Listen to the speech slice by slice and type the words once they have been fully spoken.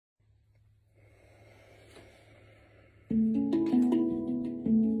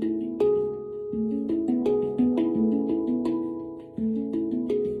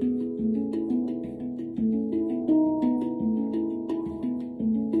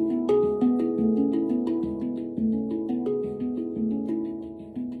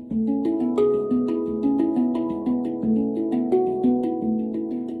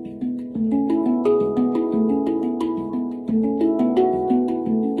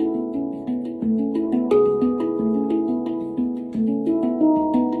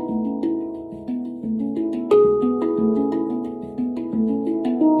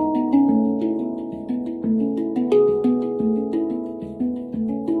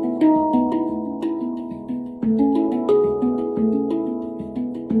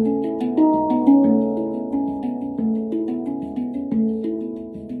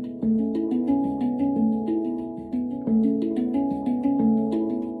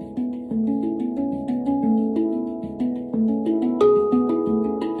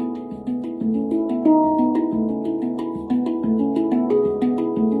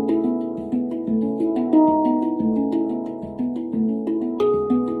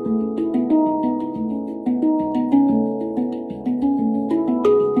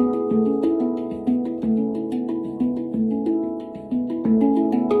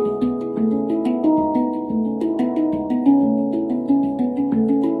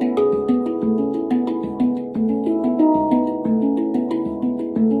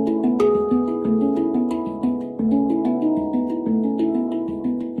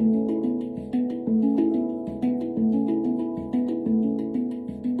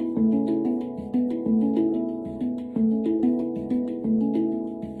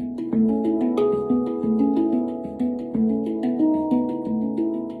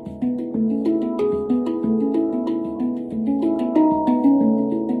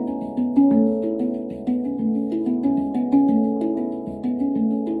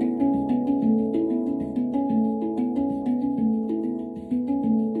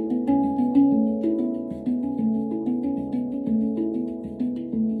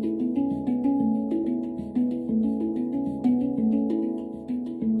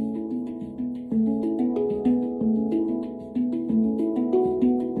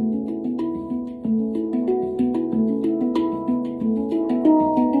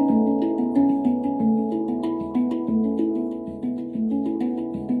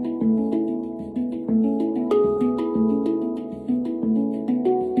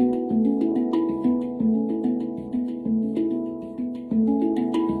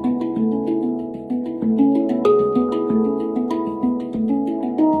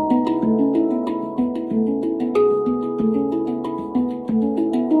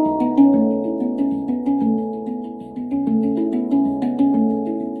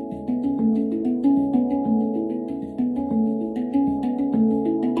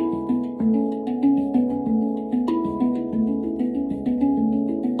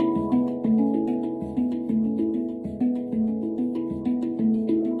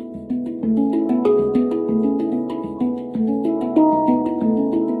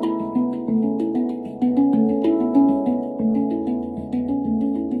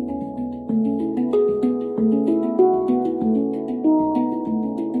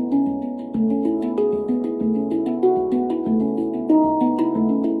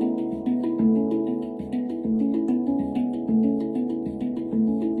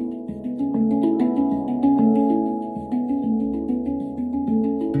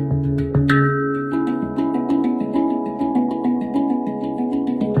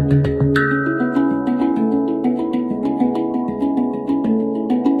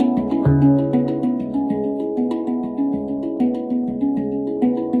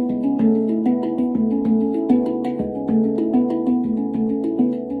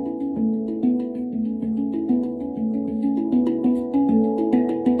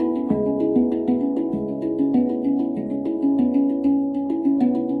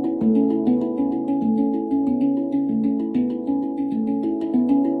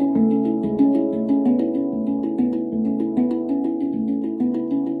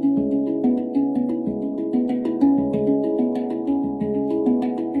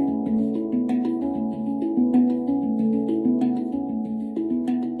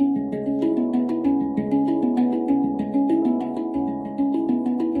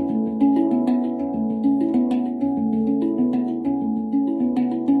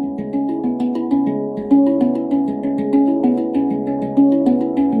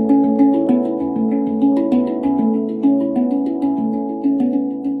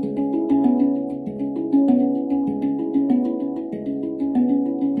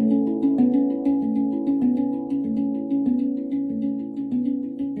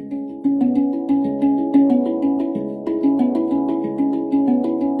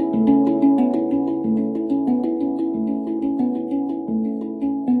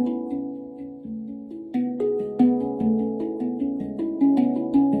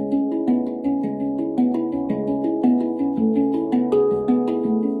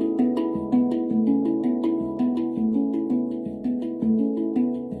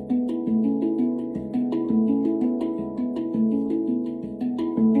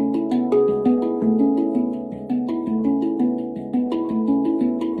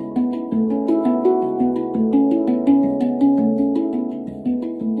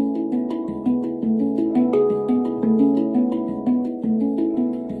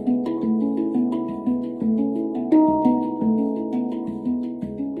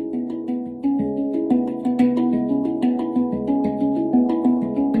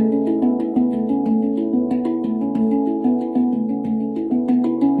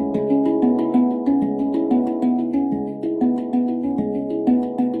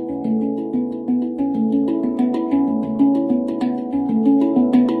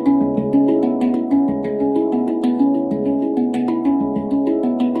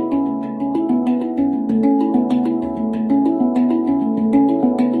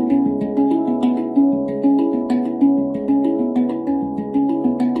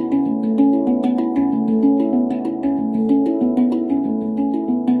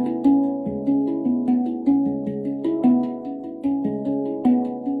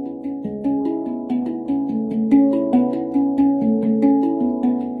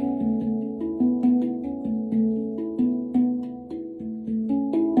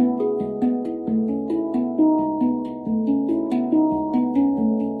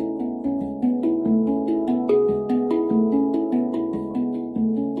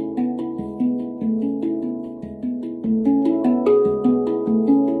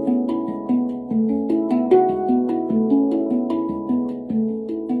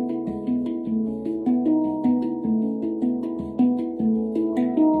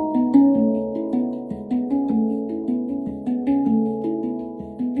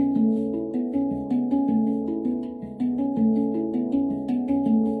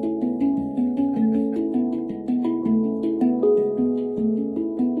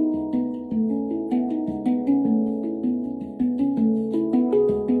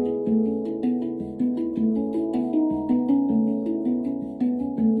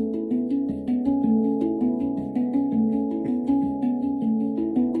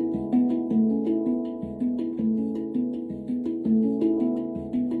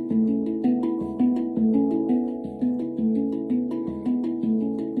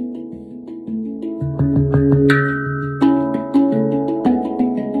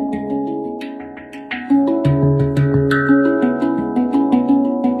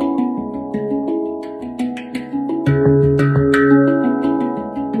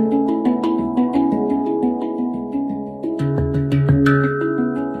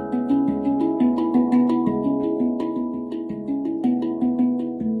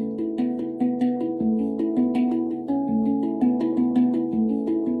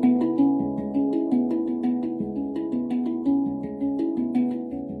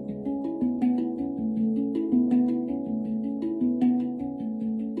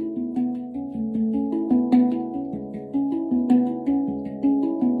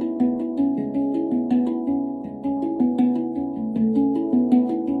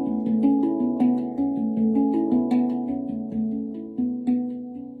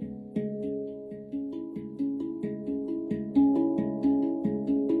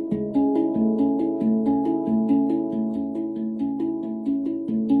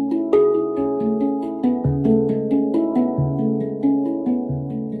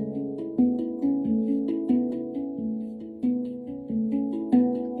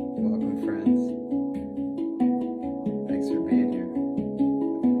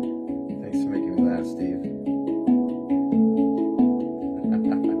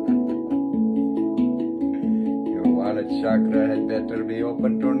chakra had better be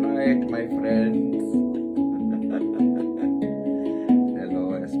open tonight, my friends. Hello,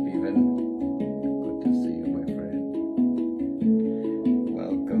 Steven. Good to see you, my friend.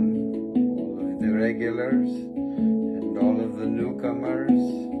 Welcome, all of the regulars and all of the newcomers.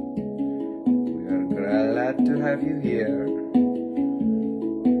 We are glad to have you here.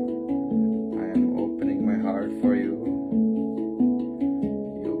 I am opening my heart for you.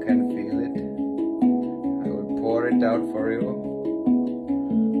 You can feel it. I will pour it out for you,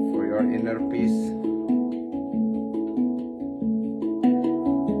 for your inner peace.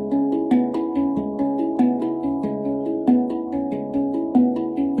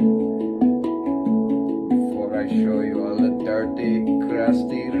 Before I show you all the dirty,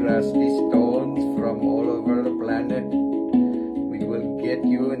 crusty, rusty stones from all over the planet, we will get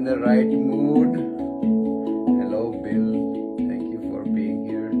you in the right mood. Hello, Bill. Thank you for being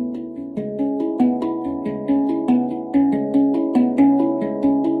here.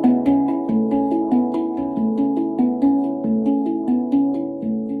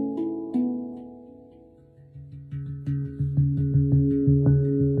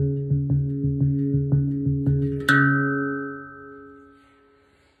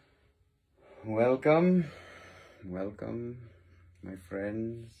 Welcome, my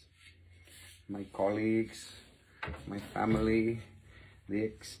friends, my colleagues, my family, the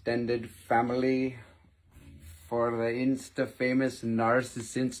extended family for the Insta-famous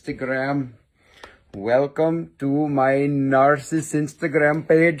Narciss-Instagram. Welcome to my Narciss-Instagram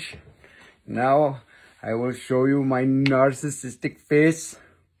page. Now I will show you my narcissistic face.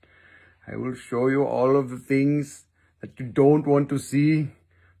 I will show you all of the things that you don't want to see.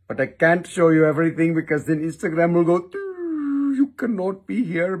 But I can't show you everything because then Instagram will go, you cannot be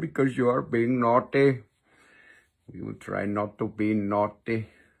here because you are being naughty. We will try not to be naughty.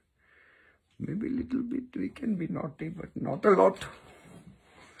 Maybe a little bit we can be naughty, but not a lot.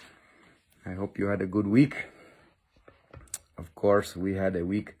 I hope you had a good week. Of course, we had a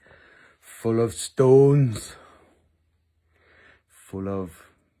week full of stones, full of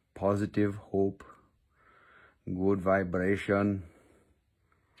positive hope, good vibration,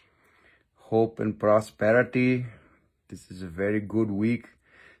 hope and prosperity. This is a very good week.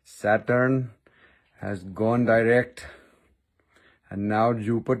 Saturn has gone direct, and now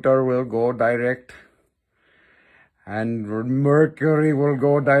Jupiter will go direct, and Mercury will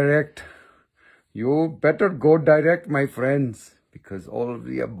go direct. You better go direct, my friends, because all of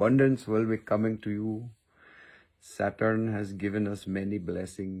the abundance will be coming to you. Saturn has given us many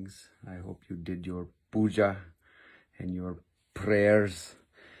blessings. I hope you did your puja and your prayers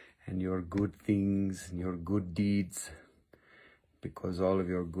and your good things and your good deeds, because all of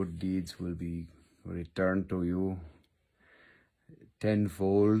your good deeds will be returned to you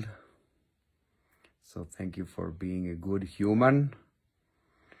tenfold. So thank you for being a good human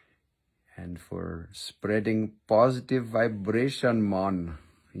and for spreading positive vibration, man.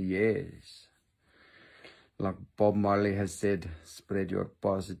 Yes. Like Bob Marley has said, spread your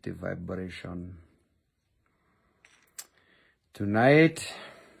positive vibration. Tonight,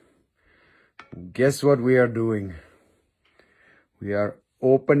 guess what we are doing? We are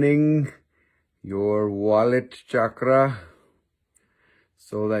opening your wallet chakra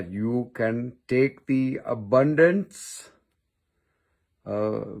so that you can take the abundance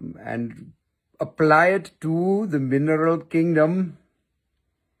and apply it to the mineral kingdom.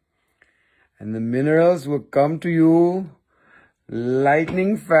 And the minerals will come to you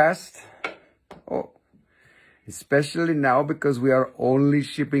lightning fast. Oh, especially now because we are only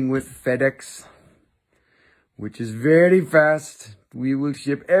shipping with FedEx, which is very fast. We will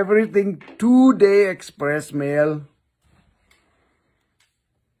ship everything 2-day express mail.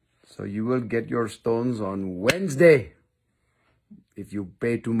 So you will get your stones on Wednesday if you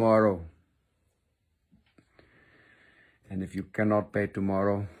pay tomorrow. And if you cannot pay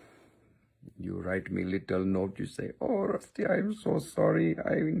tomorrow, you write me a little note. You say, oh, Rusty, I'm so sorry.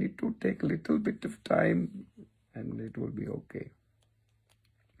 I need to take a little bit of time, and it will be okay.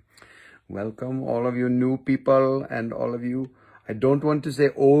 Welcome, all of you new people and all of you, I don't want to say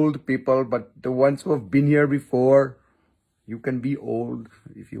old people, but the ones who have been here before. You can be old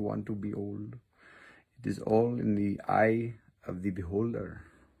if you want to be old. It is all in the eye of the beholder.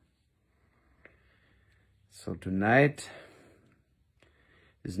 So tonight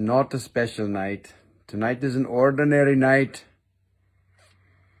is not a special night. Tonight is an ordinary night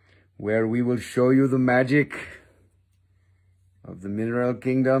where we will show you the magic of the mineral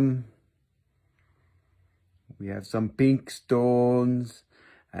kingdom. We have some pink stones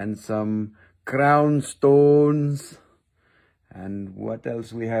and some crown stones. And what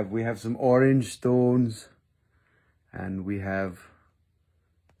else we have? We have some orange stones And we have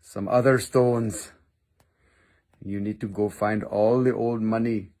some other stones. You need to go find all the old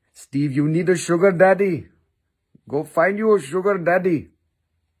money. Steve, you need a sugar daddy. Go find you a sugar daddy.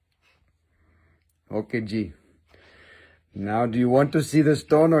 Okay, G. Now, do you want to see the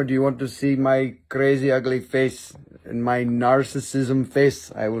stone or do you want to see my crazy, ugly face and my narcissism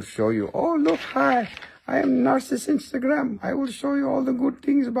face? I will show you. Oh, look, hi. I am Narciss Instagram. I will show you all the good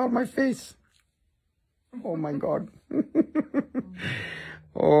things about my face. Oh, my God.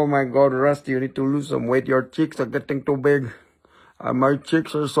 Oh, my God, Rusty, you need to lose some weight. Your cheeks are getting too big. My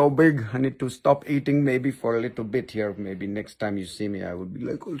cheeks are so big. I need to stop eating maybe for a little bit here. Maybe next time you see me, I will be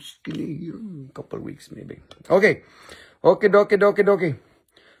like all skinny here in a couple of weeks maybe. Okay. Okay, dokie.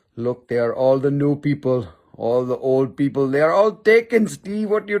 Look, they are all the new people. All the old people. They are all taken, Steve.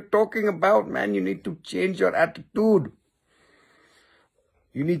 What you're talking about, man? You need to change your attitude.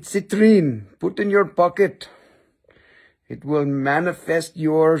 You need citrine. Put in your pocket. It will manifest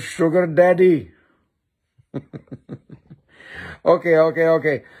your sugar daddy.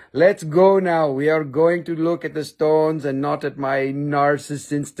 Okay. Let's go now. We are going to look at the stones and not at my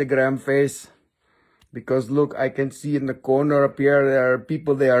narcissist Instagram face. Because look, I can see in the corner up here, there are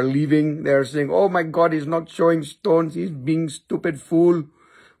people, they are leaving. They are saying, oh my God, he's not showing stones. He's being stupid fool.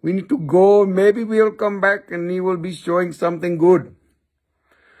 We need to go. Maybe we'll come back and he will be showing something good.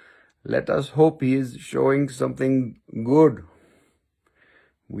 Let us hope he is showing something good.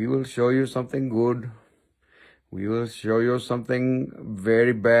 We will show you something good. We will show you something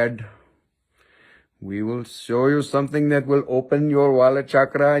very bad. We will show you something that will open your wallet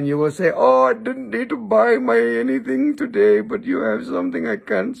chakra and you will say, oh, I didn't need to buy my anything today, but you have something I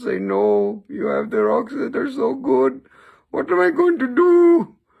can't say no. You have the rocks that are so good. What am I going to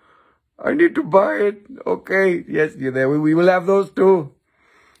do? I need to buy it. Okay, yes, we will have those too.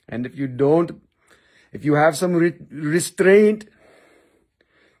 And if you don't, if you have some restraint,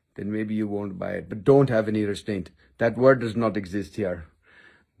 then maybe you won't buy it. But don't have any restraint. That word does not exist here.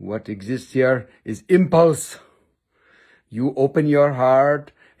 What exists here is impulse. You open your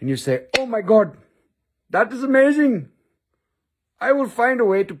heart and you say, oh my God, that is amazing. I will find a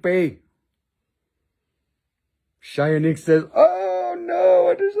way to pay. Cheyenne says, oh no,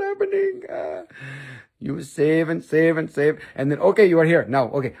 what is happening? You save and save and save. And then, okay, you are here now.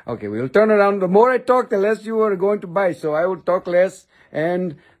 Okay, we will turn around. The more I talk, the less you are going to buy. So I will talk less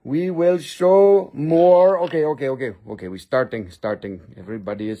and we will show more. Okay, we're starting.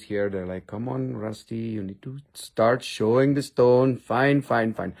 Everybody is here. They're like, come on, Rusty, you need to start showing the stone. Fine.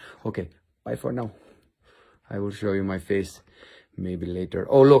 Okay, bye for now. I will show you my face maybe later.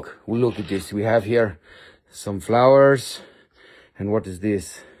 Oh, look at this. We have here some flowers. And what is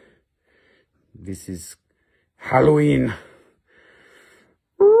this? This is Halloween.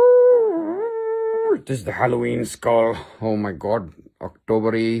 This is the Halloween skull. Oh my God.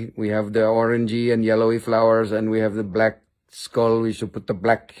 October-y. We have the orangey and yellowy flowers and we have the black skull. We should put the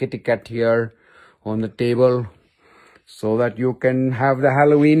black kitty cat here on the table so that you can have the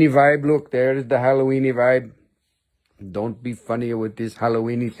Halloweeny vibe. Look, there is the Halloweeny vibe. Don't be funny with this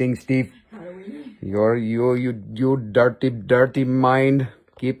Halloweeny thing, Steve. You dirty mind.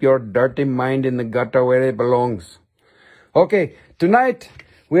 Keep your dirty mind in the gutter where it belongs. Okay, tonight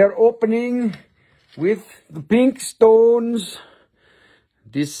we are opening with the pink stones.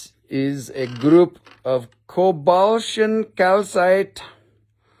 This is a group of Cobalamin calcite.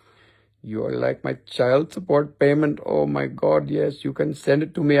 You are like my child support payment. Oh my God, yes, you can send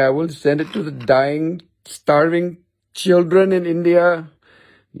it to me. I will send it to the dying, starving children in India.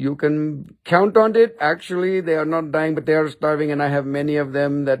 You can count on it. Actually, they are not dying, but they are starving. And I have many of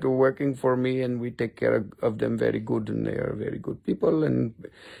them that are working for me and we take care of them very good. And they are very good people. And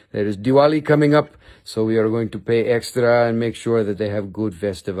there is Diwali coming up. So we are going to pay extra and make sure that they have good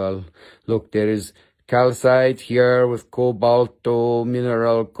festival. Look, there is calcite here with cobalt,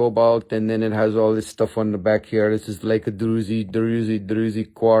 mineral cobalt. And then it has all this stuff on the back here. This is like a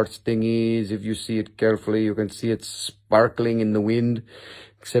druzy quartz thingies. If you see it carefully, you can see it sparkling in the wind.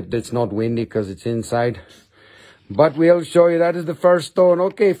 Except it's not windy because it's inside. But we'll show you. That is the first stone.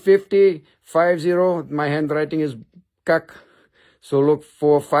 Okay, 50. My handwriting is kak. So look,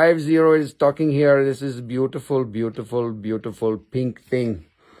 for 50 is talking here. This is beautiful pink thing.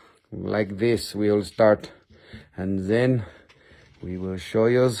 Like this, we'll start. And then we will show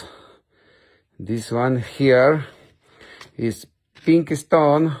you this one here is pink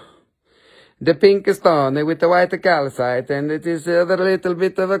stone. the pink stone with the white calcite, and it is a little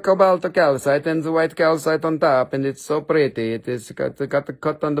bit of a cobalt calcite and the white calcite on top, and it's so pretty. It is got the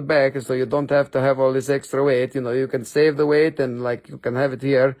cut on the back, so you don't have to have all this extra weight. You know, you can save the weight and like you can have it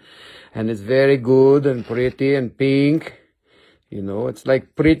here, and it's very good and pretty and pink. You know, it's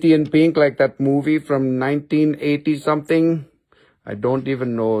like Pretty in Pink, like that movie from 1980 something. I don't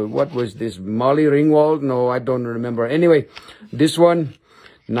even know. What was this? Molly Ringwald? No, I don't remember. Anyway, this one,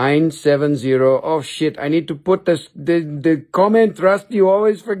 970. Oh shit, I need to put the comment. Rusty, you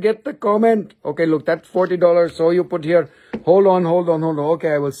always forget the comment. Okay, look, that's $40. So you put here, hold on.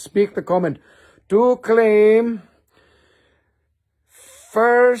 Okay, I will speak the comment. To claim,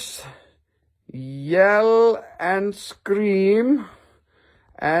 first, yell and scream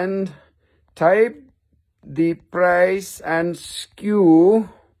and type the price and SKU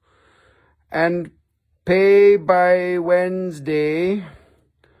and pay by Wednesday,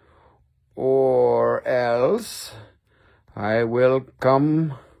 or else I will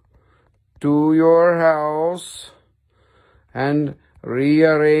come to your house and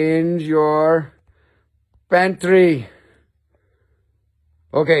rearrange your pantry.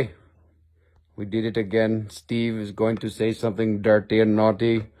 Okay. We did it again. Steve is going to say something dirty and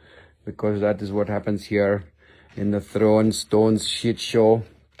naughty because that is what happens here in the Throwin Stones shit show.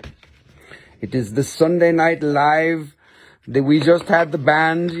 It is the Sunday Night Live. We just had the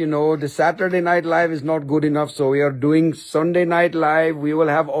band, you know. The Saturday Night Live is not good enough, so we are doing Sunday Night Live. We will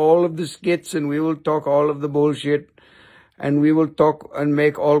have all of the skits and we will talk all of the bullshit. And we will talk and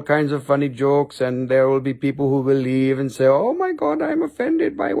make all kinds of funny jokes, and there will be people who will leave and say, oh my God, I'm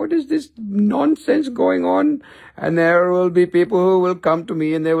offended by what is this nonsense going on? And there will be people who will come to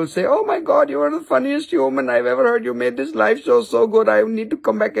me and they will say, oh my God, you are the funniest human I've ever heard. You made this live show so good. I need to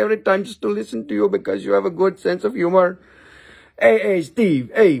come back every time just to listen to you because you have a good sense of humor. Hey, Steve.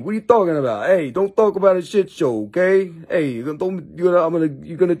 Hey, what are you talking about? Hey, don't talk about a shit show, okay? Hey, you're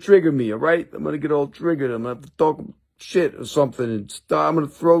gonna trigger me, all right? I'm gonna get all triggered. I'm gonna have to talk shit or something, and I'm gonna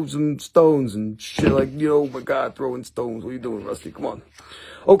throw some stones and shit like, you know, oh my God, throwing stones. What are you doing, Rusty? Come on.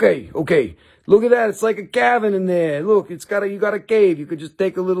 Okay. Look at that. It's like a cabin in there. Look, you got a cave. You could just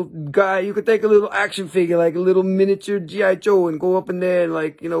take a little guy. You could take a little action figure, like a little miniature G.I. Joe, and go up in there and,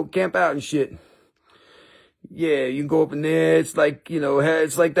 like, you know, camp out and shit. Yeah, you can go up in there. It's like, you know,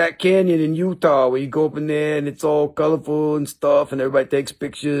 it's like that canyon in Utah where you go up in there and it's all colorful and stuff and everybody takes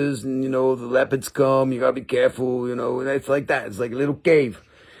pictures and, you know, the leopards come. You gotta be careful, you know, and it's like that. It's like a little cave.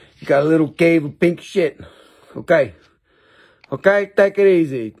 You got a little cave of pink shit. Okay, take it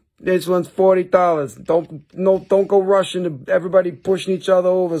easy. This one's $40. Don't go rushing to everybody pushing each other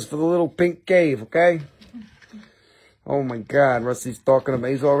over for the little pink cave, okay? Oh my God, Rusty's talking about,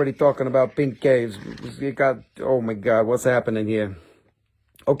 he's already talking about pink caves. Oh my God, what's happening here?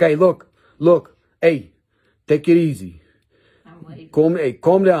 Okay, look, hey, take it easy.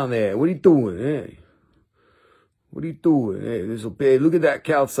 Calm down there. What are you doing? Hey, what are you doing? Hey, look at that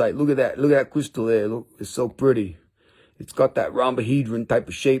calcite. Look at that crystal there. Look, it's so pretty. It's got that rhombohedron type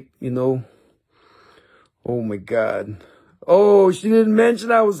of shape, you know. Oh my God. Oh, she didn't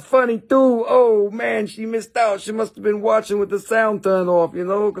mention I was funny too. Oh man, she missed out. She must have been watching with the sound turned off, you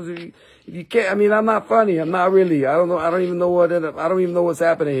know, because if you can't, I mean, I'm not funny. I'm not really. I don't know. I don't even know what's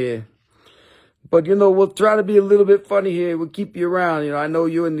happening here. But you know, we'll try to be a little bit funny here. We'll keep you around. You know, I know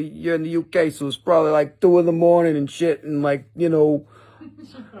you're in the UK, so it's probably like 2 in the morning and shit, and like, you know,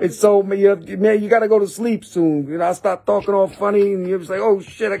 it's so, man, you gotta go to sleep soon. You know, I start talking all funny and you're just like, oh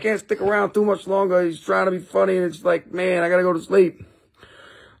shit, I can't stick around too much longer. He's trying to be funny and it's like, man, I gotta go to sleep.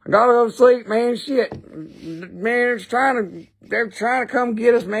 I gotta go to sleep, man, shit. Man, they're trying to come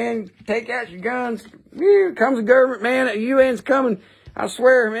get us, man. Take out your guns. Here comes the government, man. The UN's coming. I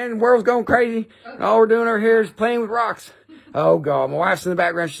swear, man, the world's going crazy. All we're doing over here is playing with rocks. Oh, God, my wife's in the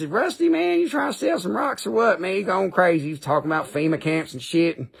background. She said, Rusty, man, you trying to sell some rocks or what? Man, you going crazy. He's talking about FEMA camps and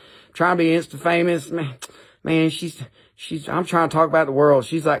shit and trying to be insta-famous. Man, I'm trying to talk about the world.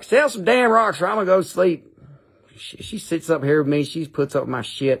 She's like, sell some damn rocks or I'm going to go to sleep. She sits up here with me. She puts up with my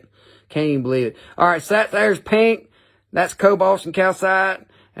shit. Can't even believe it. All right, so that there's pink. That's cobalt and calcite.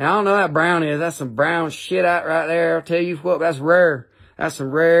 And I don't know what brown is. That's some brown shitite right there. I'll tell you what, that's rare. That's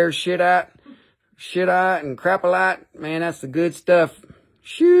some rare shitite and crapolite. Man, that's the good stuff.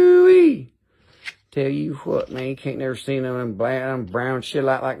 Shooey. Tell you what, man, you can't never see them brown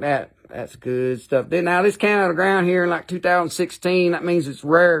shitite like that. That's good stuff. Now, this came out of the ground here in like 2016. That means it's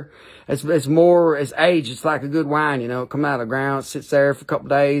rare. It's aged. It's like a good wine, you know. Come out of the ground, sits there for a couple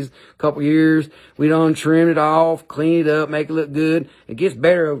days, couple years. We done trimmed it off, cleaned it up, make it look good. It gets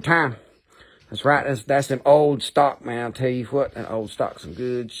better over time. That's right. That's them old stock, man. I'll tell you what, that old stock's some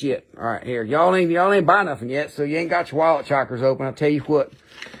good shit. All right, here. Y'all ain't buy nothing yet, so you ain't got your wallet chakras open. I'll tell you what.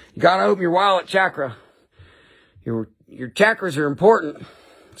 You gotta open your wallet chakra. Your chakras are important,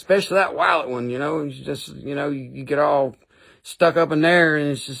 especially that wallet one, you know. It's just, you know, you get all stuck up in there,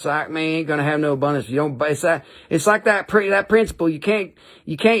 and it's just like, man, you ain't gonna have no abundance if you don't. It's like that principle. You can't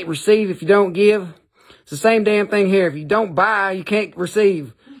receive if you don't give. It's the same damn thing here. If you don't buy, you can't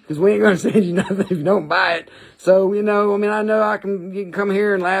receive. Because we ain't going to send you nothing if you don't buy it. So, you know, I mean, I know you can come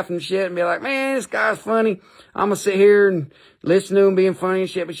here and laugh and shit and be like, man, this guy's funny. I'm going to sit here and listen to him being funny and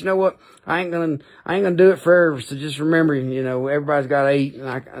shit. But you know what? I ain't going to do it forever. So just remember, you know, everybody's got to eat. And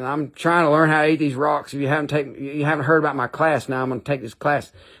I'm trying to learn how to eat these rocks. If you haven't heard about my class now, I'm going to take this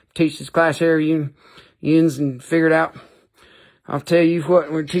class, teach this class here, yins, and figure it out. I'll tell you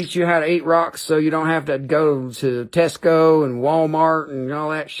what, we'll teach you how to eat rocks so you don't have to go to Tesco and Walmart and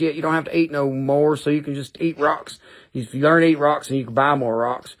all that shit. You don't have to eat no more, so you can just eat rocks. If you learn to eat rocks, and you can buy more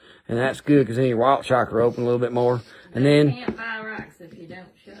rocks, and that's good because then your wallet chakra open a little bit more. And then you can't buy rocks if you don't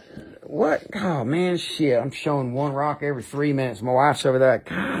shut up. What? Oh, man, shit. I'm showing one rock every 3 minutes. My wife's over there.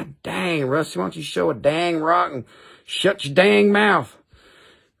 God dang, Rusty, why don't you show a dang rock and shut your dang mouth?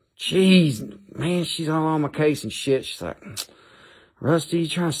 Jeez, man, she's all on my case and shit. She's like, Rusty, you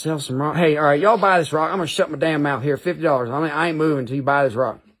trying to sell some rock? Hey, all right, y'all buy this rock. I'm going to shut my damn mouth here. $50. I ain't moving until you buy this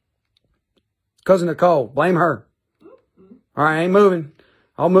rock. It's cousin Nicole. Blame her. All right, I ain't moving.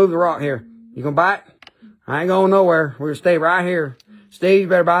 I'll move the rock here. You going to buy it? I ain't going nowhere. We're going to stay right here. Steve, you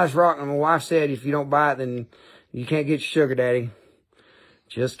better buy this rock. And my wife said if you don't buy it, then you can't get your sugar daddy.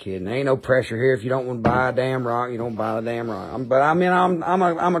 Just kidding. There ain't no pressure here. If you don't want to buy a damn rock, you don't buy a damn rock. But I mean, I'm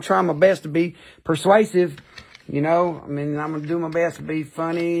going to try my best to be persuasive. You know, I mean, I'm going to do my best to be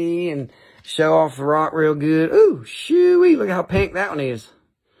funny and show off the rock real good. Ooh, shoo-wee, look how pink that one is.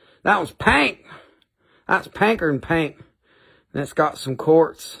 That one's pink. That's pinker than pink. And it's got some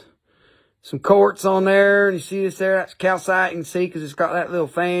quartz. Some quartz on there. And you see this there? That's calcite. You can see because it's got that little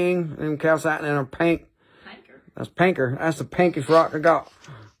thing. And calcite and then a pink. Pinker. That's pinker. That's the pinkest rock I got.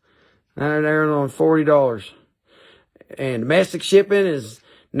 And they're on $40. And domestic shipping is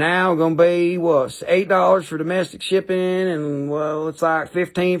now going to be, what, $8 for domestic shipping, and, well, it's like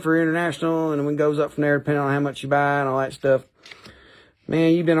 $15 for international, and it goes up from there depending on how much you buy and all that stuff.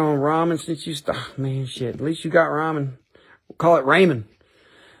 Man, you've been on ramen since you started. Man, shit, at least you got ramen. We'll call it ramen.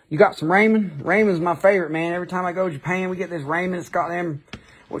 You got some ramen? Ramen's my favorite, man. Every time I go to Japan, we get this ramen. It's got them,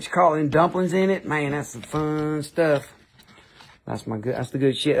 what you call it, them dumplings in it. Man, that's some fun stuff. That's the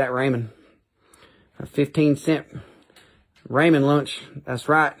good shit, that ramen. A 15-cent ramen lunch. That's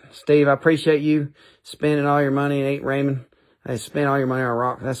right. Steve, I appreciate you spending all your money and eating ramen. Hey, spend all your money on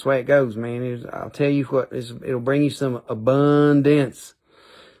rock. That's the way it goes, man. I'll tell you what, it'll bring you some abundance.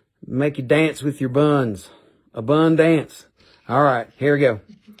 Make you dance with your buns. Abundance. All right, here we go.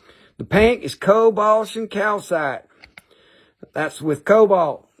 The pink is cobalt and calcite. That's with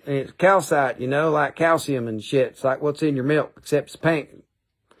cobalt. And it's calcite, you know, like calcium and shit. It's like what's in your milk, except it's pink.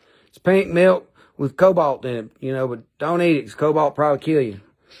 It's pink milk with cobalt in it, you know, but don't eat it because cobalt probably kill you.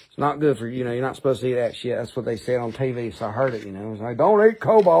 It's not good for you, you know, you're not supposed to eat that shit. That's what they said on TV, so I heard it, you know. It's like, don't eat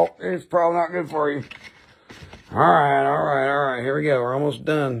cobalt. It's probably not good for you. All right. Here we go. We're almost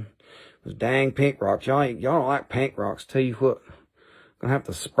done. Those dang pink rocks. Y'all don't like pink rocks. Tell you what, I'm going to have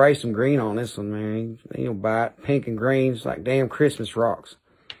to spray some green on this one, man. You'll buy it. Pink and green. It's like damn Christmas rocks.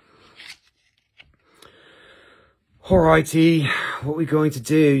 Alrighty, what we're going to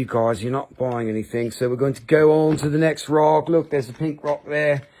do, you guys, you're not buying anything, so we're going to go on to the next rock. Look, there's a pink rock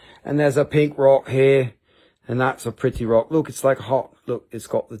there, and there's a pink rock here, and that's a pretty rock. Look, it's like a hot. Look, it's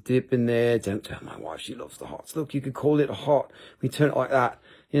got the dip in there. Don't tell my wife, she loves the hots. Look, you could call it a hot. We turn it like that.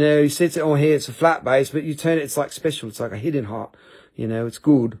 You know, you sit it on here, it's a flat base, but you turn it, it's like special. It's like a hidden hot. You know, it's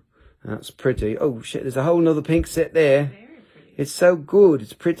good. That's pretty. Oh, shit, there's a whole nother pink set there. It's so good.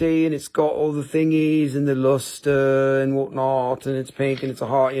 It's pretty, and it's got all the thingies and the luster and whatnot, and it's pink, and it's a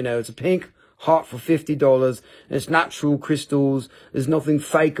heart, you know. It's a pink heart for $50, and it's natural crystals. There's nothing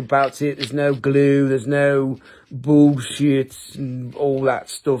fake about it. There's no glue. There's no bullshit and all that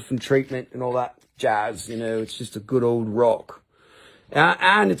stuff and treatment and all that jazz, you know. It's just a good old rock.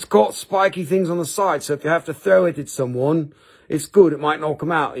 And it's got spiky things on the side, so if you have to throw it at someone, it's good. It might knock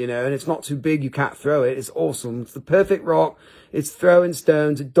them out, you know, and it's not too big. You can't throw it. It's awesome. It's the perfect rock. It's Throwin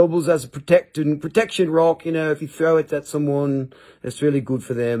Stones. It doubles as a protection rock. You know, if you throw it at someone, it's really good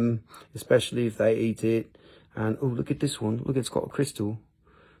for them, especially if they eat it. And, oh, look at this one. Look, it's got a crystal.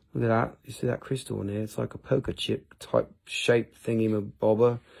 Look at that. You see that crystal in there? It's like a poker chip type shape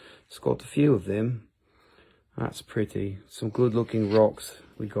thingy-mabobber. It's got a few of them. That's pretty. Some good looking rocks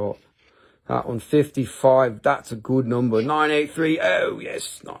we got. That one, 55. That's a good number. 983. Oh,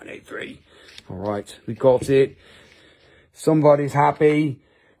 yes, 983. All right, we got it. Somebody's happy.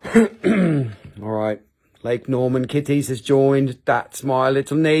 All right. Lake Norman Kitties has joined. That's my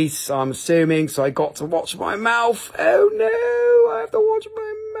little niece, I'm assuming. So I got to watch my mouth. Oh, no. I have to watch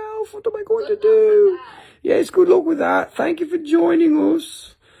my mouth. What am I going to do? Yes, good luck with that. Thank you for joining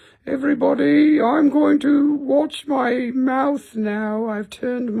us, everybody. I'm going to watch my mouth now. I've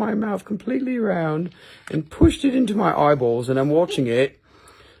turned my mouth completely around and pushed it into my eyeballs, and I'm watching it.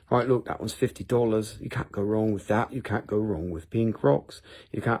 Right, look, that one's $50. You can't go wrong with that. You can't go wrong with pink rocks.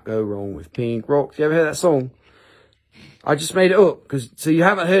 You can't go wrong with pink rocks. You ever heard that song? I just made it up, so you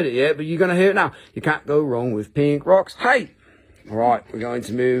haven't heard it yet, but you're going to hear it now. You can't go wrong with pink rocks. Hey! All right, we're going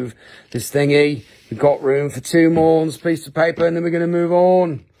to move this thingy. We've got room for 2 more on this piece of paper, and then we're going to move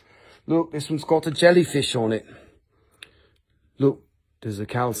on. Look, this one's got a jellyfish on it. Look, there's a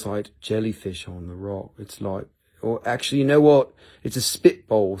calcite jellyfish on the rock. It's like, or actually, you know what? It's a spit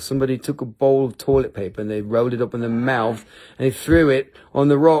bowl. Somebody took a bowl of toilet paper and they rolled it up in their mouth and they threw it on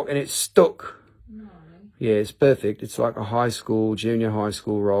the rock and it stuck. No. Yeah, it's perfect. It's like a high school, junior high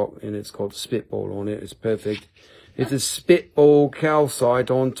school rock, and it's got a spit bowl on it. It's perfect. It's a spitball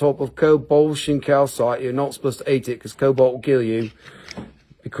calcite on top of cobalt calcite. You're not supposed to eat it because cobalt will kill you.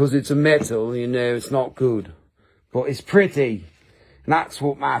 Because it's a metal, you know, it's not good. But it's pretty. And that's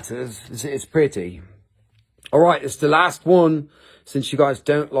what matters. It's pretty. Alright, it's the last one. Since you guys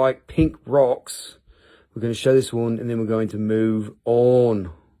don't like pink rocks, we're going to show this one and then we're going to move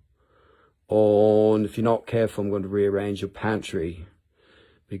on. If you're not careful, I'm going to rearrange your pantry.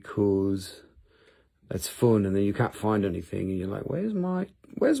 Because that's fun, and then you can't find anything, and you're like, where's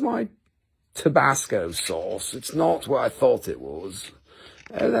my Tabasco sauce? It's not what I thought it was.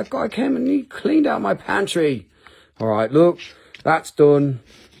 Oh, that guy came and he cleaned out my pantry. All right, look, that's done.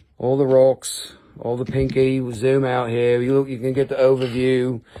 All the rocks, all the pinky. We'll zoom out here. Look, you can get the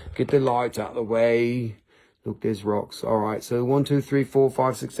overview, get the lights out of the way. Look, there's rocks. All right, so 1, 2, 3, 4,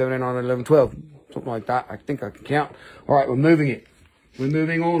 5, 6, 7, 8, 9, 11, 12. Something like that. I think I can count. All right, we're moving it. We're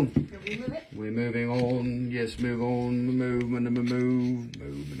moving on. Can we move it? We're moving on. Yes, move on. Move, move, move,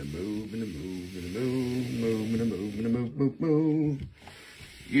 move, move, move.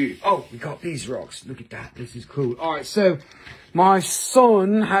 Yeah. Oh, we got these rocks. Look at that. This is cool. All right, so my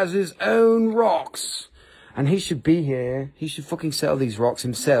son has his own rocks. And he should be here. He should fucking sell these rocks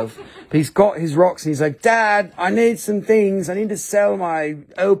himself. But he's got his rocks and he's like, Dad, I need some things. I need to sell my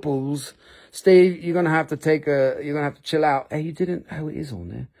opals. Steve, you're going to have to chill out. Hey, you didn't, oh, it is on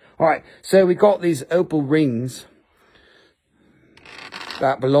there. All right. So we got these opal rings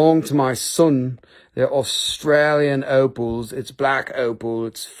that belong to my son. They're Australian opals. It's black opal.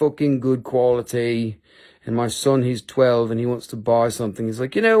 It's fucking good quality. And my son, he's 12 and he wants to buy something. He's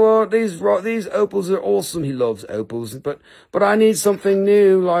like, you know what? These opals are awesome. He loves opals, but I need something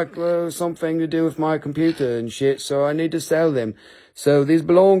new, like something to do with my computer and shit. So I need to sell them. So these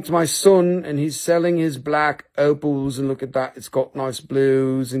belong to my son and he's selling his black opals. And look at that. It's got nice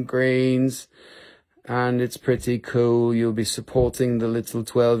blues and greens and it's pretty cool. You'll be supporting the little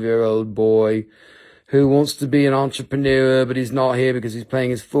 12-year-old boy who wants to be an entrepreneur, but he's not here because he's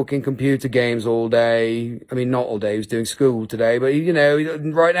playing his fucking computer games all day. I mean, not all day. He was doing school today, but you know,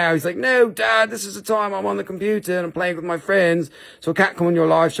 right now he's like, no, Dad, this is the time I'm on the computer and I'm playing with my friends, so I can't come on your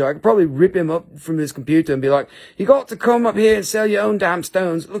live show. I could probably rip him up from his computer and be like, you got to come up here and sell your own damn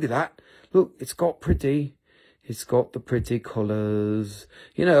stones. Look at that. Look, it's got the pretty colors.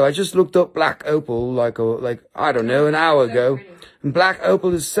 You know, I just looked up black opal like I don't know, an hour ago. And black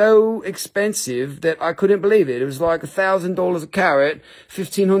opal is so expensive that I couldn't believe it. It was like $1,000 a carat,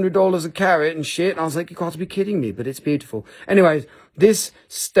 $1,500 a carat and shit. And I was like, you got to be kidding me, but it's beautiful. Anyways, this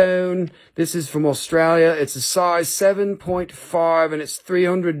stone, this is from Australia. It's a size 7.5 and it's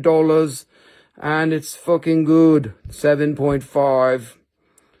 $300 and it's fucking good. 7.5.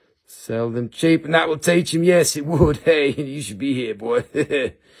 Sell them cheap, and that will teach him. Yes, it would. Hey, you should be here, boy.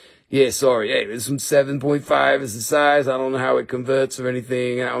 Yeah, sorry. Hey, there's some 7.5 is the size. I don't know how it converts or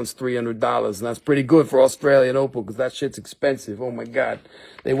anything. That one's $300, and that's pretty good for Australian opal because that shit's expensive. Oh my God,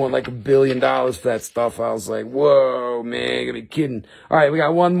 they want like $1 billion for that stuff. I was like, whoa, man, you gotta be kidding. All right, we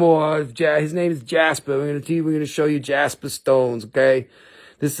got one more. His name is Jasper. We're gonna show you Jasper stones. Okay,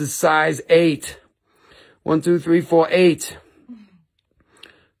 this is size 8. 1, 2, 3, 4, 8.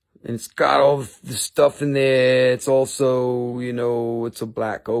 And it's got all the stuff in there. It's also, you know, it's a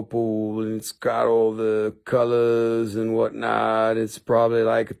black opal and it's got all the colors and whatnot. It's probably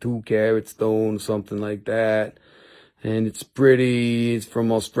like a 2-carat stone, something like that. And it's pretty. It's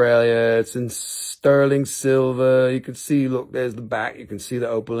from Australia. It's in sterling silver. You can see, look, there's the back. You can see the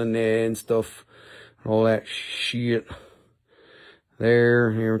opal in there and stuff. All that shit.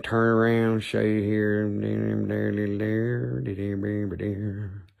 There, here, turn around, show you here.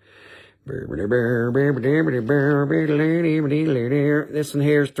 This one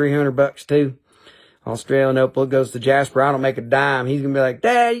here is $300 too. Australian opal goes to Jasper. I don't make a dime. He's gonna be like,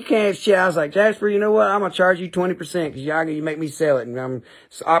 Dad, you can't shit. I was like, Jasper, you know what? I'm gonna charge you 20% because you make me sell it. And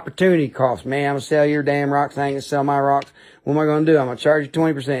it's opportunity cost, man. I'm gonna sell your damn rocks. I ain't gonna sell my rocks. What am I gonna do? I'm gonna charge you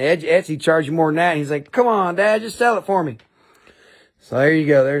 20%. Etsy charge you more than that. He's like, come on, Dad, just sell it for me. So there you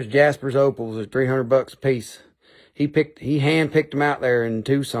go. There's Jasper's opals. They're $300 a piece. He hand-picked them out there in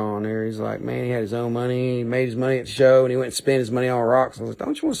Tucson there. He's like, man, he had his own money. He made his money at the show, and he went and spent his money on rocks. I was like,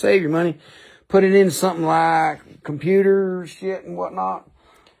 don't you want to save your money? Put it into something like computer shit and whatnot.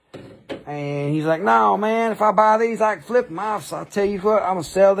 And he's like, no, man, if I buy these, I can flip them off. So I'll tell you what, I'm going to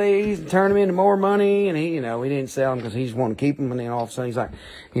sell these and turn them into more money. And he, you know, we didn't sell them because he just wanted to keep them. And then all of a sudden he's like,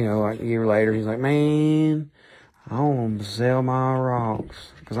 you know, like a year later, he's like, man, I want to sell my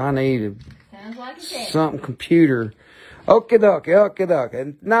rocks because I need something computer. Okay, doke.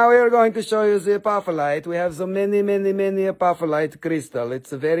 And now we are going to show you the apophyllite. We have so many apophyllite crystal.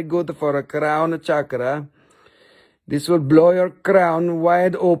 It's very good for a crown chakra. This will blow your crown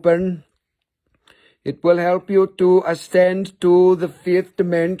wide open. It will help you to ascend to the 5th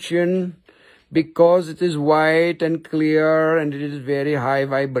dimension because it is white and clear and it is very high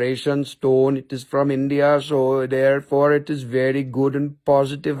vibration stone. It is from India, so therefore it is very good and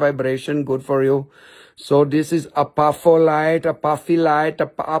positive vibration, good for you. So this is apophyllite.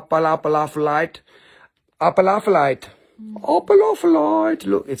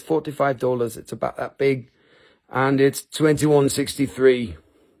 Look, it's $45. It's about that big. And it's $21.63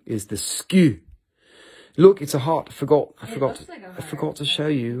 is the SKU. Look, it's a heart. I forgot to show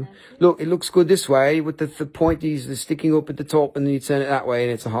you. Look, it looks good this way with the pointies the sticking up at the top, and then you turn it that way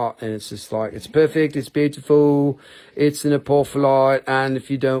and it's a heart, and it's just like, it's perfect, it's beautiful, it's an apophyllite, and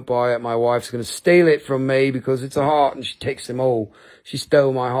if you don't buy it, my wife's going to steal it from me because it's a heart, and she takes them all. She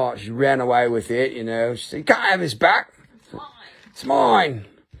stole my heart. She ran away with it, you know. She said, you can't have this back. It's mine.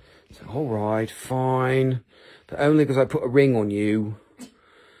 So, all right, fine. But only because I put a ring on you.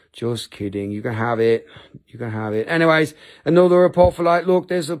 Just kidding. You can have it. You can have it. Anyways, another apophyllite. Look,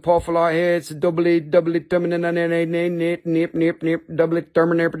 there's a apophyllite here. It's a doubly terminated.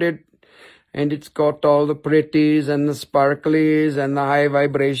 And it's got all the pretties and the sparklies and the high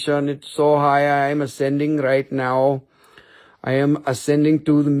vibration. It's so high. I am ascending right now. I am ascending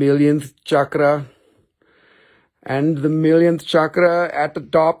to the 1,000,000th chakra. And the 1,000,000th chakra at the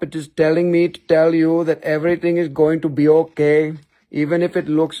top, it is telling me to tell you that everything is going to be okay. Even if it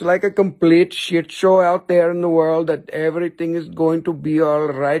looks like a complete shit show out there in the world, that everything is going to be all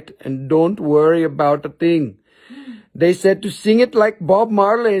right and don't worry about a thing. They said to sing it like Bob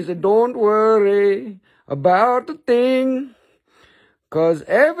Marley. They said, don't worry about a thing, 'cause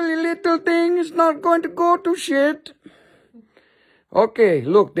every little thing is not going to go to shit. Okay,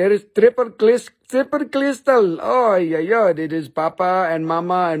 look, there is triple crystal. Oh, yeah. It is Papa and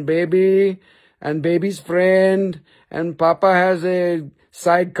Mama and baby and baby's friend. And Papa has a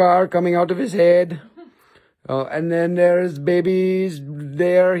sidecar coming out of his head. And then there's babies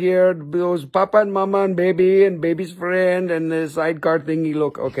there, here. Those Papa and Mama and baby's friend and the sidecar thingy.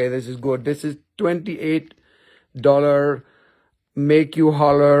 Look, okay, this is good. This is $28 make you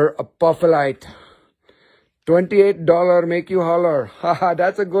holler apophyllite. $28 make you holler. Haha,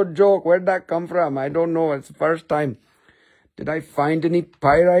 that's a good joke. Where'd that come from? I don't know. It's the first time. Did I find any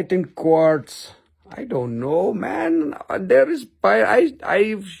pyrite in quartz? I don't know, man. There is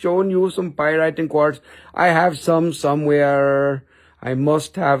I've shown you some pyrite in quartz. I have some somewhere. I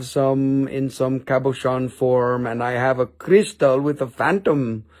must have some in some cabochon form. And I have a crystal with a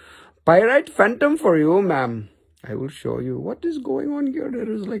phantom. Pyrite phantom for you, ma'am. I will show you what is going on here. There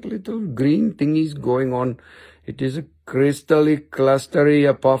is like little green thingies going on. It is a crystally, clustery,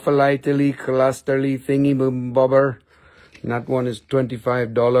 apophyllite-y, clusterly thingy bobber. That one is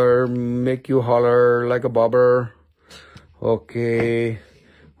 $25. Make you holler like a bobber. Okay.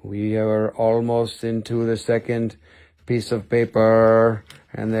 We are almost into the second piece of paper.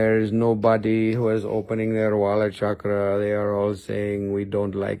 And there is nobody who is opening their wallet chakra. They are all saying, we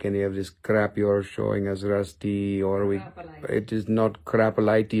don't like any of this crap you're showing us, Rusty. Or it is not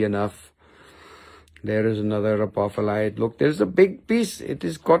crapolite enough. There is another apophyllite. Look, there's a big piece. It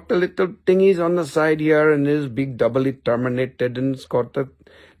has got the little thingies on the side here, and it is big doubly terminated, and it's got the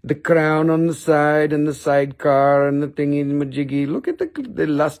crown on the side, and the sidecar, and the thingy majiggy. Look at the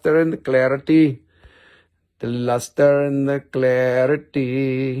luster and the clarity. The luster and the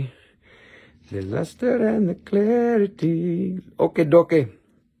clarity. The luster and the clarity. Okay, dokie.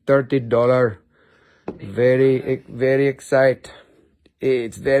 $30. Very excited.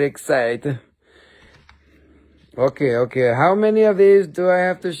 It's very exciting. Okay. How many of these do I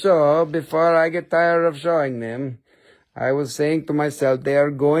have to show before I get tired of showing them? I was saying to myself, they are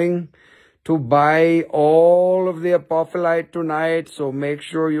going to buy all of the apophyllite tonight, so make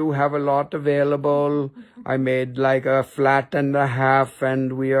sure you have a lot available. I made like a flat and a half,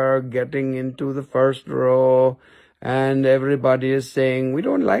 and we are getting into the first row, and everybody is saying, we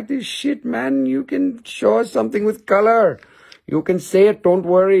don't like this shit, man. You can show us something with color. You can say it, don't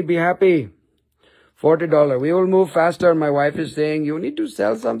worry, be happy. $40. We will move faster. My wife is saying, you need to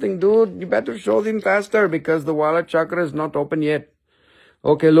sell something, dude. You better show them faster because the wallet chakra is not open yet.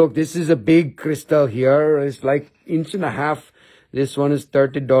 Okay, look, this is a big crystal here. It's like 1.5 inches. This one is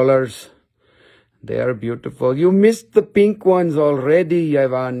 $30. They are beautiful. You missed the pink ones already,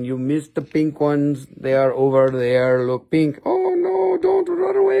 Ivan. You missed the pink ones. They are over there. Look, pink. Oh, no, don't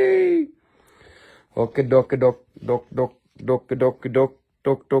run away. Okay, doke, doke, doke, doke, doke, doke, doke,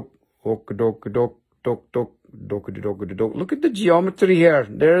 doke, doke. Okay, doke, doke, doke, doke, doke, doke, doke. Look at the geometry here.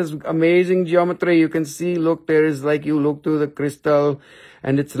 There is amazing geometry. You can see, look, there is like you look to the crystal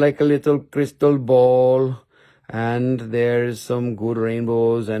and it's like a little crystal ball. And there's some good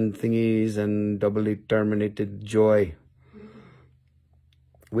rainbows and thingies and doubly terminated joy.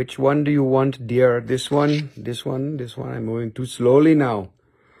 Which one do you want, dear? This one, this one, this one. I'm moving too slowly now.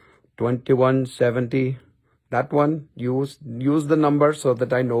 2170. That one, use the number so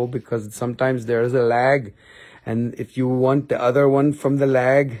that I know, because sometimes there is a lag. And if you want the other one from the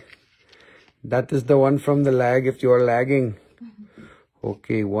lag, that is the one from the lag if you are lagging.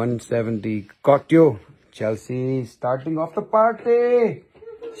 Okay, 170. Got you. Chelsea starting off the party.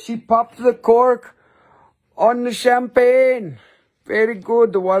 She popped the cork on the champagne. Very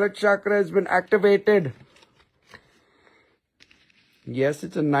good. The wallet chakra has been activated. Yes,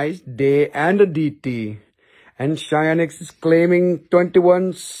 it's a nice day and a DT. And Cheyonix is claiming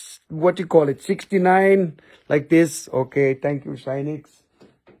 21, what you call it, 69, like this. Okay, thank you, Cheyonix.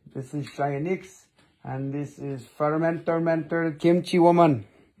 This is Cheyonix. And this is Fermentor Kimchi Woman.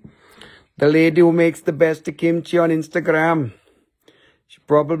 The lady who makes the best kimchi on Instagram. She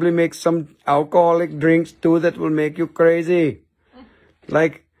probably makes some alcoholic drinks too that will make you crazy.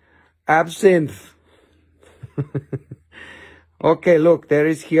 Like absinthe. Okay, look, there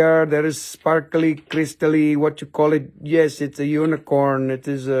is sparkly, crystally, what you call it. Yes, it's a unicorn. It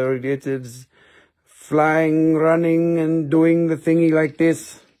is flying, running, and doing the thingy like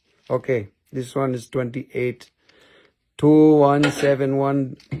this. Okay, this one is 28.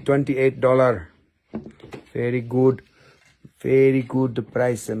 2171, $28. Very good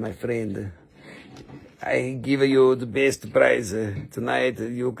price, my friend. I give you the best price. Tonight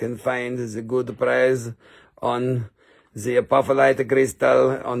you can find the good price on the apophyllite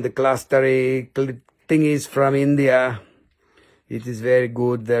crystal, on the clustery thingies from India. It is very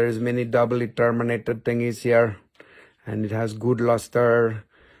good. There is many doubly terminated thingies here, and it has good luster.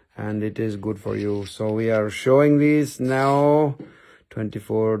 And it is good for you. So we are showing these now.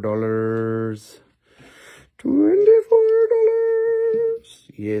 $24.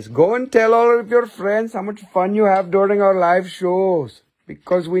 $24. Yes. Go and tell all of your friends how much fun you have during our live shows.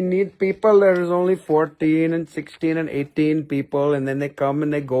 Because we need people. There is only 14 and 16 and 18 people. And then they come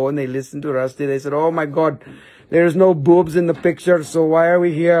and they go and they listen to Rusty. They said, oh my God, there's no boobs in the picture. So why are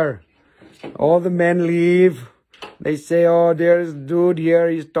we here? All the men leave. They say, oh, there's a dude here,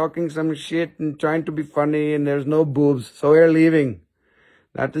 he's talking some shit and trying to be funny and there's no boobs. So we're leaving.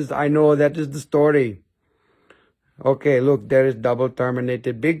 I know, that is the story. Okay, look, there is double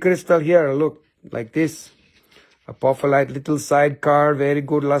terminated. Big crystal here, look, like this. Apophyllite, little sidecar, very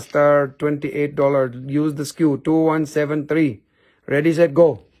good luster, $28. Use the skew, 2173. Ready, set,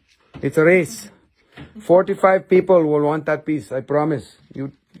 go. It's a race. 45 people will want that piece, I promise.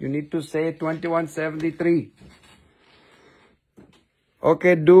 You need to say 2173.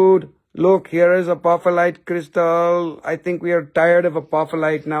 Okay, dude, look, here is apophyllite crystal. I think we are tired of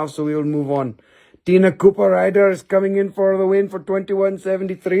apophyllite now, so we will move on. Tina Cooper Ryder is coming in for the win for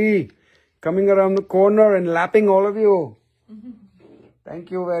 2173. Coming around the corner and lapping all of you. Thank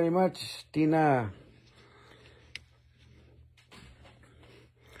you very much, Tina.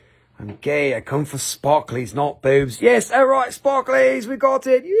 Okay, I come for sparklies, not boobs. Yes, all right, sparklies, we got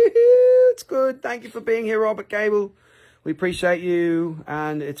it. Yoo-hoo, it's good. Thank you for being here, Robert Cable. We appreciate you,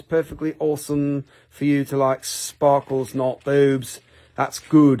 and it's perfectly awesome for you to like sparkles, not boobs. That's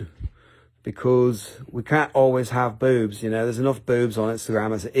good, because we can't always have boobs, you know. There's enough boobs on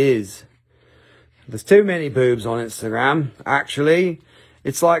Instagram as it is. There's too many boobs on Instagram, actually.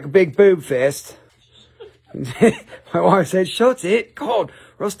 It's like a big boob fest. My wife said, shut it. God,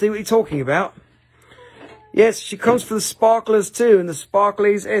 Rusty, what are you talking about? Yes, she comes for the sparklers too, and the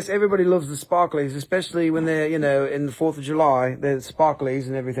sparklies. Yes, everybody loves the sparklies, especially when they're, you know, in the 4th of July. They're sparklies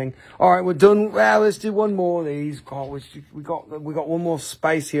and everything. All right, we're done. Well, let's do one more of these. God, we got one more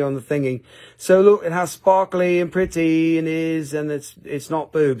space here on the thingy. So look, it has sparkly and pretty and it's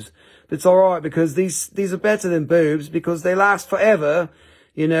not boobs. But it's all right because these are better than boobs because they last forever.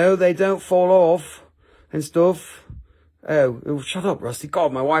 You know, they don't fall off and stuff. Oh, shut up, Rusty.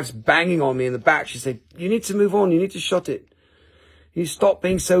 God, my wife's banging on me in the back. She said, you need to move on. You need to shut it. You stop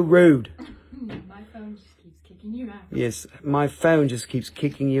being so rude. My phone just keeps kicking you out. Yes, my phone just keeps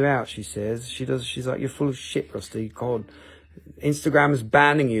kicking you out, she says. She's like, you're full of shit, Rusty. God, Instagram is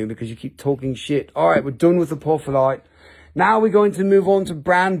banning you because you keep talking shit. All right, we're done with the Porphyroid. Now we're going to move on to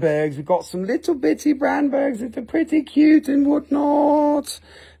Brandbergs. We've got some little bitty Brandbergs that are pretty cute and whatnot.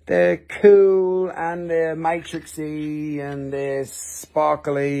 They're cool and they're matrixy and they're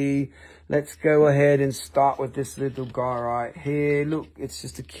sparkly. Let's go ahead and start with this little guy right here. Look, it's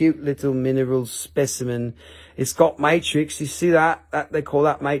just a cute little mineral specimen. It's got matrix. You see that? They call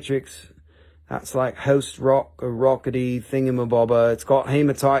that matrix. That's like host rock, a rockety thingamabobber. It's got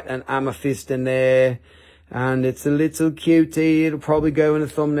hematite and amethyst in there. And it's a little cutie. It'll probably go in a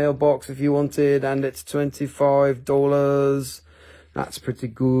thumbnail box if you wanted. And it's $25. That's pretty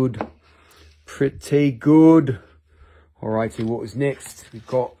good. Pretty good. Alrighty, what was next? We've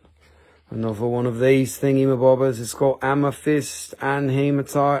got another one of these thingy-mabobbers. It's got amethyst and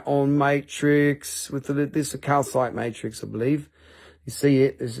hematite on matrix. With this is a calcite matrix, I believe. You see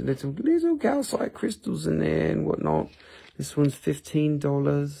it? There's little calcite crystals in there and whatnot. This one's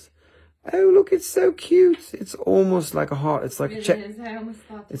 $15. Oh, look, it's so cute. It's almost like a heart. It's like a check.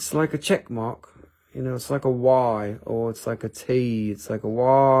 It's like a check mark. You know, it's like a Y or it's like a T. It's like a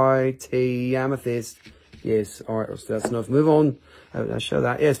Y, T, amethyst. Yes. All right. That's enough. Move on. Oh, I'll show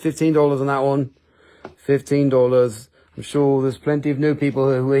that. Yes, $15 on that one. $15. I'm sure there's plenty of new people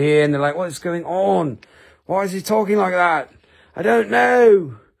who are here and they're like, what is going on? Why is he talking like that? I don't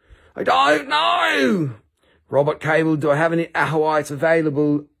know. I don't know. Robert Cable, do I have any Ajoite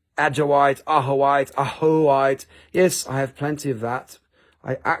available? Ajoite, Ajoite. Yes, I have plenty of that.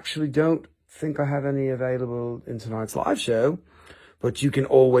 I actually don't think I have any available in tonight's live show, but you can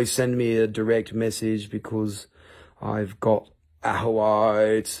always send me a direct message because I've got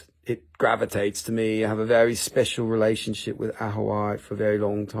Ajoite. It gravitates to me. I have a very special relationship with Ajoite for a very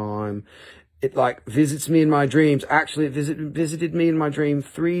long time. It like visits me in my dreams. Actually, it visited me in my dream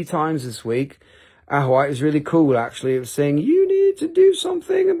 3 times this week. Ajoite is really cool, actually. It was saying, you need to do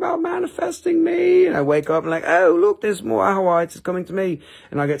something about manifesting me. And I wake up and like, oh, look, there's more Ajoite. It's coming to me.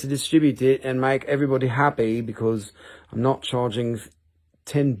 And I get to distribute it and make everybody happy because I'm not charging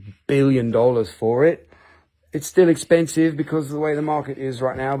 $10 billion for it. It's still expensive because of the way the market is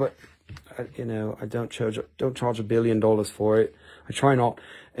right now. But, you know, I don't charge $1 billion for it. I try not.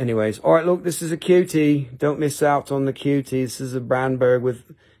 Anyways, all right, look, this is a cutie. Don't miss out on the cutie. This is a Brandberg with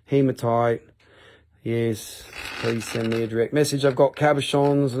hematite. Yes, please send me a direct message. I've got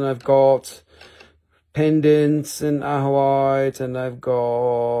cabochons and I've got pendants and Ajoite and I've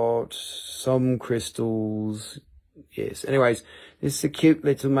got some crystals. Yes, anyways, this is a cute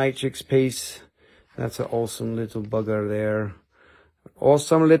little matrix piece. That's an awesome little bugger there.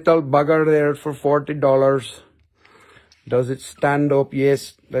 Awesome little bugger there for $40. Does it stand up?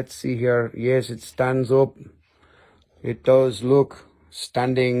 Yes, let's see here. Yes, it stands up. It does look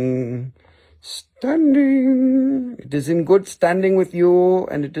standing. It is in good standing with you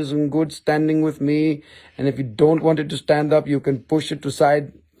and it is in good standing with me. And if you don't want it to stand up, you can push it to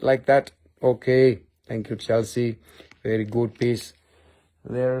side like that. Okay. Thank you, Chelsea. Very good piece.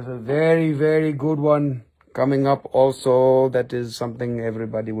 There's a very, very good one coming up also. That is something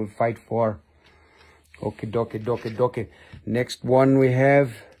everybody will fight for. Okie dokie. Next one we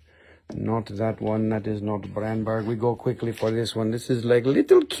have. Not that one. That is not Brandberg. We go quickly for this one. This is like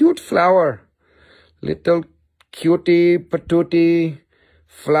little cute flower. Little cutie, patootie,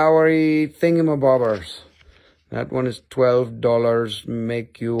 flowery thingamabobbers. That one is $12.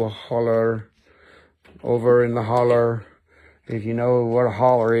 Make you holler over in the holler. If you know what a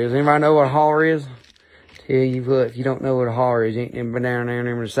holler is. Anybody know what a holler is? Tell you what, if you don't know what a holler is, you ain't never been down there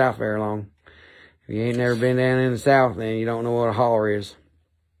in the South very long. If you ain't never been down in the South, then you don't know what a holler is.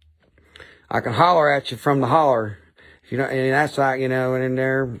 I can holler at you from the holler. You know, and that's like, you know, and in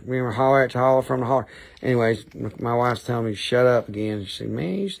there, we were holler at you, holler from the holler. Anyways, my wife's telling me, shut up again. She said,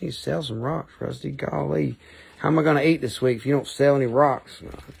 man, you just need to sell some rocks, Rusty. Golly, how am I going to eat this week if you don't sell any rocks?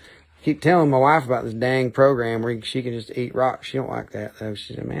 Keep telling my wife about this dang program where she can just eat rocks. She don't like that, though.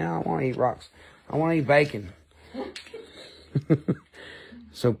 She said, man, I don't want to eat rocks. I want to eat bacon.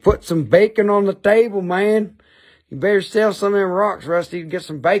 So put some bacon on the table, man. You better sell some of them rocks, Rusty, to get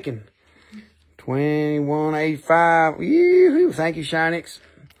some bacon. $21.85. Yoo-hoo. Thank you, Shinix.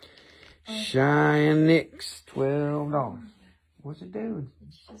 Shinix, $12. What's it doing?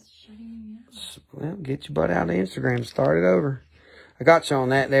 It's just shutting me out. Well, get your butt out of Instagram. Start it over. I got you on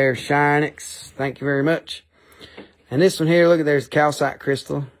that there, Shinix. Thank you very much. And this one here, look at there's calcite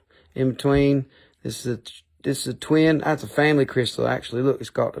crystal in between. This is a twin. That's a family crystal, actually. Look, it's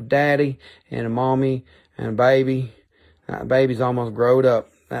got a daddy and a mommy and a baby. That baby's almost growed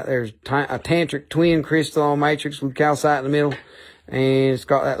up. There's a tantric twin crystal on matrix with calcite in the middle. And it's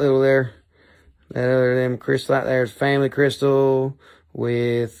got that little there. That other them crystal out there is family crystal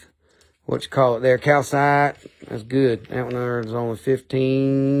with what you call it there, calcite. That's good. That one there is only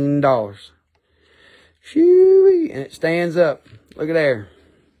 $15. Shoo-wee. And it stands up. Look at there.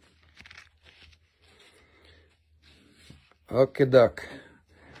 Okay, duck.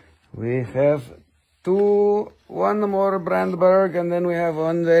 We have one more Brandberg, and then we have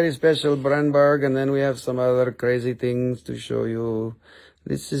one very special Brandberg, and then we have some other crazy things to show you.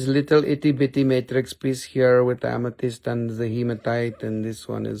 This is little itty bitty matrix piece here with amethyst and the hematite, and this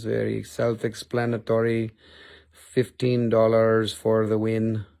one is very self-explanatory. $15 for the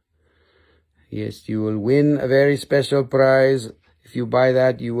win. Yes, you will win a very special prize. If you buy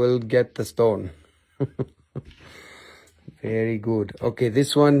that, you will get the stone. Very good. Okay,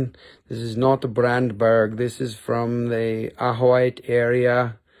 this is not a Brandberg. This is from the Ajoite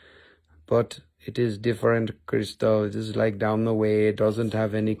area, but it is different crystal. It is like down the way. It doesn't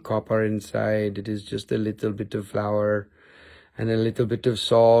have any copper inside. It is just a little bit of flour and a little bit of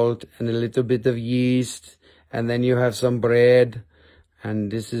salt and a little bit of yeast. And then you have some bread.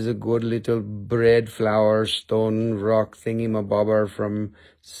 And this is a good little bread flour stone rock thingy-mabobber from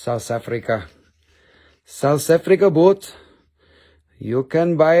South Africa. South Africa boat. You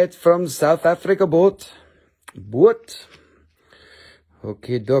can buy it from South Africa boat.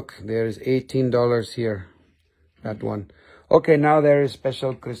 Okay, duck. There is $18 here. That one. Okay, now there is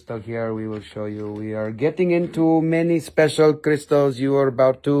special crystal here. We will show you. We are getting into many special crystals. You are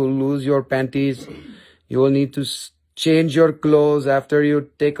about to lose your panties. You will need to change your clothes after you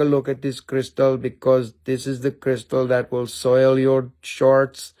take a look at this crystal, because this is the crystal that will soil your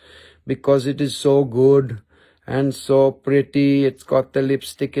shorts, because it is so good and so pretty. It's got the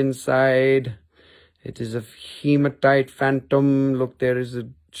lipstick inside. It is a hematite phantom. Look, there is a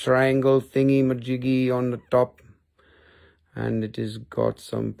triangle thingy majiggy on the top. And it has got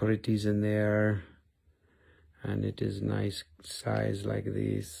some pretties in there. And it is nice size like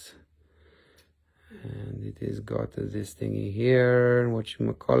this. And it has got this thingy here,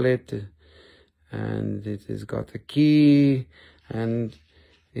 whatchamacallit. And it has got a key. And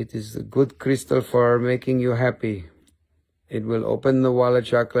it is a good crystal for making you happy. It will open the wallet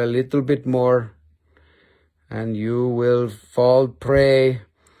chakra a little bit more. And you will fall prey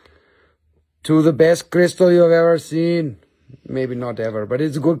to the best crystal you have ever seen. Maybe not ever, but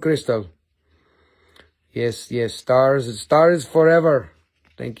it's a good crystal. Yes, stars forever.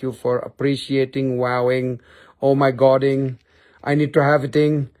 Thank you for appreciating, wowing, oh my godding. I need to have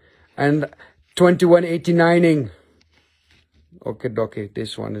it-ing. And 21.89ing. Okay, dokie.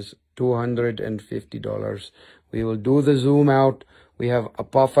 This one is $250. We will do the zoom out. We have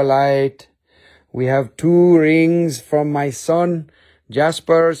Apophyllite. We have 2 rings from my son.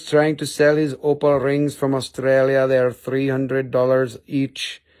 Jasper is trying to sell his opal rings from Australia. They are $300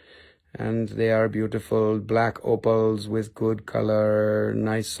 each. And they are beautiful black opals with good color,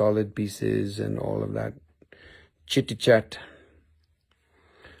 nice solid pieces and all of that chitty chat.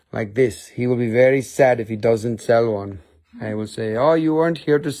 Like this. He will be very sad if he doesn't sell one. I will say, oh, you weren't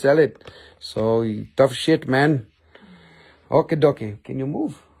here to sell it. So, tough shit, man. Okay, dokie. Can you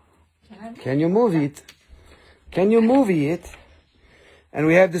move? Can you move it? Can you move it? And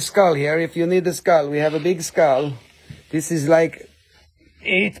we have the skull here. If you need the skull, we have a big skull. This is like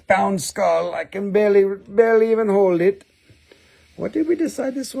 8-pound skull. I can barely even hold it. What did we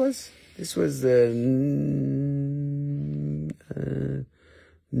decide this was? This was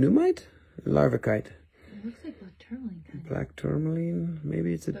Numite? Larvicite. It looks like black tourmaline kind of. Black tourmaline?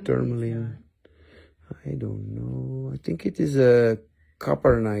 Maybe it's a tourmaline. I don't know. I think it is a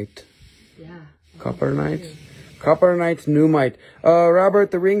copperite. Yeah. Copperite. Copperite Numite.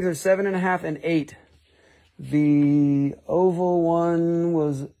 Robert, the rings are 7.5 and 8. The oval one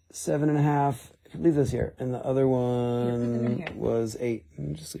was 7.5. Leave this here. And the other one was 8.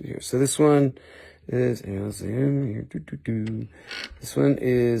 Just leave it here. So this one is, this one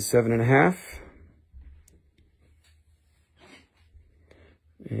is 7.5.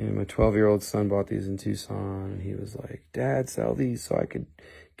 And my 12-year-old son bought these in Tucson, and he was like, Dad, sell these so I could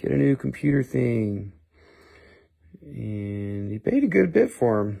get a new computer thing. And he paid a good bit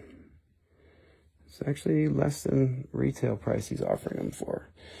for them. It's actually less than retail price he's offering them for.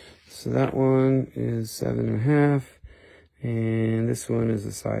 So that one is 7.5. And this one is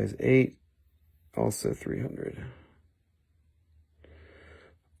a size 8. Also 300.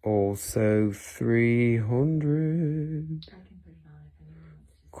 Also 300.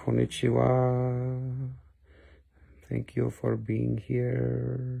 Konnichiwa. Thank you for being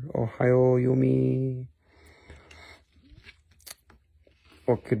here. Ohayo, Yumi.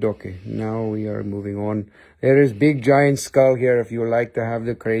 Okidoki. Now we are moving on. There is big giant skull here if you like to have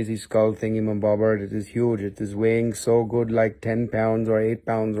the crazy skull thingy-mabobber. It is huge. It is weighing so good, like 10 pounds or 8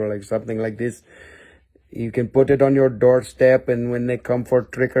 pounds or like something like this. You can put it on your doorstep, and when they come for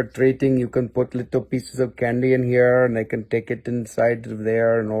trick-or-treating, you can put little pieces of candy in here, and they can take it inside of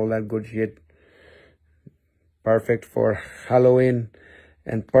there and all that good shit. Perfect for Halloween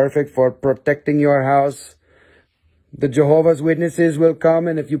and perfect for protecting your house. The Jehovah's Witnesses will come,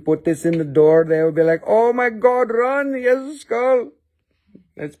 and if you put this in the door, they will be like, oh my God, run, he has a skull.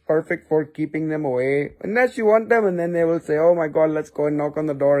 It's perfect for keeping them away, unless you want them, and then they will say, oh my God, let's go and knock on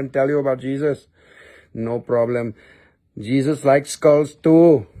the door and tell you about Jesus. No problem. Jesus likes skulls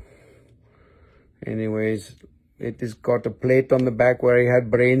too. Anyways, it has got a plate on the back where he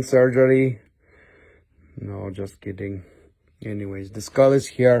had brain surgery. No, just kidding. Anyways, the skull is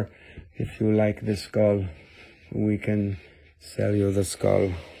here. If you like the skull, we can sell you the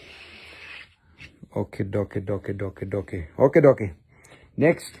skull. Okay, dokie, dokie, dokie, dokie. Okay, dokie.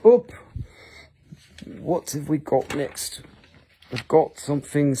 Next up, what have we got next? I've got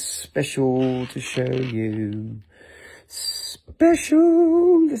something special to show you.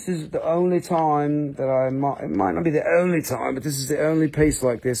 Special! This is the only time that it might not be the only time, but this is the only piece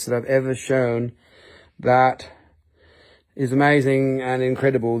like this that I've ever shown that is amazing and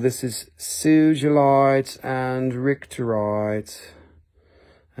incredible. This is Sugilite and Richterite.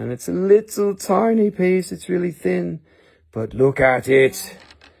 And it's a little tiny piece. It's really thin. But look at it.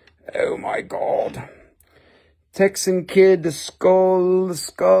 Oh my God. Texan Kid, the skull is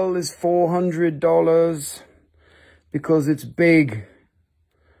 $400 because it's big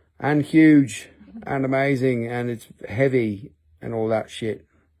and huge and amazing and it's heavy and all that shit.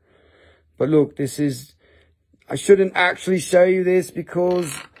 But look, I shouldn't actually show you this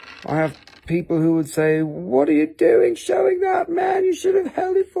because I have people who would say, what are you doing showing that, man? You should have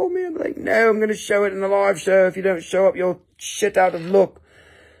held it for me. I'm like, no, I'm going to show it in the live show. If you don't show up, you're shit out of luck.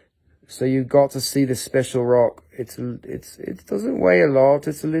 So you've got to see this special rock. It doesn't weigh a lot.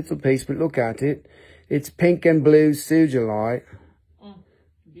 It's a little piece, but look at it. It's pink and blue Sugilite.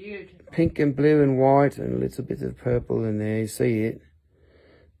 Beautiful. Pink and blue and white and a little bit of purple in there. You see it?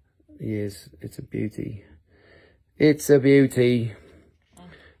 Yes, it's a beauty. It's a beauty.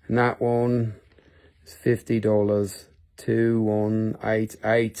 And that one is $50.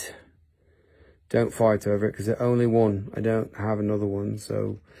 2188. Don't fight over it because they're only one. I don't have another one,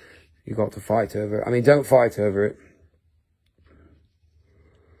 so you got to fight over it. I mean, don't fight over it.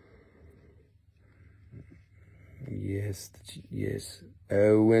 Yes, yes.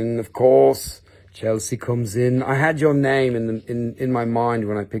 Oh, and of course, Chelsea comes in. I had your name in my mind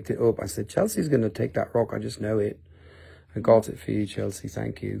when I picked it up. I said, Chelsea's going to take that rock. I just know it. I got it for you, Chelsea.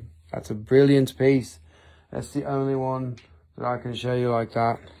 Thank you. That's a brilliant piece. That's the only one that I can show you like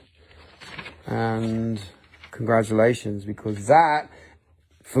that. And congratulations, because that,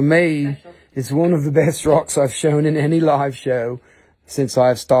 for me, is one of the best rocks I've shown in any live show since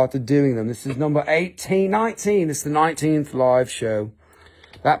I've started doing them. This is number 19. It's the 19th live show.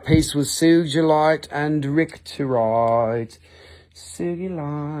 That piece was Sugilite and Richterite.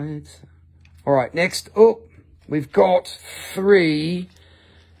 Sugilite. All right, next up, we've got 3.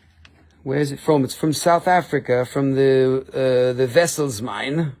 Where's it from? It's from South Africa, from the Vessels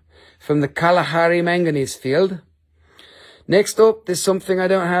mine, from the Kalahari manganese field. Next up, there's something I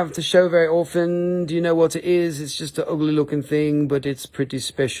don't have to show very often. Do you know what it is? It's just an ugly looking thing, but it's pretty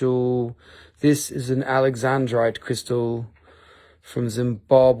special. This is an Alexandrite crystal from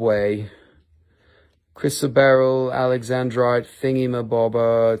Zimbabwe. Chrysoberyl, Alexandrite,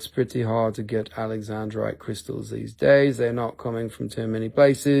 thingy-mabobber. It's pretty hard to get Alexandrite crystals these days. They're not coming from too many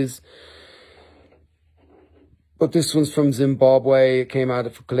places. But this one's from Zimbabwe. It came out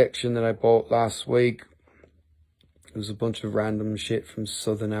of a collection that I bought last week. It was a bunch of random shit from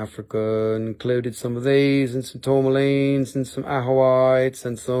Southern Africa, and included some of these, and some Tourmalines, and some Ajoites,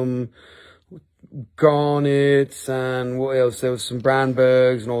 and some garnets and what else? There was some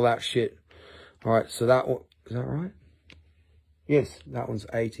Brandbergs and all that shit. All right, so that one, is that right? Yes, that one's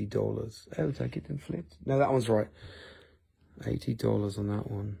 $80. Oh, did I get them flipped? No, that one's right. $80 on that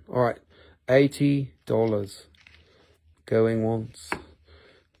one. All right, $80. Going once,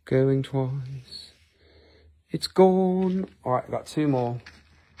 going twice. It's gone. All right, I've got two more.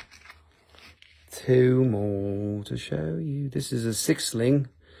 Two more to show you. This is a 6-sling.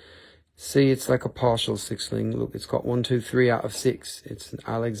 See, it's like a partial 6-sling. Look, it's got 1, 2, 3 out of 6. It's an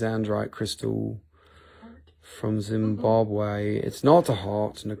Alexandrite crystal from Zimbabwe. It's not a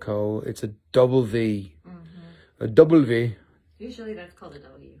heart, Nicole. It's a double V. A double V. Usually that's called a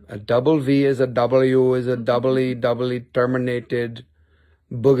W. A double V is a W, is a doubly terminated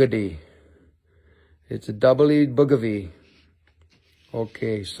boogity. It's a doubly boogavy.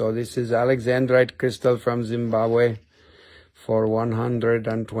 Okay, so this is Alexandrite crystal from Zimbabwe for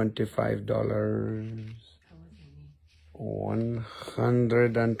 $125.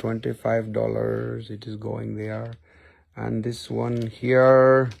 $125. It is going there. And this one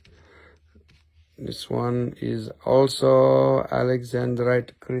here, this one is also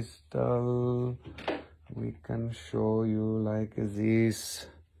Alexandrite crystal. We can show you like this.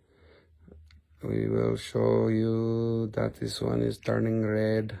 We will show you that this one is turning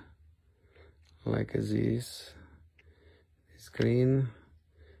red like this. It's green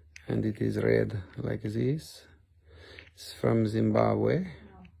and it is red like this. It's from Zimbabwe,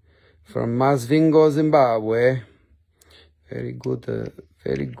 from Masvingo, Zimbabwe. Very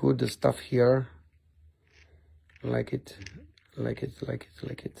good stuff here. Like it.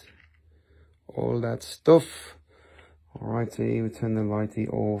 All that stuff. Alrighty, we turn the lighty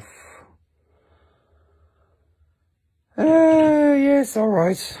off. Yes,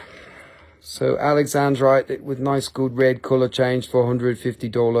 alright. So Alexandrite with nice good red colour change for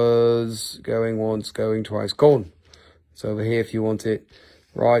 $150. Going once, going twice. Gone. It's over here if you want it.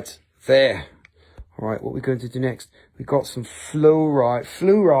 Right there. Alright, what we're going to do next. We got some fluorite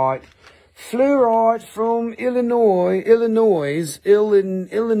from Illinois.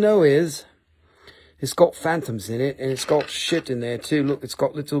 It's got phantoms in it and it's got shit in there too. Look, it's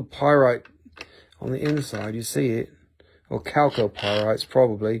got little pyrite on the inside. You see it? Or chalcopyrites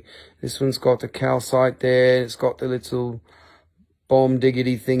probably. This one's got the calcite there. It's got the little bomb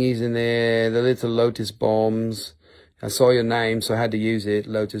diggity thingies in there. The little lotus bombs. I saw your name, so I had to use it.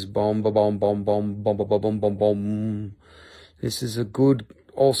 Lotus bomb, bomb, bomb, bomb, bomb, bomb, bomb, bomb, bomb. This is a good,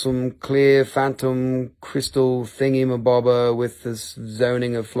 awesome, clear, phantom, crystal thingy-mabobber with this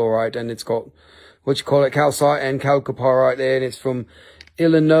zoning of fluorite. And it's got, what you call it, calcite and chalcopyrite there. And it's from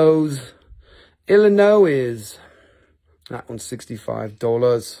Illinois. That one's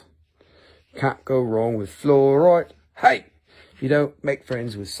 $65. Can't go wrong with fluorite. Hey, you don't make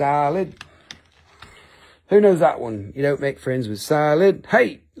friends with salad. Who knows that one? You don't make friends with salad.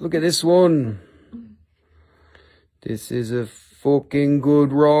 Hey, look at this one. This is a fucking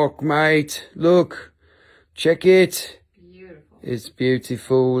good rock, mate. Look, check it. Beautiful. It's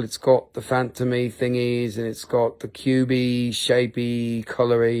beautiful. It's got the phantomy thingies and it's got the cubey, shapey,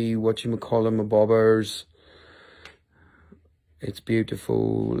 colory, whatchamacallem-bobbers. It's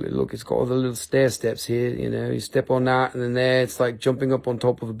beautiful. Look, it's got all the little stair steps here, you know. You step on that and then there, it's like jumping up on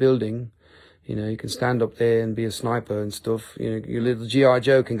top of a building. You know, you can stand up there and be a sniper and stuff. You know, your little G.I.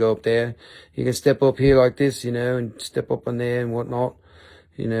 Joe can go up there. You can step up here like this, you know, and step up on there and whatnot.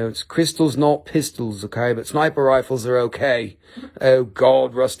 You know, it's crystals, not pistols, okay? But sniper rifles are okay. Oh,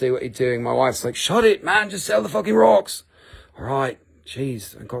 God, Rusty, what are you doing? My wife's like, shut it, man. Just sell the fucking rocks. All right.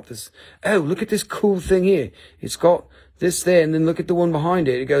 Jeez, I got this. Oh, look at this cool thing here. It's got this there, and then look at the one behind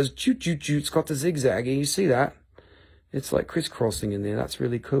it. It goes, choo, choo, choo. It's got the zigzag. You see that? It's like crisscrossing in there. That's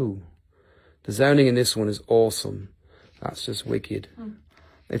really cool. The zoning in this one is awesome. That's just wicked.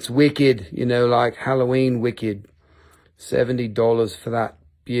 It's wicked, you know, like Halloween wicked. $70 for that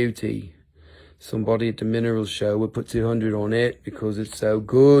beauty. Somebody at the mineral show would put 200 on it because it's so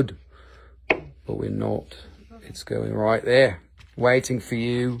good. But we're not. It's going right there. Waiting for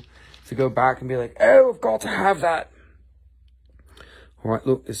you to go back and be like, oh, I've got to have that. All right,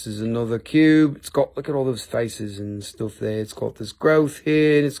 look, this is another cube. It's got, look at all those faces and stuff there. It's got this growth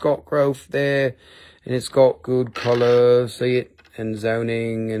here, and it's got growth there, and it's got good color, see it? And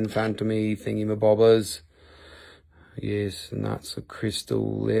zoning and phantomy thingy-mabobbers. Yes, and that's a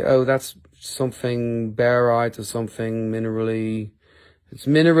crystal there. Oh, that's something barite or something minerally. It's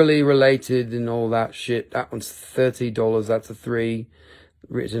minerally related and all that shit. That one's $30. That's a 3.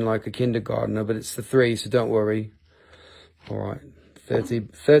 Written like a kindergartner, but it's the 3, so don't worry. All right.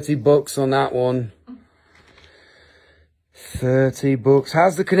 $30 bucks on that one. 30 books.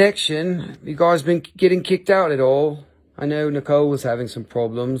 How's the connection? You guys been getting kicked out at all? I know Nicole was having some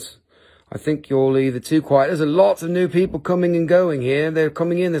problems. I think you're either too quiet. There's a lot of new people coming and going here. They're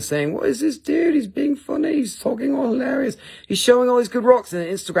coming in, they're saying, what is this dude? He's being funny. He's talking all hilarious. He's showing all these good rocks, and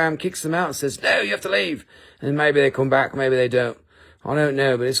then Instagram kicks them out and says, no, you have to leave. And maybe they come back, maybe they don't. I don't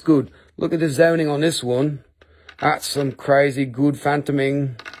know, but it's good. Look at the zoning on this one. That's some crazy good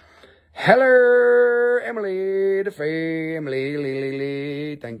phantoming. Hello, Emily, the family,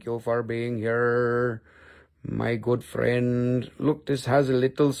 Lily. Thank you for being here. My good friend. Look, this has a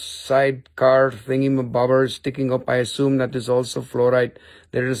little sidecar thingy-mabobber sticking up. I assume that is also fluorite.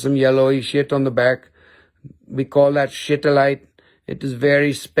 There is some yellowy shit on the back. We call that Sugilite. It is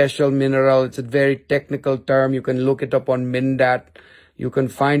very special mineral. It's a very technical term. You can look it up on Mindat. You can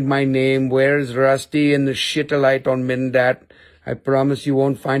find my name. Where is Rusty and the Sugilite on Mindat? I promise you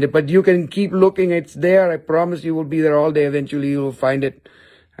won't find it. But you can keep looking. It's there. I promise you will be there all day. Eventually you will find it.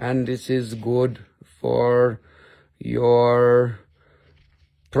 And this is good for your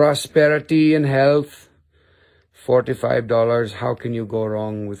prosperity and health. $45. How can you go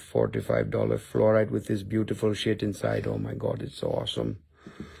wrong with $45 fluorite with this beautiful shit inside? Oh my God, it's so awesome.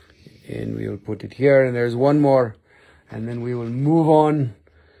 And we'll put it here. And there's one more. And then we will move on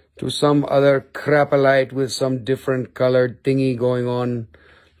to some other crapalite with some different colored thingy going on.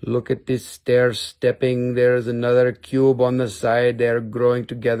 Look at this stair stepping. There's another cube on the side. They're growing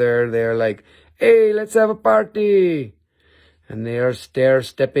together. They're like, hey, let's have a party. And they are stair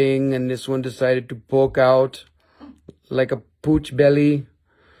stepping. And this one decided to poke out like a pooch belly.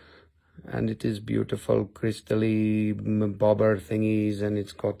 And it is beautiful, crystally bobber thingies. And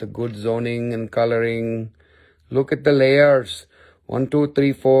it's got the good zoning and coloring. Look at the layers. 1, 2,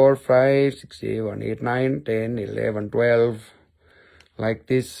 3, 4, 5, 6, 7, 8, 9, 10, 11, 12. Like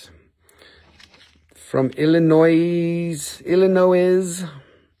this. From Illinois.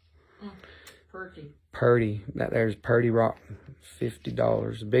 Purdy. There's Purdy rock.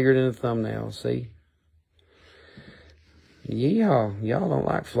 $50. Bigger than a thumbnail, see? Yeah, y'all don't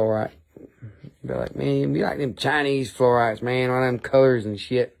like fluorite. Be like, man, we like them Chinese fluorites, man. All them colors and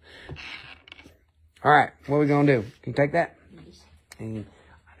shit. All right, what are we gonna do? Can you take that? Yes. And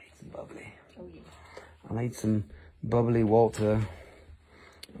I need some bubbly. Oh, yeah. I need some bubbly water.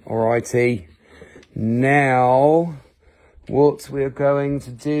 Alrighty. Now, what we're going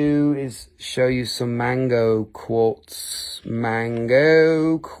to do is show you some mango quartz.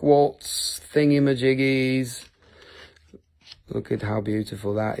 Mango quartz thingy-majiggies. Look at how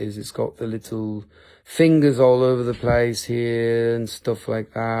beautiful that is. It's got the little fingers all over the place here and stuff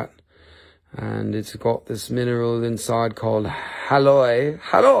like that. And it's got this mineral inside called halloysite.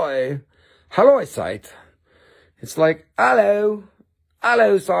 It's like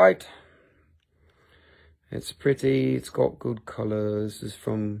halloysite. It's pretty. It's got good colors. This is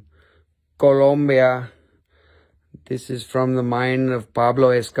from Colombia. This is from the mine of Pablo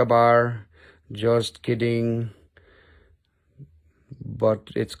Escobar. Just kidding.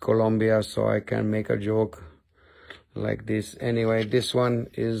 But it's Colombia, so I can make a joke like this. Anyway, this one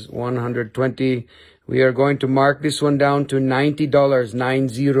is $120. We are going to mark this one down to $90.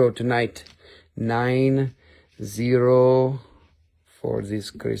 90 tonight. 90 for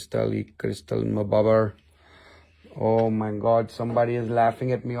this crystal mabobber. Oh my God, somebody is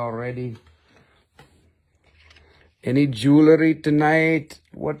laughing at me already. Any jewelry tonight?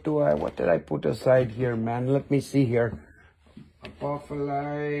 What did I put aside here, man? Let me see here.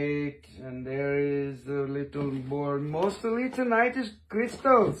 Apophyllite, and there is a little more. Mostly tonight is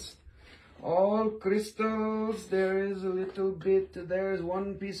crystals. All crystals. There is a little bit. There is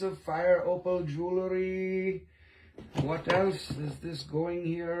one piece of fire opal jewelry. What else is this going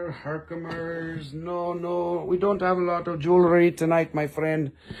here? Herkimers. No, we don't have a lot of jewelry tonight, my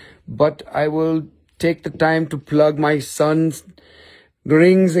friend. But I will take the time to plug my son's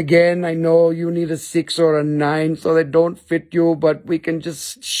rings again. I know you need a 6 or a 9, so they don't fit you, but we can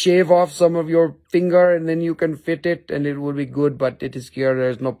just shave off some of your finger and then you can fit it and it will be good. But it is here,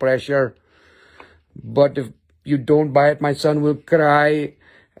 there's no pressure. But if you don't buy it, my son will cry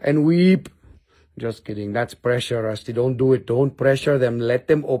and weep. Just kidding. That's pressure, Rusty. Don't do it. Don't pressure them. Let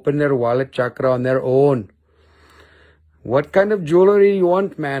them open their wallet chakra on their own. What kind of jewelry you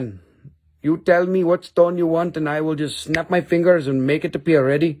want, man? You tell me what stone you want and I will just snap my fingers and make it appear.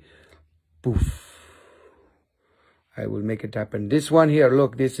 Ready? Poof. I will make it happen. This one here,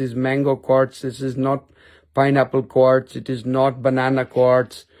 look, this is mango quartz. This is not pineapple quartz. It is not banana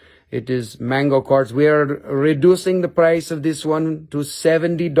quartz. It is mango quartz. We are reducing the price of this one to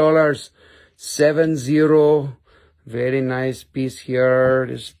 $70. 70. Very nice piece here.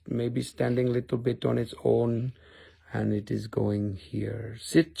 It's maybe standing a little bit on its own. And it is going here.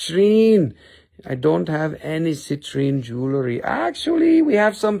 Citrine. I don't have any citrine jewelry. Actually, we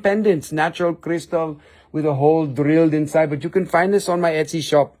have some pendants. Natural crystal with a hole drilled inside. But you can find this on my Etsy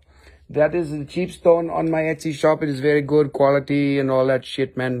shop. That is the cheap stone on my Etsy shop. It is very good quality and all that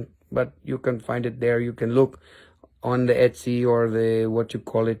shit, man. But you can find it there. You can look on the Etsy or the, what you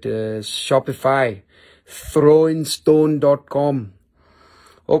call it, Shopify. Throwinstone.com.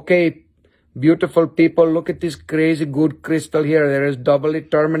 Okay, beautiful people, look at this crazy good crystal here. There is doubly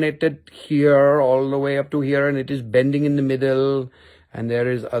terminated here all the way up to here, and it is bending in the middle. And there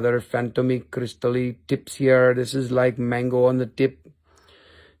is other phantomy crystally tips here. This is like mango on the tip.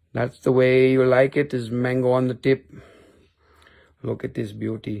 That's the way you like it, is mango on the tip. Look at this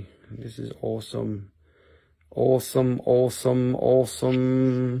beauty. This is awesome. Awesome, awesome,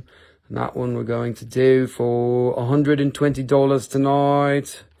 awesome. And that one we're going to do for $120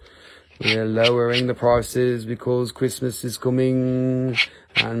 tonight. We're lowering the prices because Christmas is coming,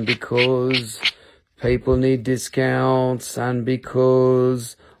 and because people need discounts, and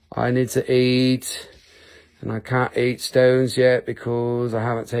because I need to eat. And I can't eat stones yet because I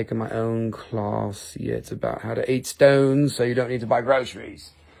haven't taken my own class yet about how to eat stones, so you don't need to buy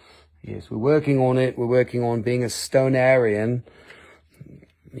groceries. Yes, we're working on it. We're working on being a stonarian,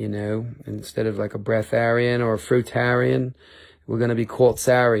 you know, instead of like a breatharian or a fruitarian. We're going to be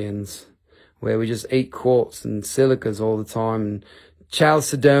quartzarians, where we just eat quartz and silicas all the time, and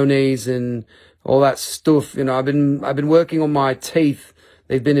chalcedones and all that stuff. You know, I've been working on my teeth.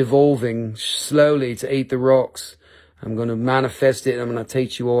 They've been evolving slowly to eat the rocks. I'm going to manifest it, and I'm going to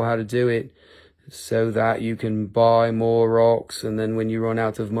teach you all how to do it so that you can buy more rocks. And then when you run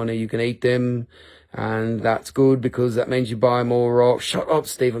out of money, you can eat them. And that's good because that means you buy more rocks. Shut up,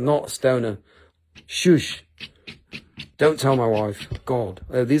 Steve. I'm not a stoner. Shush. Don't tell my wife. God.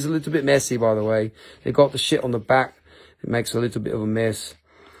 These are a little bit messy, by the way. They got the shit on the back. It makes a little bit of a mess.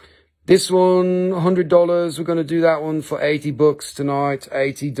 This one, $100. We're going to do that one for 80 bucks tonight.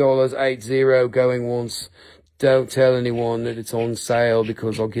 $80, 80, going once. Don't tell anyone that it's on sale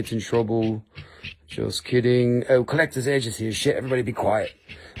because I'll get in trouble. Just kidding. Oh, collector's edges here. Shit, everybody be quiet.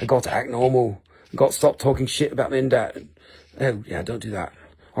 I got to act normal. I got to stop talking shit about me and dad. Oh, yeah, don't do that.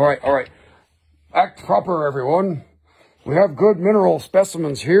 All right. Act proper, everyone. We have good mineral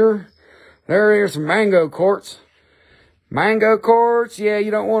specimens here. There's some mango quartz. Mango quartz, yeah,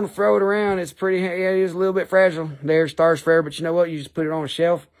 you don't want to throw it around. It's pretty, yeah, it is a little bit fragile. There's Stars Fair, but you know what? You just put it on a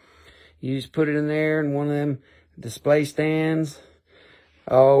shelf. You just put it in there in one of them display stands.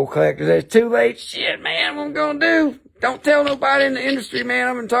 Oh, collectors, it's too late. Shit, man, what I'm going to do? Don't tell nobody in the industry, man.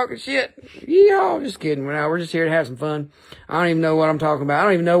 I've been talking shit. Yeehaw, just kidding. We're just here to have some fun. I don't even know what I'm talking about. I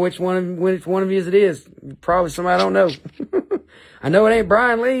don't even know which one of you it is. Probably somebody I don't know. I know it ain't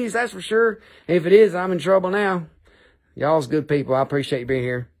Brian Lee's, that's for sure. If it is, I'm in trouble now. Y'all's good people. I appreciate you being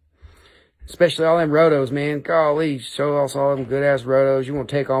here. Especially all them rotos, man. Golly, show us all them good-ass rotos. You want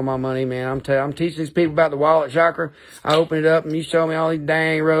to take all my money, man. I'm teaching these people about the wallet chakra. I open it up, and you show me all these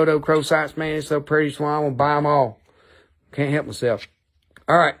dang roto crow sites, man. It's so pretty, so I'm going to buy them all. Can't help myself.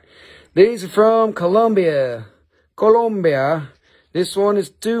 All right. These are from Colombia. This one is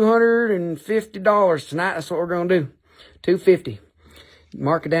 $250 tonight. That's what we're going to do. $250.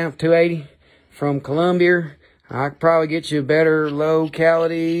 Mark it down for $280 from Colombia. I could probably get you a better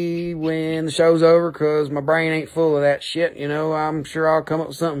locality when the show's over because my brain ain't full of that shit. You know, I'm sure I'll come up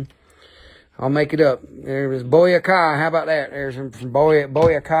with something. I'll make it up. There's Boyacá. How about that? There's from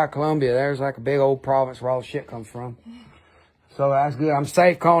Boyacá, Colombia. There's like a big old province where all the shit comes from. So that's good. I'm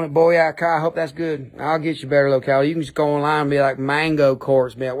safe calling it Boyacá. I hope that's good. I'll get you a better locality. You can just go online and be like, mango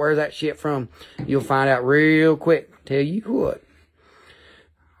quartz. Be like, where's that shit from? You'll find out real quick. Tell you what.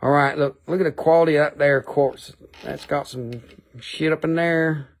 All right, look at the quality of that there quartz. That's got some shit up in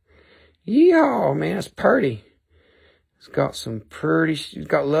there. Yeehaw, man, it's pretty. It's got some pretty, it's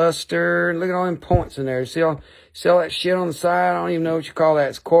got luster. Look at all them points in there. See all that shit on the side? I don't even know what you call that.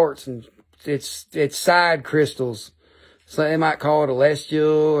 It's quartz, and it's side crystals. So they might call it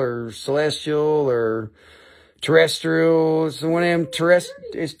celestial or terrestrial. It's one of them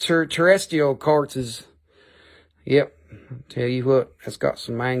terrestrial quartzes. Yep. Tell you what, it's got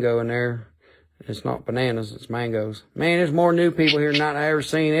some mango in there. It's not bananas, it's mangoes. Man, there's more new people here than I've ever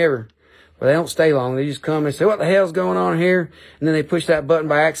seen ever. But they don't stay long. They just come and say, what the hell's going on here? And then they push that button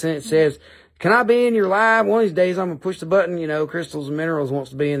by accident. It says, can I be in your live? One of these days I'm going to push the button. You know, Crystals and Minerals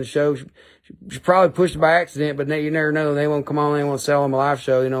wants to be in the show. She probably pushed it by accident, but you never know. They won't come on. They won't sell them a live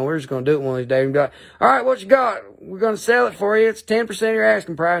show. You know, we're just going to do it one of these days. And be like, all right, what you got? We're going to sell it for you. It's 10% of your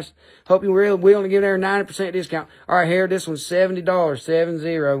asking price. Hope you're willing to give there a 90% discount. All right, here, this one's $70.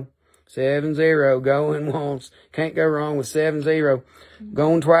 7-0. Going once. Can't go wrong with 7-0.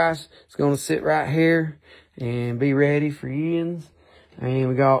 Going twice. It's going to sit right here and be ready for Ian's. And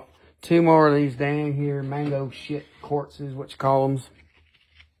we got 2 more of these down here. Mango shit quartz is what you call them.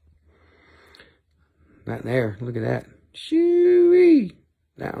 That there. Look at that. Shoo-wee.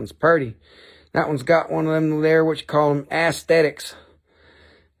 That one's pretty. That one's got one of them there, what you call them, aesthetics.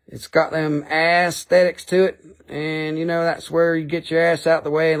 It's got them aesthetics to it. And, you know, that's where you get your ass out the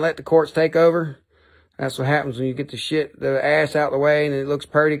way and let the quartz take over. That's what happens when you get the ass out the way and it looks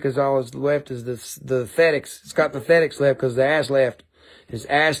pretty because all that's left is the aesthetics. It's got the aesthetics left because the ass left. It's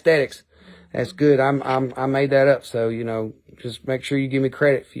aesthetics. That's good. I made that up. So, you know, just make sure you give me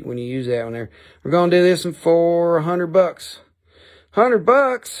credit when you use that one there. We're going to do this one for $100.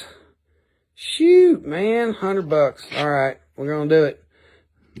 $100? Shoot, man. $100. All right. We're going to do it.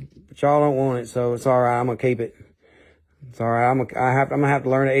 But y'all don't want it, so it's all right. I'm going to keep it. It's all right. I'm going to have to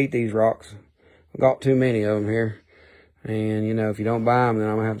learn to eat these rocks. I've got too many of them here. And, you know, if you don't buy them, then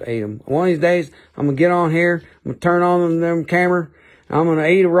I'm going to have to eat them. One of these days, I'm going to get on here. I'm going to turn on them camera. I'm going to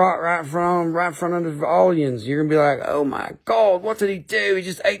eat a rock right in front of the audience. You're going to be like, oh, my God, what did he do? He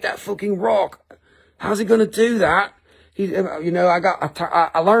just ate that fucking rock. How's he going to do that? You know,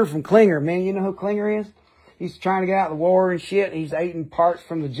 I learned from Klinger, man. You know who Klinger is? He's trying to get out of the war and shit. He's eating parts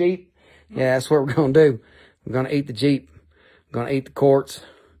from the Jeep. Yeah, that's what we're going to do. We're going to eat the Jeep. We're going to eat the quartz.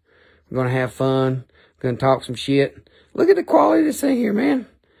 We're going to have fun. We're going to talk some shit. Look at the quality of this thing here, man.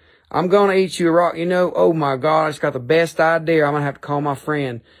 I'm going to eat you a rock. You know, oh my God, I just got the best idea. I'm going to have to call my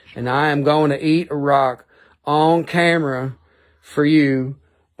friend. And I am going to eat a rock on camera for you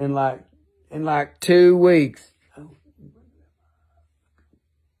in like 2 weeks.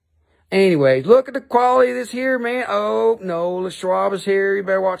 Anyways, look at the quality of this here, man. Oh, no, the Schwab is here. You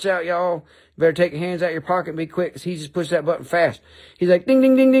better watch out, y'all. You better take your hands out of your pocket and be quick, because he just pushed that button fast. He's like, ding,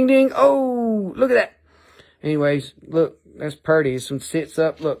 ding, ding, ding, ding. Oh, look at that. Anyways, look, that's pretty. Some sits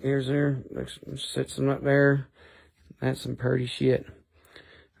up. Look, here's there. Sits them up there. That's some pretty shit.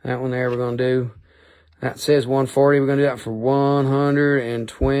 That one there we're going to do. That says 140. We're going to do that for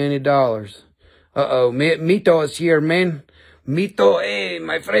 $120. Uh-oh, Mito is here, man. Mito, hey,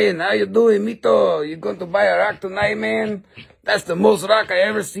 my friend, how you doing, Mito? You going to buy a rock tonight, man? That's the most rock I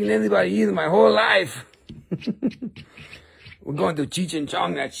ever seen anybody use in my whole life. We're going to Cheech and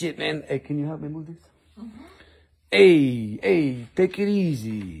Chong that shit, man. Hey, can you help me move this? Hey, take it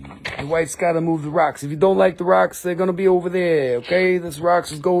easy. The wife's got to move the rocks. If you don't like the rocks, they're going to be over there, okay? This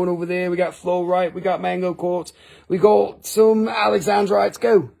rocks is going over there. We got fluorite. We got mango quartz. We got some alexandrites.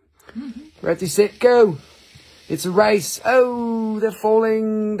 Go. Ready, set, go. It's a race. Oh, they're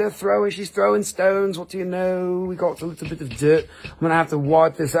falling. They're throwing. She's throwing stones. What do you know? We got a little bit of dirt. I'm going to have to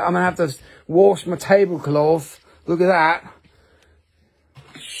wipe this out. I'm going to have to wash my tablecloth. Look at that.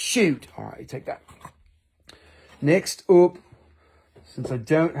 Shoot. All right, take that. Next up, since I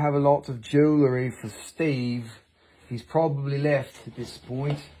don't have a lot of jewellery for Steve, he's probably left at this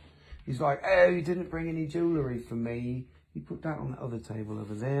point. He's like, oh, you didn't bring any jewellery for me. You put that on the other table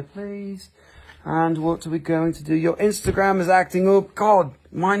over there, please. And what are we going to do? Your Instagram is acting up. God,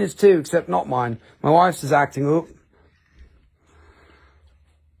 mine is too, except not mine. My wife's is acting up.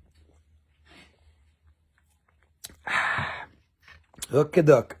 Okay,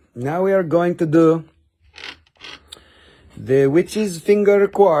 duck. Now we are going to do the witch's finger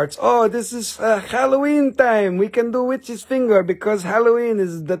quartz. Oh, this is Halloween time. We can do witch's finger because Halloween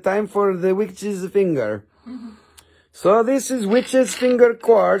is the time for the witch's finger. So this is witch's finger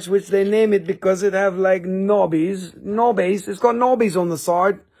quartz, which they name it because it have like knobbies. Knobbies. It's got knobbies on the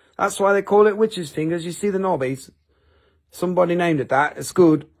side. That's why they call it witch's fingers. You see the knobbies? Somebody named it that. It's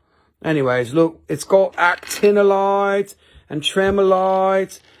good. Anyways, look. It's got actinolite and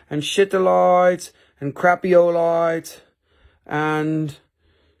tremolite and shittolite and crapiolite and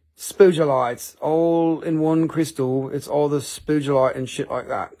spugilites all in one crystal. It's all the spugilite and shit like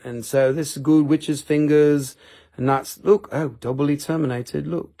that. And so this is good witch's fingers. And that's, look, oh, doubly terminated.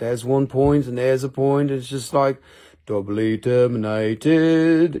 Look, there's 1 point and there's a point. It's just like, doubly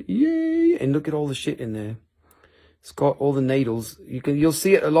terminated. Yay. And look at all the shit in there. It's got all the needles. You'll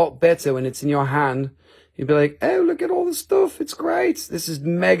see it a lot better when it's in your hand. You'll be like, oh, look at all the stuff. It's great. This is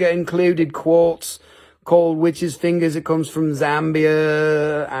mega included quartz called witch's fingers. It comes from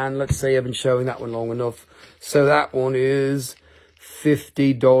Zambia. And let's say I've been showing that one long enough. So that one is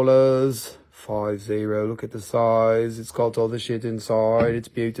 $50. 50. Look at the size. It's got all the shit inside. It's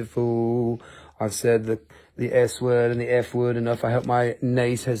beautiful. I've said the S word and the F word enough. I hope my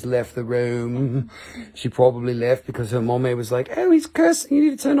niece has left the room. She probably left because her mommy was like, oh, he's cursing. You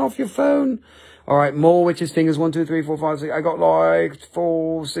need to turn off your phone. All right, more witches' fingers. 1, 2, 3, 4, 5, 6. I got like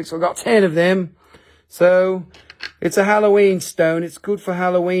 4, 6. I got 10 of them. So it's a Halloween stone. It's good for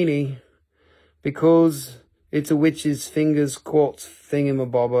Halloweeny because it's a witch's fingers quartz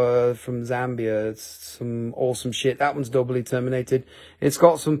thingamabobber from Zambia. It's some awesome shit. That one's doubly terminated. It's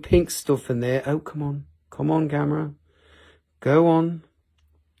got some pink stuff in there. Oh, come on. Come on, camera. Go on.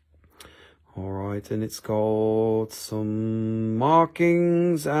 All right, and it's got some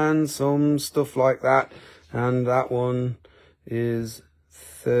markings and some stuff like that. And that one is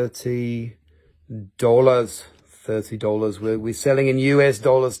 $30. $30. We're selling in US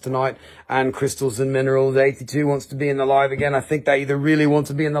dollars tonight. And Crystals and Minerals 82 wants to be in the live again. I think they either really want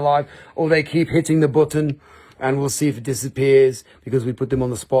to be in the live or they keep hitting the button. And we'll see if it disappears because we put them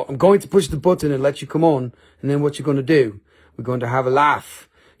on the spot. I'm going to push the button and let you come on. And then what you're going to do, we're going to have a laugh.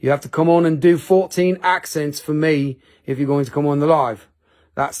 You have to come on and do 14 accents for me if you're going to come on the live.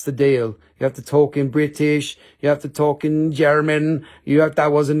 That's the deal. You have to talk in British. You have to talk in German.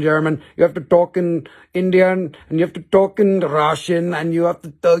 That wasn't German. You have to talk in Indian. And you have to talk in Russian. And you have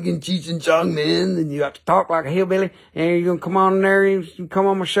to talk in Cheech and Chong, man. And you have to talk like a hillbilly. And you're going to come on there. You come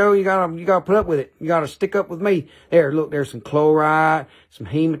on my show. You gotta put up with it. You gotta stick up with me. There, look, there's some chlorite, some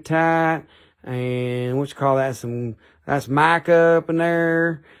hematite, and what you call that? That's mica up in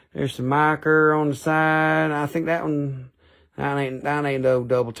there. There's some mica on the side. I think that one, that ain't no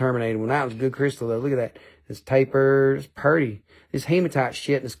double terminated one. That was a good crystal though. Look at that. It's tapered. It's pretty. This hematite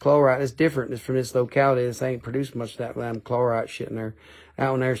shit and this chlorite is different. It's from this locality. This ain't produced much of that damn chlorite shit in there.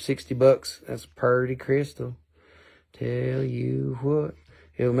 That one there's $60. That's a pretty crystal. Tell you what.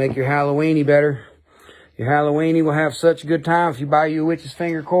 It'll make your Halloweeny better. Your Halloweeny will have such a good time if you buy you a witch's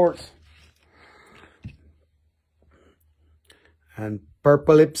finger quartz. And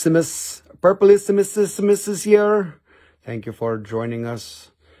Purpleissimus is here. Thank you for joining us.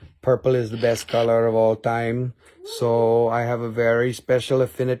 Purple is the best color of all time. So I have a very special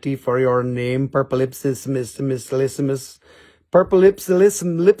affinity for your name, Purpleissimus.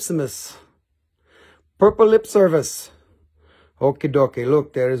 Purpleissimus. Purple lip service. Okie dokie.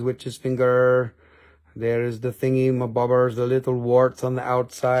 Look, there is witch's finger. There is the thingy mabobbers, the little warts on the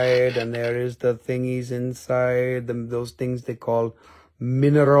outside, and there is the thingies inside, those things they call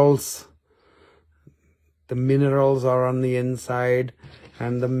minerals. The minerals are on the inside,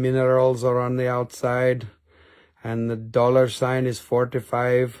 and the minerals are on the outside, and the dollar sign is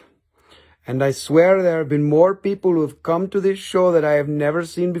 45. And I swear there have been more people who have come to this show that I have never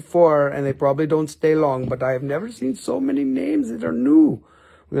seen before, and they probably don't stay long, but I have never seen so many names that are new.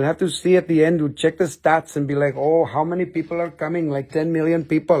 We'll have to see at the end. We'll check the stats and be like, oh, how many people are coming? Like 10 million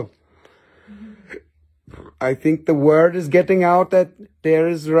people. I think the word is getting out that there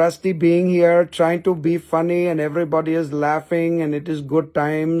is Rusty being here, trying to be funny, and everybody is laughing, and it is good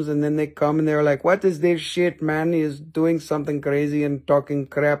times. And then they come and they're like, what is this shit, man? He is doing something crazy and talking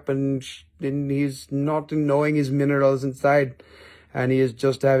crap, and he's not knowing his minerals inside. And he is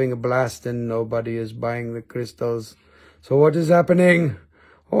just having a blast, and nobody is buying the crystals. So what is happening?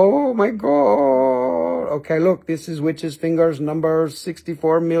 Oh my God. Okay, look, this is Witch's Fingers number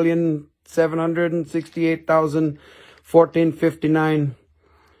 64,768,1459.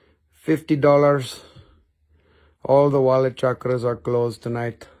 $50. All the wallet chakras are closed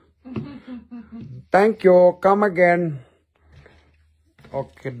tonight. Thank you. Come again.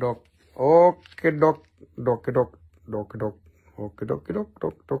 Okay, doc. Okay, doc. Doc, doc. Doc, doc. Okay, doc, doc,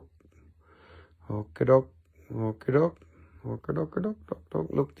 doc, doc. Okay, doc. Okay, doc.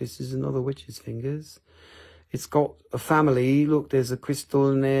 Look, this is another witch's fingers. It's got a family. Look, there's a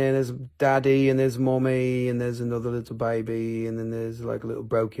crystal in there. There's daddy and there's mommy and there's another little baby. And then there's like a little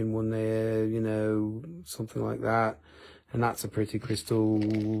broken one there, you know, something like that. And that's a pretty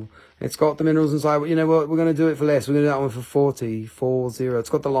crystal. It's got the minerals inside. But you know what? We're going to do it for less. We're going to do that one for 40. 40. It's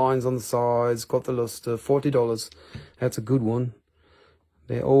got the lines on the sides. It's got the luster. $40. That's a good one.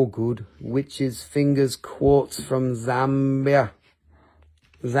 They're all good. Witch's Fingers Quartz from Zambia.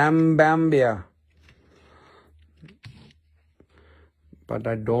 Zambambia. But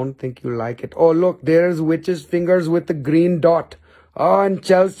I don't think you like it. Oh, look, there's Witch's Fingers with the green dot. Oh, and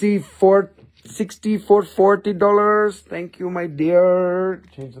Chelsea, $460 for $40. Thank you, my dear.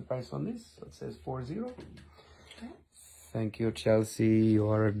 Change the price on this. It says 40. Thank you, Chelsea. You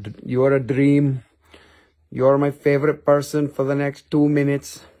are a dream. You're my favorite person for the next 2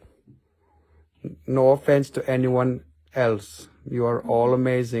 minutes. No offense to anyone else. You are all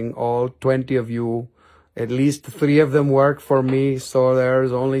amazing. All 20 of you. At least 3 of them work for me. So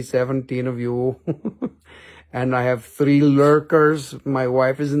there's only 17 of you. And I have 3 lurkers. My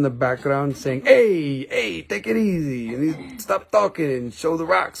wife is in the background saying, hey, take it easy. And stop talking. Show the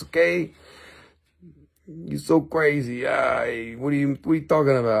rocks, okay? You're so crazy. What are you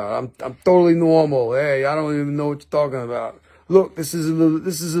talking about? I'm totally normal. Hey, I don't even know what you're talking about. Look, this is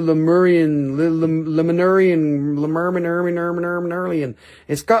a Lemurian.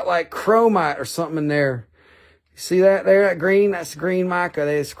 It's got like chromite or something in there. See that there, that green? That's green mica.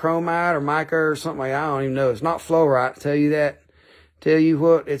 There's chromite or mica or something like that. I don't even know. It's not fluorite, tell you that. Tell you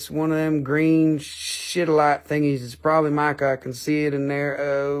what, it's one of them green shitalite thingies. It's probably mica. I can see it in there.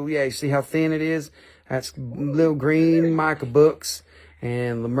 Oh, yeah, you see how thin it is? That's little green mica books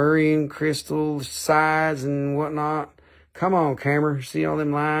and Lemurian crystal sides and whatnot. Come on, camera. See all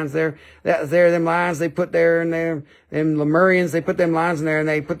them lines there? Them lines they put there in there. Them Lemurians, they put them lines in there and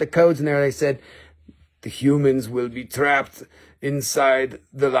they put the codes in there. They said, the humans will be trapped inside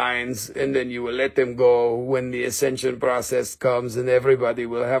the lines and then you will let them go when the ascension process comes and everybody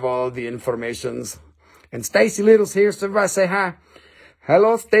will have all the informations. And Stacy Little's here, so everybody say hi.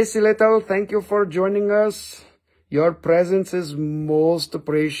 Hello, Stacy Little. Thank you for joining us. Your presence is most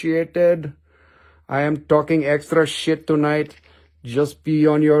appreciated. I am talking extra shit tonight. Just be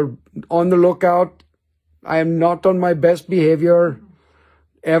on the lookout. I am not on my best behavior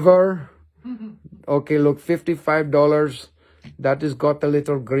ever. Okay, look, $55. That has got the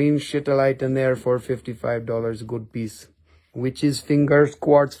little green shitalite in there for $55. Good piece. Witch's fingers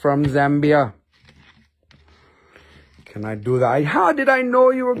quartz from Zambia. Can I do that? How did I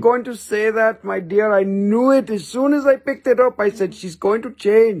know you were going to say that, my dear? I knew it. As soon as I picked it up, I said, she's going to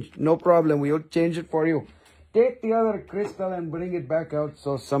change. No problem. We'll change it for you. Take the other crystal and bring it back out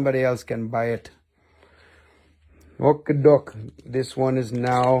so somebody else can buy it. Okay, doc. This one is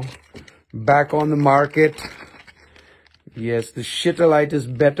now back on the market. Yes, the shitalite is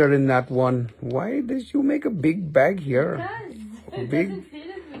better in that one. Why did you make a big bag here? It doesn't fit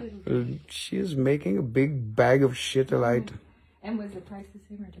as really. She is making a big bag of shitalite. And was the price the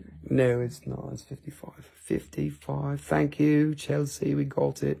same or different? No, it's not. It's 55. 55. Thank you, Chelsea. We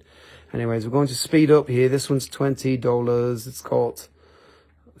got it. Anyways, we're going to speed up here. This one's $20. It's got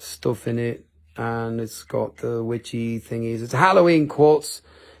stuff in it. And it's got the witchy thingies. It's Halloween quartz.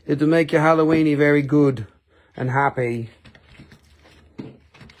 It'll make your Halloweeny very good and happy.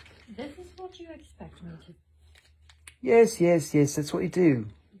 This is what you expect me to. Yes. That's what you do.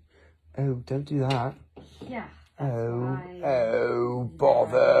 Oh, don't do that. Yeah. Oh,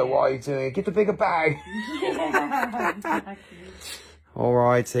 bother. Why are you doing it? Get the bigger bag. Exactly.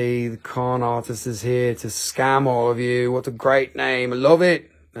 Alrighty, the con artist is here to scam all of you. What a great name. I love it.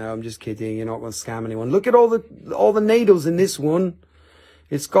 No, I'm just kidding. You're not going to scam anyone. Look at all the needles in this one.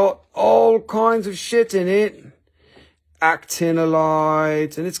 It's got all kinds of shit in it.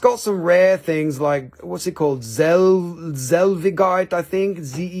 Actinolite. And it's got some rare things like, what's it called? Zelvigite, I think.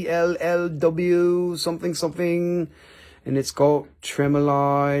 ZELLW, something. And it's got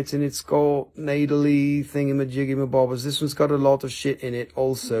tremolite. And it's got nadally thingamajiggy-mabobbers. This one's got a lot of shit in it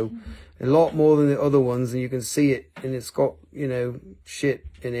also. A lot more than the other ones. And you can see it. And it's got, you know, shit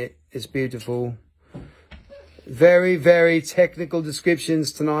in it. It's beautiful. Very, very technical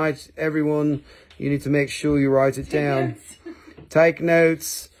descriptions tonight. Everyone, you need to make sure you write it down. Take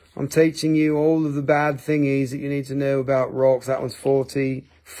notes. I'm teaching you all of the bad thingies that you need to know about rocks. That one's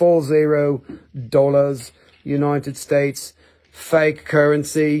 $40 United States. Fake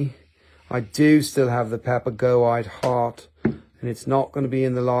currency. I do still have the Papagoite heart. And it's not going to be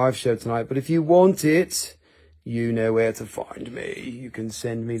in the live show tonight. But if you want it, you know where to find me. You can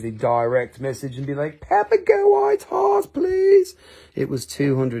send me the direct message and be like, Papagoite heart, please. It was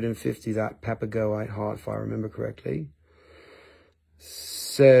 $250, that Papagoite heart, if I remember correctly.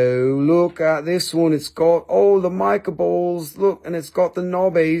 So look at this one. It's got all the mica balls. Look, and it's got the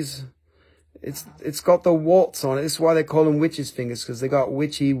knobbies. It's got the warts on it. This is why they call them witches' fingers, because they got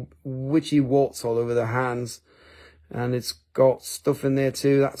witchy warts all over their hands. And it's got stuff in there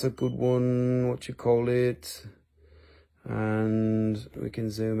too. That's a good one. What you call it? And we can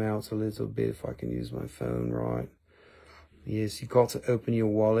zoom out a little bit if I can use my phone right. Yes, you've got to open your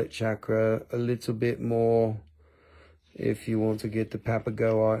wallet chakra a little bit more if you want to get the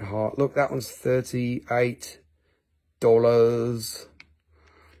Papagoite heart. Look, that one's $38.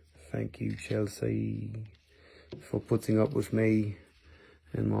 Thank you, Chelsea, for putting up with me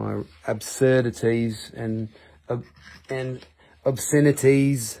and my absurdities and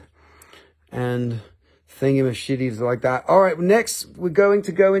obscenities and thingamashitties like that. All right, next we're going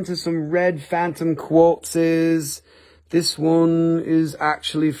to go into some red phantom quartzes. This one is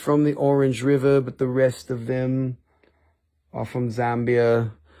actually from the Orange River, but the rest of them are from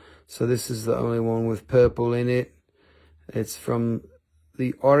Zambia. So this is the only one with purple in it. It's from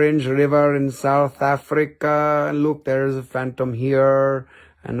the Orange River in South Africa. And look, there's a phantom here.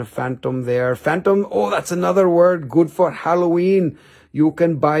 And a phantom there. Phantom, oh, that's another word. Good for Halloween. You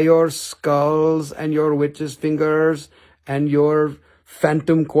can buy your skulls and your witch's fingers and your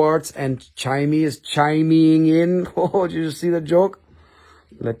phantom quartz. And chimey is chiming in. Oh, did you see the joke?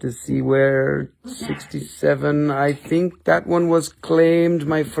 Let us see where 67. I think that one was claimed,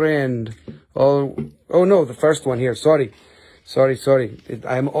 my friend. Oh no, the first one here. Sorry.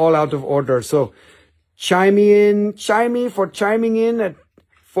 I'm all out of order. So, chimey for chiming in at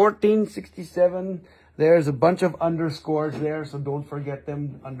 1467. There's a bunch of underscores there, so don't forget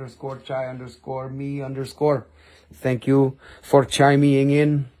them. Underscore chai, underscore me, underscore. Thank you for chiming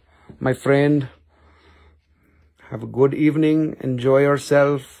in, my friend. Have a good evening. Enjoy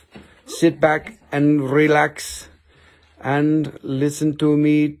yourself. Sit back and relax and listen to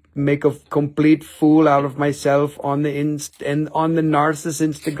me make a complete fool out of myself on the Narcissus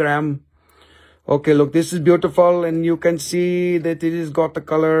Instagram. Okay, look, this is beautiful, and you can see that it has got the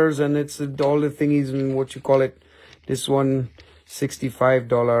colors and it's all the thingies and what you call it. This one,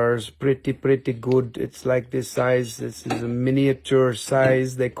 $65. Pretty good. It's like this size. This is a miniature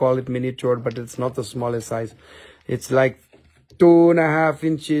size. They call it miniature, but it's not the smallest size. It's like 2.5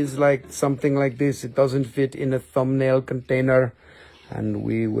 inches, like something like this. It doesn't fit in a thumbnail container. And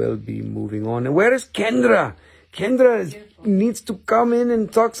we will be moving on. And where is Kendra? Kendra needs to come in and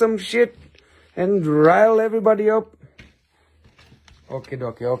talk some shit and rile everybody up. Okay.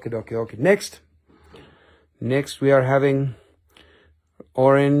 Next we are having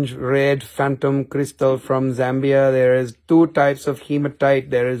orange, red phantom crystal from Zambia. There is 2 types of hematite.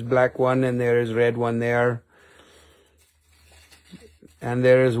 There is black one and there is red one there. And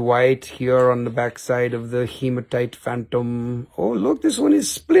there is white here on the back side of the hematite phantom. Oh, look, this one is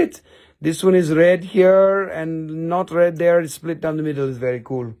split. This one is red here and not red there. It's split down the middle. It's very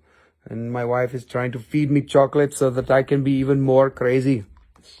cool. And my wife is trying to feed me chocolate so that I can be even more crazy.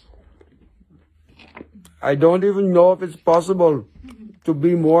 I don't even know if it's possible to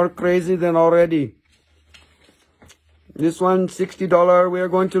be more crazy than already. This one, $60. We are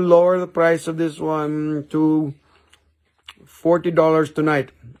going to lower the price of this one to $40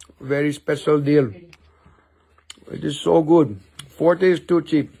 tonight. Very special deal. It is so good. 40 is too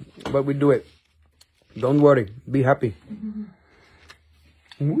cheap, but we do it. Don't worry. Be happy.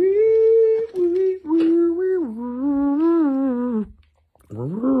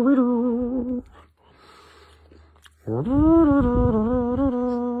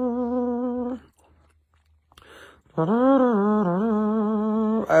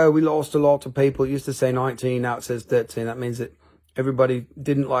 We lost a lot of people. It used to say 19, now it says 13. That means that everybody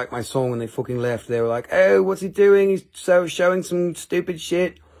didn't like my song and they fucking left. They were like, oh, what's he doing? He's showing some stupid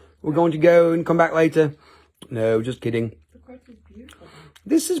shit. We're going to go and come back later. No, just kidding. The quartz is beautiful.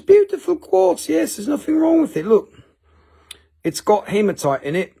 This is beautiful quartz. Yes, there's nothing wrong with it. Look, it's got hematite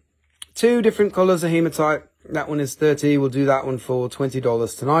in it. 2 different colors of hematite. That one is 30. We'll do that one for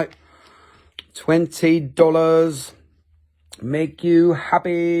 $20 tonight. $20. Make you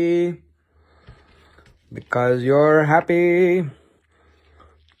happy because you're happy.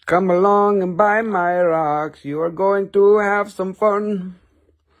 Come along and buy my rocks. You are going to have some fun.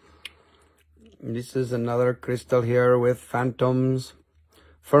 This is another crystal here with phantoms.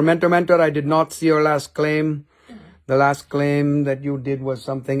 For Mentor, I did not see your last claim. The last claim that you did was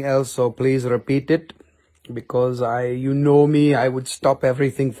something else, so please repeat it. Because you know me, I would stop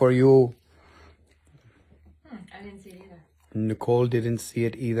everything for you. I didn't see it either. Nicole didn't see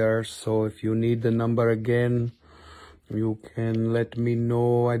it either, so if you need the number again, you can let me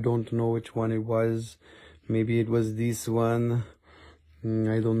know. I don't know which one it was. Maybe it was this one.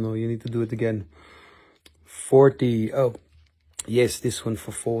 I don't know. You need to do it again. 40. Oh, yes, this one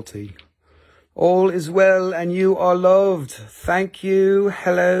for 40. All is well and you are loved. Thank you.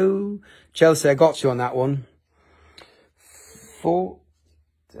 Hello. Chelsea, I got you on that one.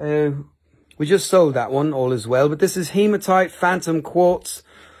 We just sold that one, all is well. But this is hematite phantom quartz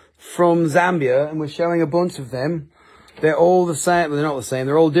from Zambia, and we're showing a bunch of them. They're all the same. Well, they're not the same.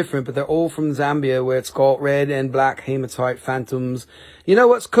 They're all different, but they're all from Zambia, where it's got red and black hematite phantoms. You know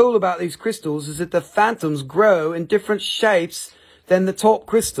what's cool about these crystals is that the phantoms grow in different shapes than the top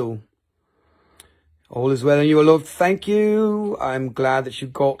crystal. All is well and you are loved. Thank you. I'm glad that you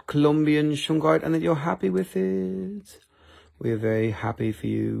got Colombian shungite and that you're happy with it. We're very happy for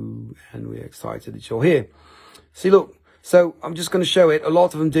you and we're excited that you're here. See, look. So I'm just going to show it. A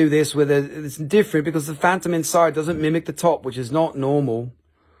lot of them do this with it's different because the phantom inside doesn't mimic the top, which is not normal.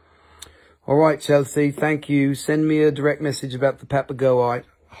 All right, Chelsea. Thank you. Send me a direct message about the Papagoite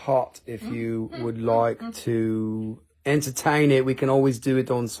hot if you would like to entertain it. We can always do it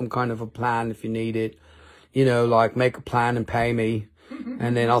on some kind of a plan if you need it. You know, like make a plan and pay me.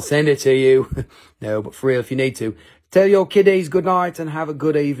 and then I'll send it to you. No, but for real, if you need to. Tell your kiddies good night and have a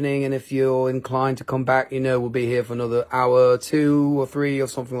good evening. And if you're inclined to come back, you know, we'll be here for another hour, 2 or 3 or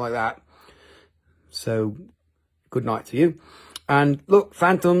something like that. So, good night to you. And look,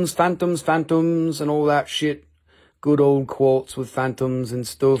 phantoms, and all that shit. Good old quartz with phantoms and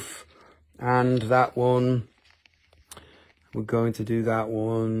stuff. And that one, we're going to do that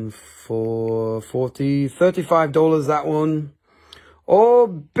one for $35, that one. Oh,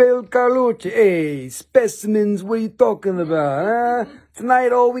 Bill Carlucci, hey, specimens, what are you talking about, huh?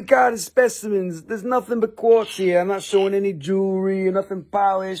 Tonight all we got is specimens. There's nothing but quartz here. I'm not showing any jewelry, nothing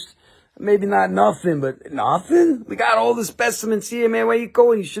polished. Maybe not nothing, but nothing? We got all the specimens here, man. Where you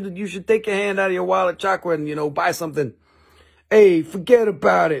going? You should take your hand out of your wallet chakra and, you know, buy something. Hey, forget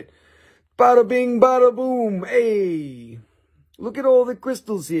about it. Bada bing, bada boom. Hey, look at all the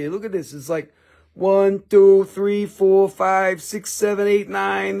crystals here. Look at this. It's like 1, 2, 3, 4, 5, 6, 7, 8,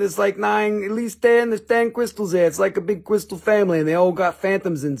 9. There's like 9, at least 10. There's 10 crystals there. It's like a big crystal family, and they all got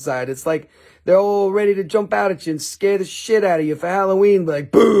phantoms inside. It's like they're all ready to jump out at you and scare the shit out of you for Halloween. Be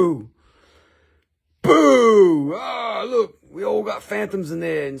like, boo! Boo! Ah, look, we all got phantoms in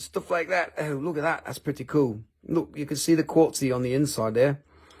there and stuff like that. Oh, look at that. That's pretty cool. Look, you can see the quartzy on the inside there.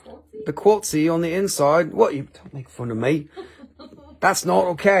 The quartzy on the inside. What? You don't make fun of me. That's not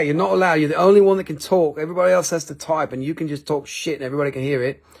okay. You're not allowed. You're the only one that can talk. Everybody else has to type, and you can just talk shit and everybody can hear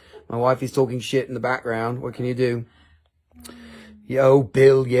it. My wife is talking shit in the background. What can you do? Yo,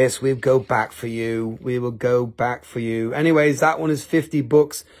 Bill, yes, we'll go back for you. We will go back for you. Anyways, that one is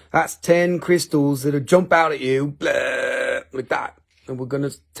 $50. That's 10 crystals that'll jump out at you. Blah, like that. And we're going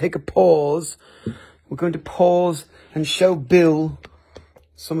to take a pause. We're going to pause and show Bill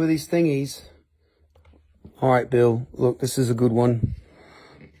some of these thingies. All right, Bill, look, this is a good one.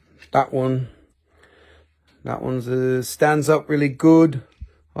 That one stands up really good,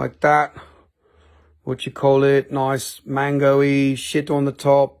 like that. What you call it? Nice mango-y shit on the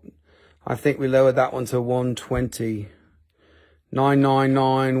top. I think we lowered that one to 120.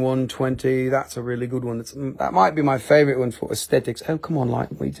 999, 120. That's a really good one. That might be my favorite one for aesthetics. Oh, come on,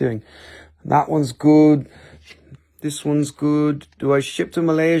 Light, what are you doing? That one's good. This one's good. Do I ship to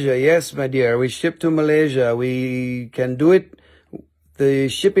Malaysia? Yes, my dear. We ship to Malaysia. We can do it. The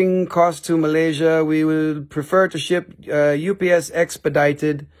shipping cost to Malaysia, we will prefer to ship UPS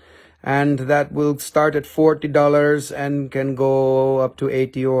expedited. And that will start at $40 and can go up to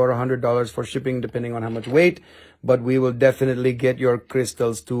 $80 or $100 for shipping, depending on how much weight. But we will definitely get your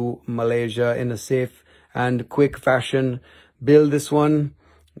crystals to Malaysia in a safe and quick fashion. Bill, this one,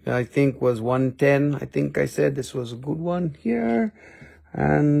 I think was 110. I think I said this was a good one here.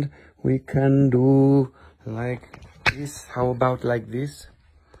 And we can do like this. How about like this?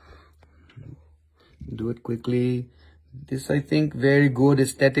 Do it quickly. This, I think, very good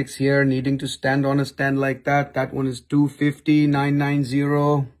aesthetics here. Needing to stand on a stand like that. That one is $250,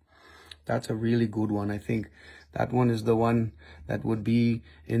 $990. That's a really good one, I think. That one is the one that would be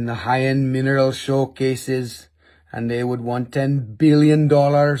in the high-end mineral showcases. And they would want $10 billion.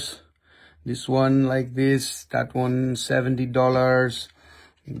 This one like this. That one $70.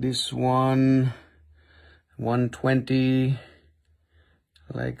 This one $120.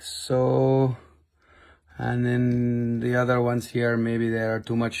 Like so. And then the other ones here, maybe they are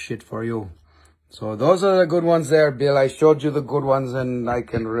too much shit for you. So those are the good ones there, Bill. I showed you the good ones and I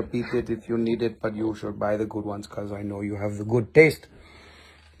can repeat it if you need it. But you should buy the good ones because I know you have the good taste.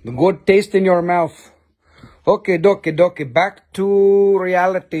 The good taste in your mouth. Okay, dokie. Back to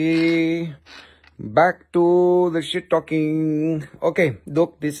reality. Back to the shit talking. Okay,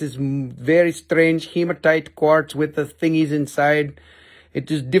 look, this is very strange hematite quartz with the thingies inside. It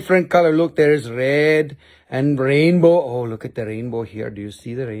is different color. Look, there is red and rainbow. Oh, look at the rainbow here. Do you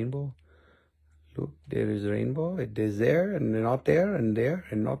see the rainbow? Look, there is rainbow. It is there and not there and there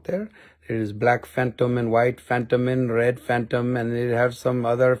and not there. There is black phantom and white phantom and red phantom. And it has some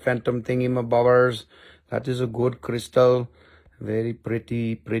other phantom thingy-mabobbers. That is a good crystal. Very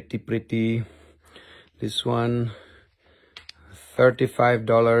pretty. This one,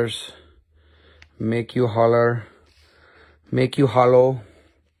 $35. Make you holler. Make you hollow.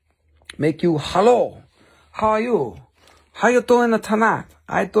 Make you hollow. How are you? How you doing tonight?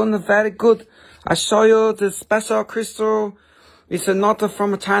 I doing very good. I show you the special crystal. It's not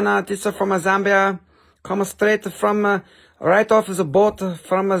from China. This is from Zambia. Come straight from, right off the boat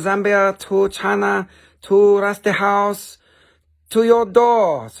from Zambia to China, to Rusty House, to your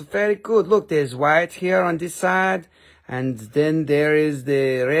door. It's very good. Look, there's white here on this side. And then there is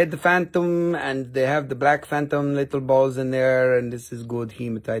the red phantom, and they have the black phantom little balls in there. And this is good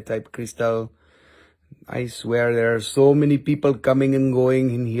hematite type crystal. I swear there are so many people coming and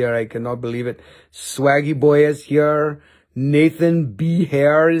going in here. I cannot believe it. Swaggy Boy is here. Nathan B.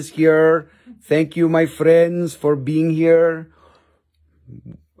 Hare is here. Thank you, my friends, for being here.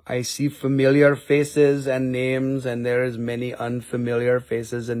 I see familiar faces and names, and there is many unfamiliar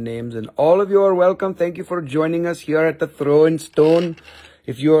faces and names. And all of you are welcome. Thank you for joining us here at the Throwin Stone.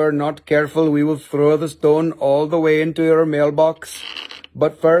 If you are not careful, we will throw the stone all the way into your mailbox.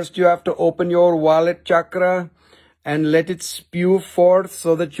 But first, you have to open your wallet chakra and let it spew forth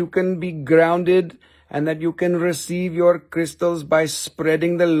so that you can be grounded and that you can receive your crystals by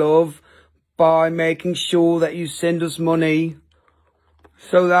spreading the love, by making sure that you send us money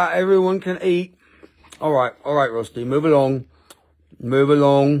so that everyone can eat. All right, Rusty, move along. Move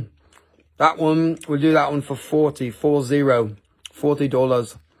along. That one, we'll do that one for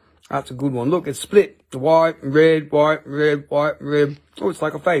 $40. That's a good one. Look, it's split. The white, red, white, red, white, red. Oh, it's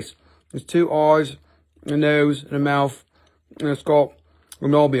like a face. There's two eyes, a nose, and a mouth, and a skull,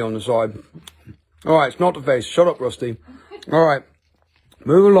 and an obby on the side. All right, it's not the face. Shut up, Rusty. All right,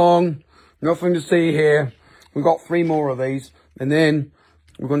 move along. Nothing to see here. We've got 3 more of these, and then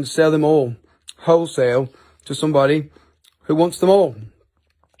we're going to sell them all wholesale to somebody who wants them all.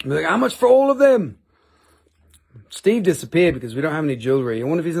 We're like, how much for all of them? Steve disappeared because we don't have any jewelry. I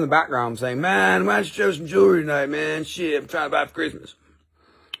wonder if he's in the background saying, man, why don't you show some jewelry tonight, man? Shit, I'm trying to buy for Christmas.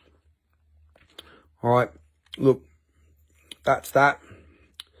 All right, look, that's that.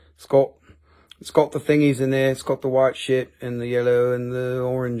 It's got the thingies in there. It's got the white shit and the yellow and the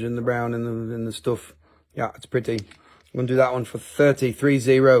orange and the brown and the stuff. Yeah, it's pretty. I'm going to do that one for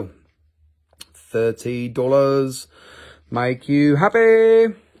 $30. Make you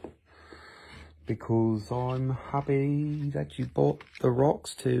happy. Because I'm happy that you bought the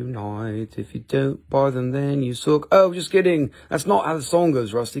rocks tonight. If you don't buy them, then you suck. Oh, just kidding. That's not how the song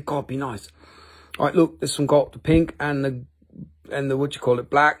goes, Rusty. God, be nice. All right, look, this one got the pink and the what you call it,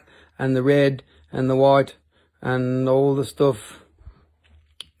 black and the red and the white and all the stuff.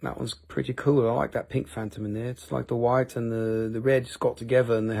 That one's pretty cool. I like that pink phantom in there. It's like the white and the red just got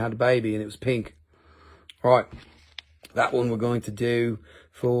together and they had a baby and it was pink. All right, that one we're going to do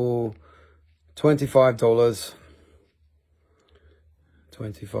for $25.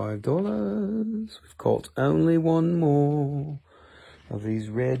 $25. We've got only one more of these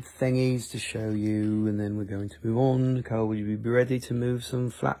red thingies to show you, and then we're going to move on. Nicole, will you be ready to move some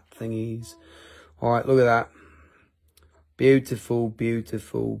flat thingies? All right, look at that. Beautiful,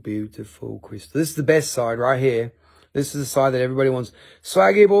 beautiful, beautiful crystal. This is the best side right here. This is the side that everybody wants.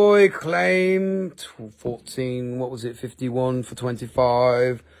 Swaggy Boy claim 14. What was it? 51 for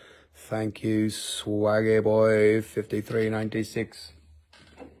 25. Thank you, Swaggy Boy. 53.96.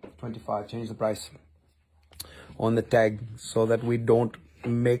 25. Change the price on the tag so that we don't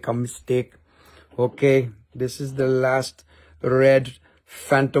make a mistake. Okay, this is the last red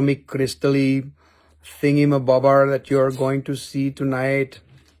phantomic crystally thingy-mabobber that you're going to see tonight.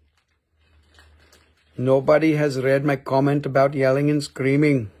 Nobody has read my comment about yelling and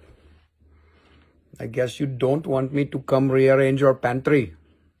screaming. I guess you don't want me to come rearrange your pantry.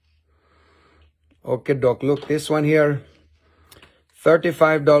 Okay, Doc, look, this one here,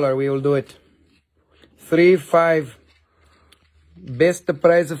 $35, we will do it. 35. Best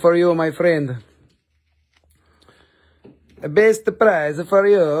price for you, my friend. Best price for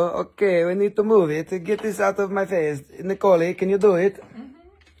you. Okay, we need to move it. Get this out of my face. Nicole, can you do it?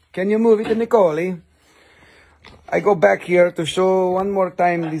 Can you move it, Nicole? I go back here to show one more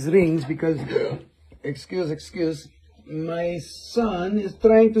time these rings because, excuse. My son is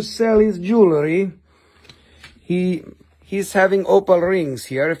trying to sell his jewelry. He's having opal rings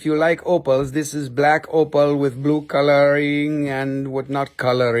here. If you like opals, this is black opal with blue coloring and whatnot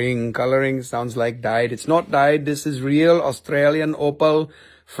coloring. Coloring sounds like dyed. It's not dyed. This is real Australian opal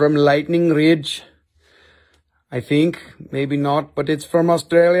from Lightning Ridge. I think, maybe not, but it's from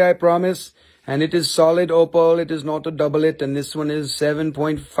Australia, I promise. And it is solid opal. It is not a double it. And this one is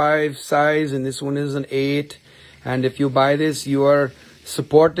 7.5 size and this one is an 8. And if you buy this, you are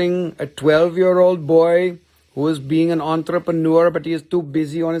supporting a 12-year-old boy who is being an entrepreneur, but he is too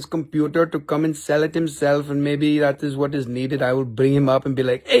busy on his computer to come and sell it himself. And maybe that is what is needed. I will bring him up and be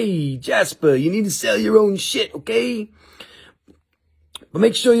like, hey, Jasper, you need to sell your own shit, okay? But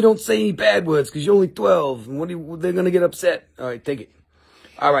make sure you don't say any bad words because you're only 12. And they're going to get upset. All right, take it.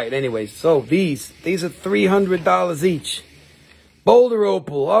 All right, anyways, so these are $300 each. Boulder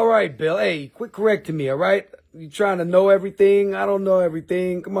opal. All right, Bill. Hey, quit correcting me, all right? You trying to know everything? I don't know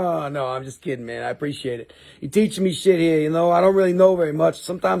everything. Come on. No, I'm just kidding, man. I appreciate it. You teaching me shit here, you know. I don't really know very much.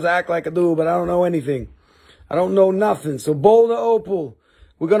 Sometimes I act like I do, but I don't know anything. I don't know nothing. So Boulder opal.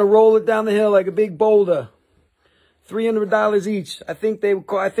 We're going to roll it down the hill like a big boulder. $300 each. I think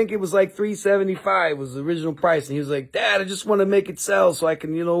it was like $375 was the original price. And he was like, Dad, I just want to make it sell so I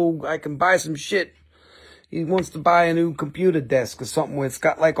can, you know, I can buy some shit. He wants to buy a new computer desk or something where it's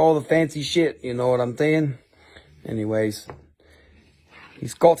got like all the fancy shit. You know what I'm saying? Anyways,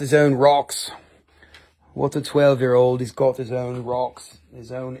 he's got his own rocks. What a 12-year-old. He's got his own rocks,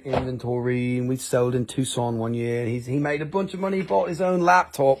 his own inventory. And we sold in Tucson one year. He made a bunch of money. He bought his own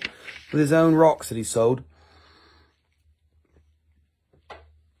laptop with his own rocks that he sold.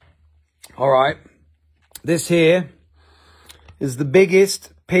 All right. This here is the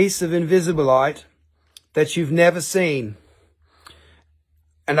biggest piece of Invisibilite that you've never seen.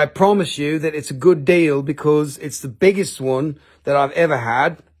 And I promise you that it's a good deal because it's the biggest one that I've ever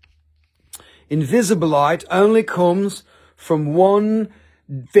had. Invisibilite only comes from one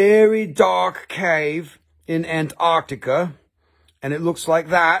very dark cave in Antarctica. And it looks like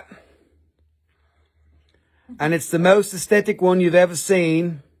that. And it's the most aesthetic one you've ever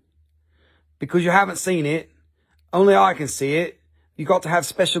seen. Because you haven't seen it. Only I can see it. You got to have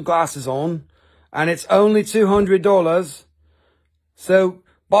special glasses on. And it's only $200. So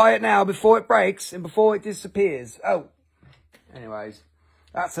buy it now before it breaks and before it disappears. Oh. Anyways.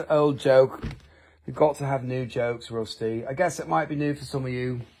 That's an old joke. You've got to have new jokes, Rusty. I guess it might be new for some of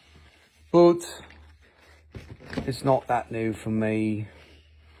you. But it's not that new for me.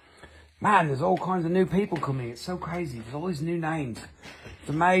 Man, there's all kinds of new people coming. It's so crazy. There's all these new names. It's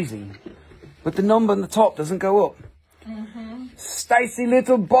amazing. But the number on the top doesn't go up. Stacy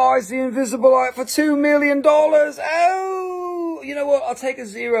Little buys the Invisibilite for $2 million. Oh, you know what? I'll take a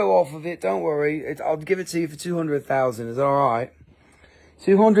zero off of it. Don't worry. I'll give it to you for 200,000. Is that all right?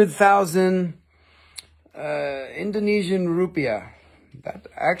 200,000 Indonesian rupiah. That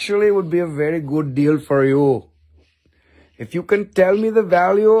actually would be a very good deal for you. If you can tell me the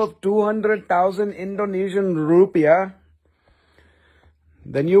value of 200,000 Indonesian rupiah,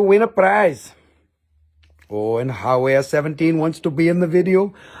 then you win a prize. Oh, and Hawea 17 wants to be in the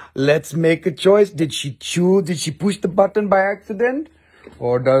video. Let's make a choice. Did she push the button by accident?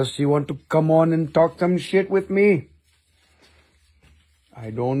 Or does she want to come on and talk some shit with me? I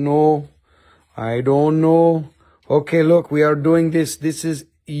don't know. I don't know. Okay, look, we are doing this. This is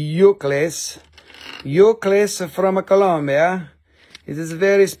Euclid. Euclid from Colombia. It is a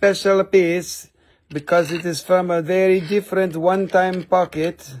very special piece because it is from a very different one-time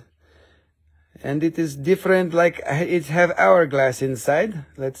pocket. And it is different, like it have hourglass inside.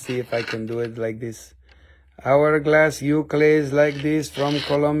 Let's see if I can do it like this. Hourglass Euclid like this from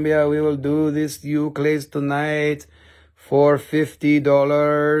Colombia. We will do this Euclid tonight for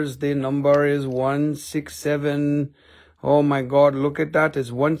 $50. The number is 167. Oh my God, look at that.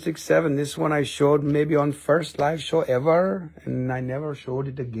 It's 167. This one I showed maybe on first live show ever. And I never showed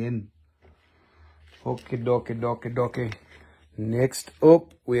it again. Okay, dokie, dokie, dokie. Next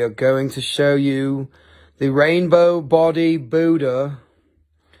up, we are going to show you the Rainbow Body Buddha.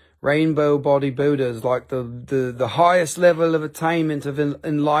 Rainbow Body Buddha is like the highest level of attainment of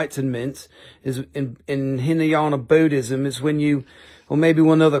enlightenment is in Hinayana Buddhism. Is when you, or maybe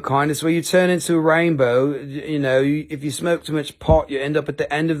one other kind, it's where you turn into a rainbow. You know, if you smoke too much pot, you end up at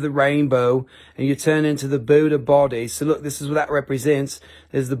the end of the rainbow and you turn into the Buddha body. So look, this is what that represents.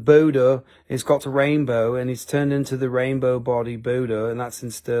 There's the Buddha. It's got a rainbow and he's turned into the Rainbow Body Buddha, and that's in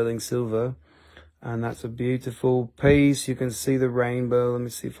sterling silver. And that's a beautiful piece. You can see the rainbow. Let me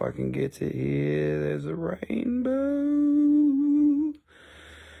see if I can get it here. There's a rainbow.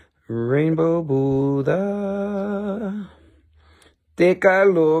 Rainbow Buddha. Take a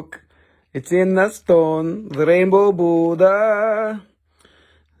look. It's in the stone. The Rainbow Buddha.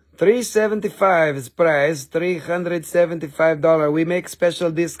 $375 is price. $375. We make special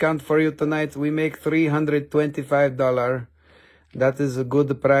discount for you tonight. We make $325. That is a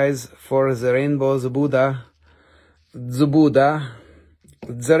good price for the Rainbow Buddha. The Buddha.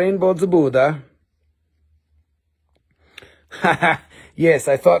 The Rainbow Buddha. Yes,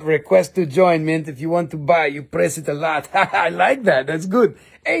 I thought request to join meant if you want to buy, you press it a lot. I like that. That's good.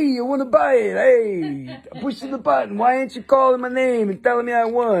 Hey, you want to buy it? Hey, push the button. Why ain't you calling my name and telling me I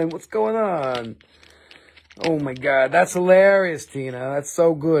won? What's going on? Oh my God, that's hilarious, Tina. That's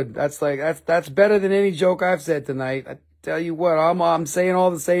so good. That's better than any joke I've said tonight. I tell you what, I'm saying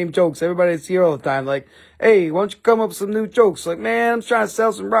all the same jokes. Everybody's here all the time. Like, hey, why don't you come up with some new jokes? Like, man, I'm trying to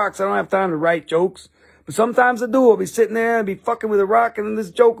sell some rocks. I don't have time to write jokes. But sometimes I do. I'll be sitting there and be fucking with a rock, and then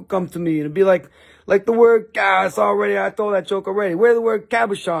this joke will come to me. And it'll be like the word, I told that joke already. Where the word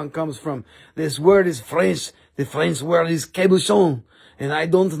cabochon comes from. This word is French. The French word is cabochon. And I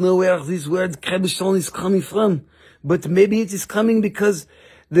don't know where this word cabochon is coming from. But maybe it is coming because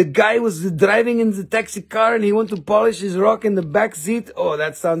The guy was driving in the taxi car and he wanted to polish his rock in the back seat. Oh,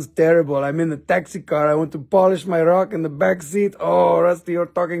 that sounds terrible. I'm in the taxi car. I want to polish my rock in the back seat. Oh, Rusty, you're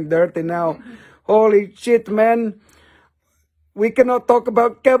talking dirty now. Holy shit, man. We cannot talk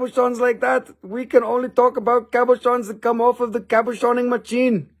about cabochons like that. We can only talk about cabochons that come off of the cabochoning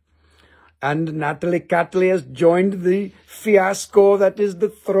machine. And Natalie Catley has joined the fiasco that is the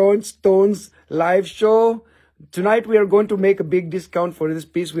Throwin Stones live show. Tonight we are going to make a big discount for this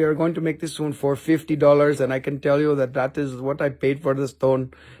piece. We are going to make this one for $50. And I can tell you that that is what I paid for the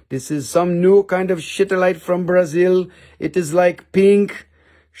stone. This is some new kind of Sugilite from Brazil. It is like pink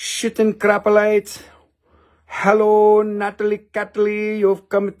shitting crapolite. Hello, Natalie Catley. You've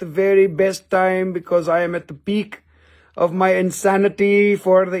come at the very best time because I am at the peak of my insanity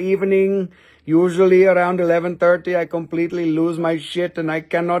for the evening. Usually around 11:30, I completely lose my shit and I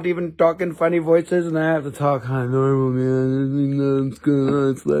cannot even talk in funny voices and I have to talk kind of normal, man. It's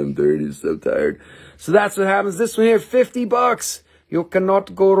 11:30, so tired. So that's what happens. This one here, $50. You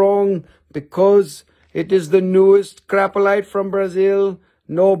cannot go wrong because it is the newest crapolite from Brazil.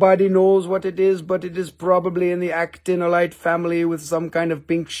 Nobody knows what it is, but it is probably in the actinolite family with some kind of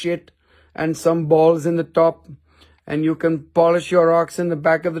pink shit and some balls in the top. And you can polish your rocks in the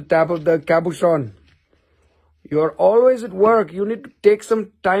back of the cabochon. You're always at work. You need to take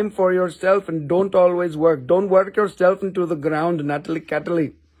some time for yourself and don't always work. Don't work yourself into the ground, Natalie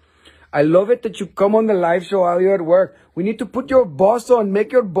Catley. I love it that you come on the live show while you're at work. We need to put your boss on.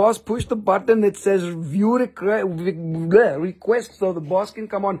 Make your boss push the button that says view request so the boss can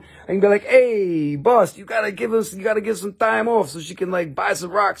come on and be like, hey, boss, you gotta give some time off so she can like buy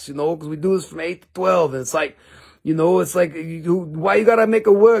some rocks, you know, because we do this from 8 to 12. And it's like, you know, it's like, why you gotta make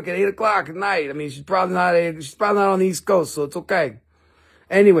her work at 8 o'clock at night? I mean, she's probably not on the East Coast, so it's okay.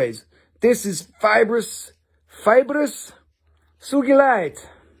 Anyways, this is fibrous Sugilite.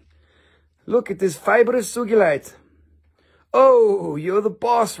 Look at this fibrous Sugilite. Oh, you're the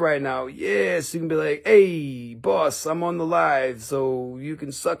boss right now. Yes, you can be like, hey, boss, I'm on the live, so you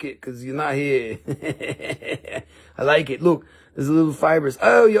can suck it because you're not here. I like it. Look, there's a little fibrous.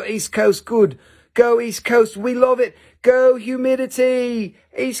 Oh, you're East Coast. Good. Go East Coast. We love it. Go humidity.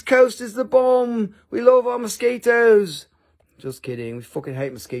 East Coast is the bomb. We love our mosquitoes. Just kidding. We fucking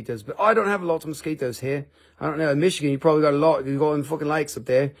hate mosquitoes. But I don't have a lot of mosquitoes here. I don't know. In Michigan, you probably got a lot. You've got them fucking lakes up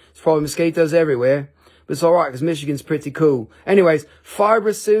there. There's probably mosquitoes everywhere. But it's alright because Michigan's pretty cool. Anyways,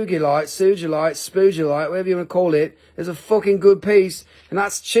 fibrous Sugilite, Spugilite, whatever you want to call it, is a fucking good piece. And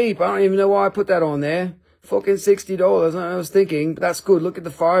that's cheap. I don't even know why I put that on there. Fucking $60. I don't know what I was thinking. But that's good. Look at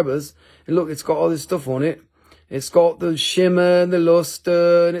the fibers. And look, it's got all this stuff on it. It's got the shimmer and the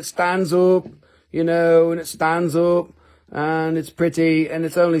luster. And it stands up. You know, and it stands up. And it's pretty. And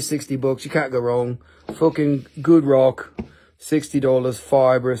it's only $60. You can't go wrong. Fucking good rock. $60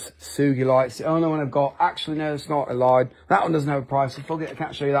 fibrous Sugilite. It's the only one I've got. Actually, no, it's not. I lied. That one doesn't have a price. So fuck it. I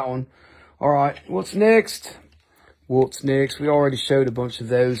can't show you that one. Alright. What's next? What's next? We already showed a bunch of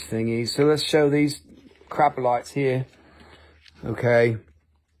those thingies. So let's show these crapolites here. Okay.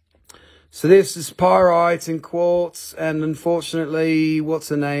 So this is pyrite and quartz. And unfortunately, what's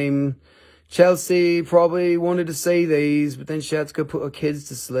her name? Chelsea probably wanted to see these, but then she had to go put her kids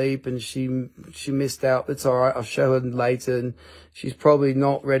to sleep and she missed out. It's alright, I'll show her later. And she's probably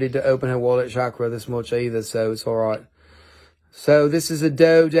not ready to open her wallet chakra this much either, so it's alright. So this is a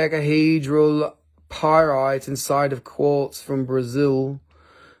dodecahedral pyrite inside of quartz from Brazil.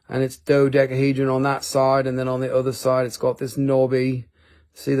 And it's dodecahedron on that side, and then on the other side it's got this knobby.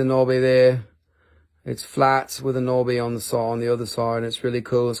 See the knobby there? It's flat with a knobby on the other side. It's really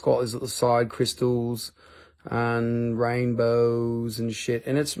cool. It's got these little side crystals and rainbows and shit.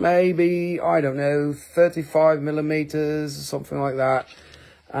 And it's maybe, I don't know, 35 millimeters or something like that.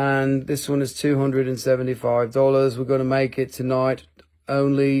 And this one is $275. We're going to make it tonight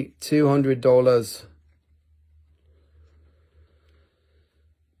only $200.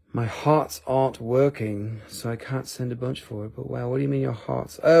 My hearts aren't working, so I can't send a bunch for it. But wow, what do you mean your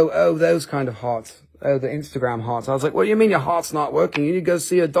hearts? Oh, those kind of hearts. Oh, the Instagram hearts. I was like, what do you mean your heart's not working? You need to go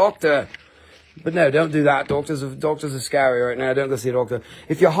see a doctor. But no, don't do that. Doctors are scary right now. Don't go see a doctor.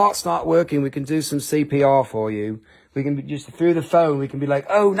 If your heart's not working, we can do some CPR for you. We can be just through the phone. We can be like,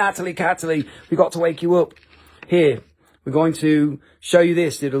 oh, Natalie Catley, we got to wake you up. Here, we're going to show you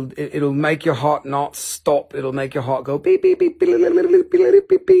this. It'll make your heart not stop. It'll make your heart go beep, beep, beep, beep, beep, beep,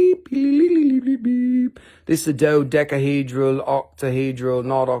 beep, beep, beep. This is a dodecahedral, octahedral,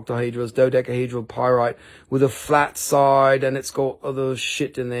 not octahedral, it's dodecahedral pyrite with a flat side, and it's got other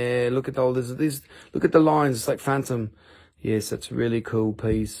shit in there. Look at all this. Look at the lines. It's like phantom. Yes, that's a really cool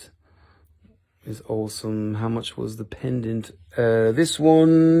piece. is awesome. How much was the pendant? This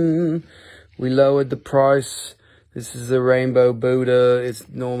one, we lowered the price. This is a Rainbow Buddha. It's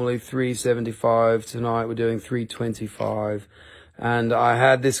normally $375. Tonight we're doing $325. And I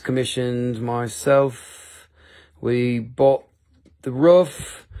had this commissioned myself. We bought the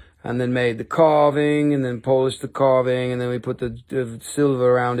roof and then made the carving and then polished the carving and then we put the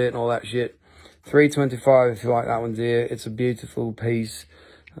silver around it and all that shit. $325 if you like that one, dear. It's a beautiful piece.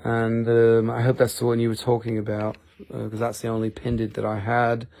 And I hope that's the one you were talking about, because that's the only pendant that I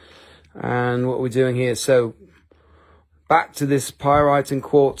had. And what we're doing here, so back to this pyrite and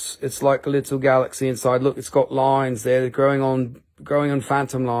quartz. It's like a little galaxy inside. Look, it's got lines there. They're growing on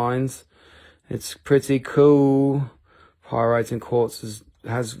phantom lines. It's pretty cool. Pyrite and quartz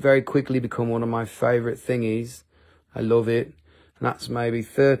has very quickly become one of my favorite thingies. I love it. And that's maybe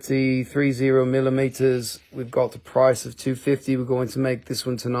 30 millimeters. We've got the price of $250. We're going to make this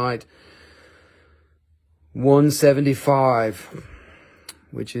one tonight $175,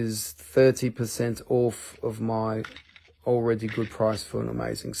 which is 30% off of my already good price for an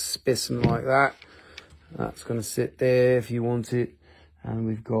amazing specimen like that. That's going to sit there if you want it. And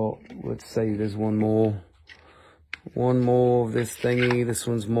we've got, let's say there's one more of this thingy. This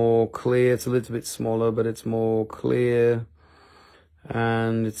one's more clear. It's a little bit smaller, but it's more clear.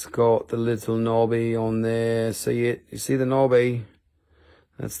 And it's got the little knobby on there. See it? You see the knobby?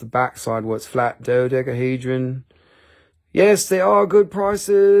 That's the backside where it's flat. Dodecahedron. Yes, they are good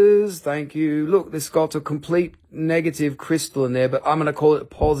prices. Thank you. Look, this got a complete negative crystal in there, but I'm going to call it a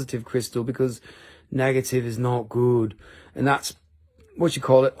positive crystal because negative is not good. And that's what you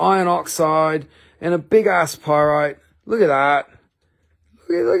call it. Iron oxide and a big ass pyrite. Look at that.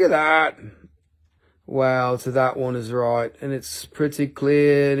 Look at that. Wow, so that one is right. And it's pretty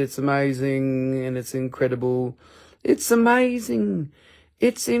clear. And it's amazing. And it's incredible. It's amazing.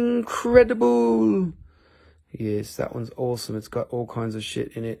 It's incredible. Yes, that one's awesome. It's got all kinds of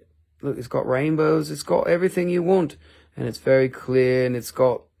shit in it. Look, it's got rainbows. It's got everything you want. And it's very clear. And it's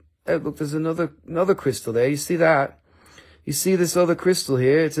got... Oh, look, there's another crystal there. You see that? You see this other crystal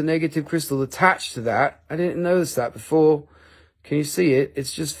here? It's a negative crystal attached to that. I didn't notice that before. Can you see it?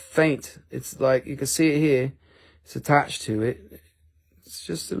 It's just faint. It's like, you can see it here. It's attached to it. It's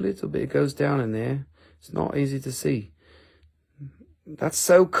just a little bit. It goes down in there. It's not easy to see. That's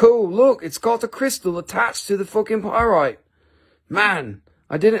so cool. Look, it's got a crystal attached to the fucking pyrite. Man,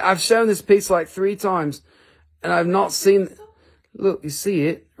 I've shown this piece like 3 times and I've not seen, look, you see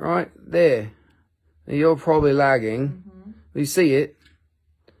it right there. And you're probably lagging. You see it.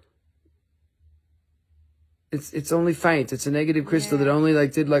 It's only faint. It's a negative crystal that only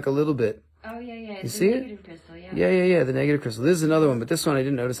did like a little bit. Oh yeah, yeah. You see it? Negative crystal, yeah. Yeah, the negative crystal. This is another one, but this one I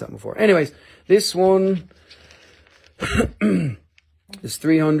didn't notice that before. Anyways, this one is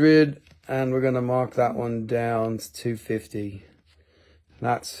 300 and we're going to mark that one down to 250.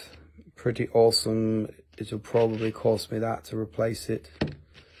 That's pretty awesome. It'll probably cost me that to replace it.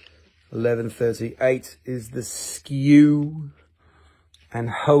 1138 is the skew. And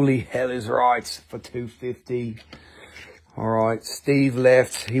holy hell is right for 250. All right, Steve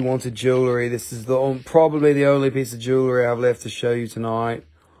left. He wanted jewelry. This is probably the only piece of jewelry I've left to show you tonight.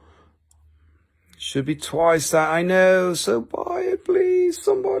 Should be twice that, I know. So buy it, please.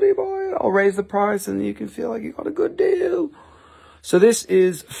 Somebody buy it. I'll raise the price and you can feel like you got a good deal. So this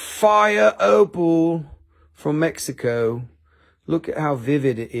is Fire Opal from Mexico. Look at how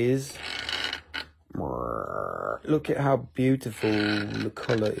vivid it is. Look at how beautiful the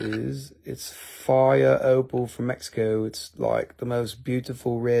color is. It's Fire Opal from Mexico. It's like the most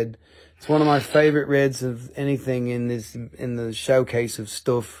beautiful red. It's one of my favorite reds of anything in the showcase of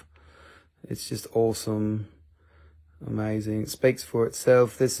stuff. It's just awesome. Amazing. It speaks for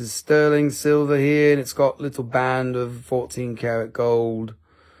itself. This is sterling silver here, and it's got a little band of 14 karat gold.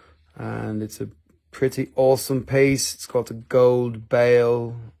 And it's a pretty awesome piece. It's got a gold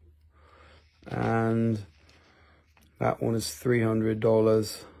bail. And that one is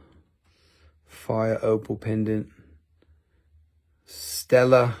 $300. Fire Opal pendant.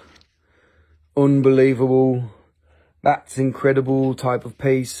 Stellar. Unbelievable. That's incredible type of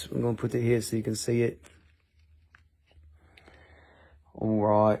piece. I'm going to put it here so you can see it.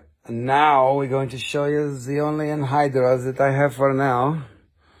 Alright. And now we're going to show you the only anhydras that I have for now.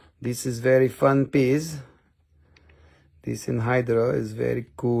 This is very fun piece. This anhydra is very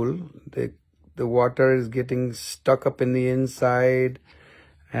cool. The water is getting stuck up in the inside.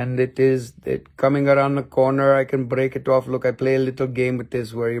 And it coming around the corner. I can break it off. Look, I play a little game with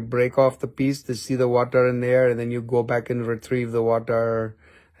this where you break off the piece to see the water in there. And then you go back and retrieve the water.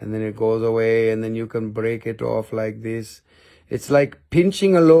 And then it goes away. And then you can break it off like this. It's like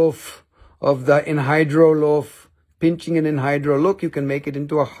pinching a loaf of the anhydro loaf. Pinching an anhydro. Look, you can make it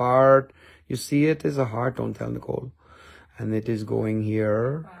into a heart. You see it as a heart. Don't tell Nicole. And it is going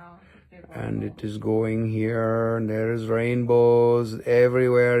here. Wow. And it is going here. And there's rainbows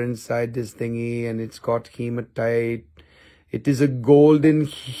everywhere inside this thingy. And it's got hematite. It is a golden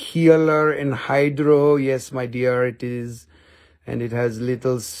healer anhydro. Yes, my dear, it is. And it has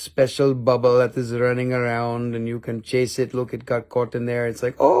little special bubble that is running around and you can chase it. Look, it got caught in there. It's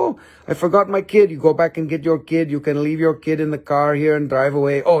like, oh, I forgot my kid. You go back and get your kid. You can leave your kid in the car here and drive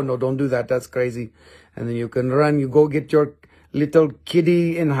away. Oh, no, don't do that. That's crazy. And then you can run. You go get your little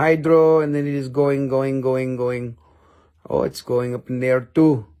kiddie in hydro and then it is going. Oh, it's going up in there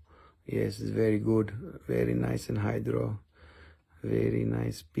too. Yes, it's very good. Very nice in hydro. Very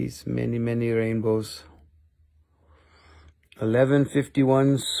nice piece. Many, many rainbows.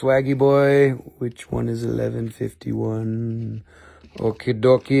 1151 Swaggy Boy. Which one is 1151? Okie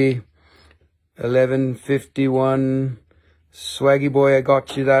dokie. 1151 Swaggy Boy. I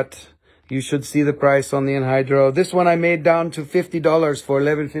got you that. You should see the price on the anhydro. This one I made down to $50 for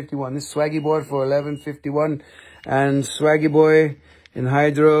 1151. This Swaggy Boy for 1151 and Swaggy Boy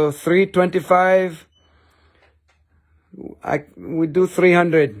anhydro 325. We do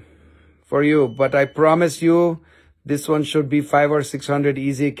 300 for you, but I promise you. This one should be 500 or 600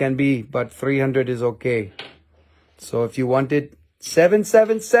 easy. It can be, but 300 is okay. So if you want it,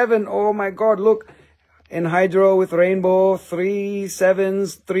 777. Oh my God, look. In hydro with rainbow, 3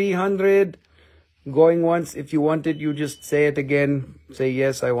 sevens, 300. Going once. If you want it, you just say it again. Say,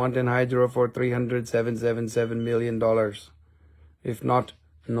 yes, I want in hydro for $377 million. If not,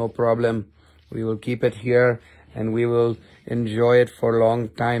 no problem. We will keep it here and we will enjoy it for a long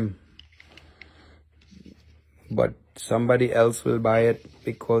time. But somebody else will buy it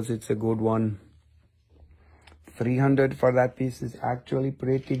because it's a good one. 300 for that piece is actually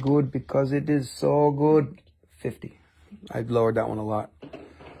pretty good because it is so good. 50. I've lowered that one a lot.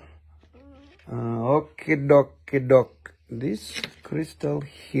 Okay, doc. This crystal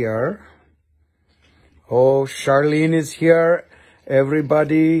here. Oh, Charlene is here.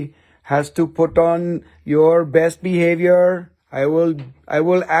 Everybody has to put on your best behavior. I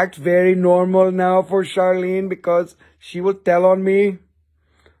will act very normal now for Charlene because she will tell on me.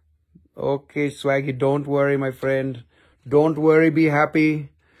 Okay, Swaggy, don't worry, my friend. Don't worry, be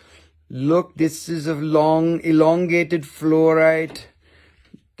happy. Look, this is a long, elongated fluorite.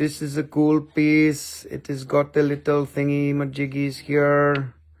 This is a cool piece. It has got the little thingy majiggies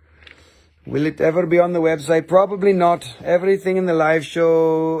here. Will it ever be on the website? Probably not. Everything in the live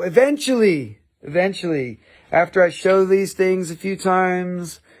show. Eventually. After I show these things a few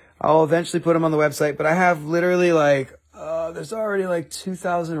times, I'll eventually put them on the website. But I have literally like, there's already like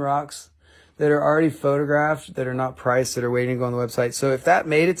 2,000 rocks that are already photographed, that are not priced, that are waiting to go on the website. So if that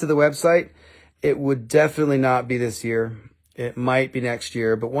made it to the website, it would definitely not be this year. It might be next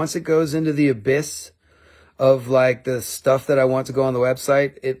year. But once it goes into the abyss of like the stuff that I want to go on the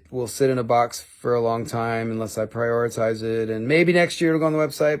website, it will sit in a box for a long time unless I prioritize it. And maybe next year it'll go on the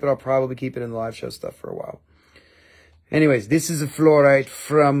website, but I'll probably keep it in the live show stuff for a while. Anyways, this is a fluorite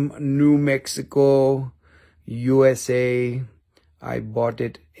from New Mexico, USA. I bought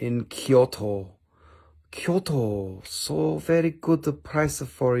it in Kyoto. So very good price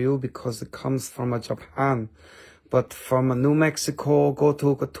for you because it comes from Japan. But from New Mexico, go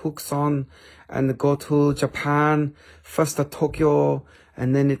to Tucson and go to Japan, first to Tokyo,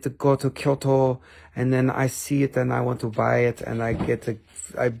 and then it go to Kyoto, and then I see it and I want to buy it and I get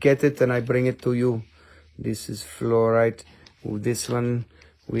it and I bring it to you. This is fluorite. This one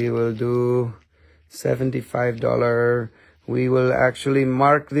we will do $75. We will actually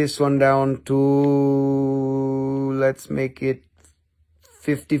mark this one down to, let's make it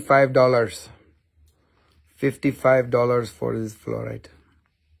 $55. $55 for this fluorite.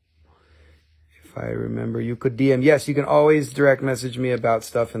 If I remember, you could DM. Yes, you can always direct message me about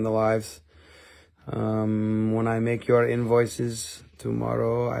stuff in the lives. When I make your invoices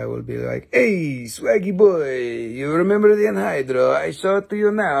tomorrow, I will be like, hey, Swaggy Boy, you remember the anhydro? I show it to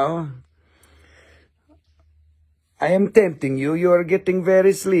you now. I am tempting you. You are getting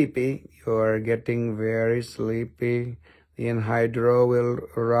very sleepy. The anhydro will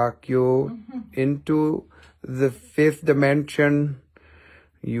rock you into the 5th dimension.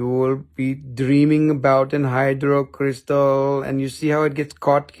 You will be dreaming about anhydro crystal, and you see how it gets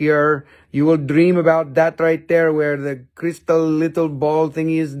caught here. You will dream about that right there where the crystal little ball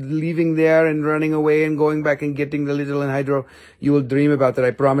thingy is leaving there and running away and going back and getting the little anhydro. You will dream about that,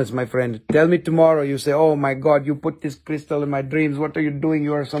 I promise, my friend. Tell me tomorrow, you say, oh my God, you put this crystal in my dreams. What are you doing?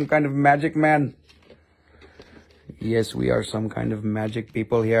 You are some kind of magic man. Yes, we are some kind of magic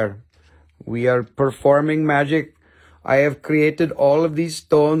people here. We are performing magic. I have created all of these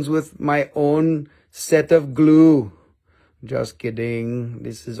stones with my own set of glue. Just kidding.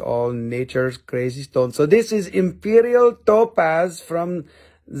 This is all nature's crazy stone. So this is Imperial Topaz from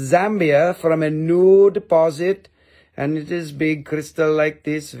Zambia, from a new deposit. And it is big crystal like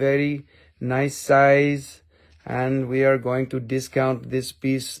this, very nice size. And we are going to discount this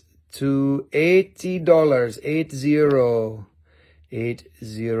piece to $80.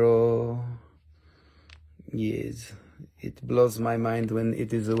 80. Yes. It blows my mind when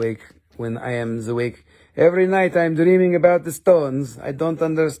it is awake, when I am awake. Every night I'm dreaming about the stones. I don't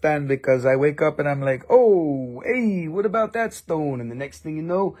understand because I wake up and I'm like, oh, hey, what about that stone? And the next thing you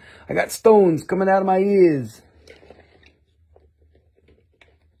know, I got stones coming out of my ears.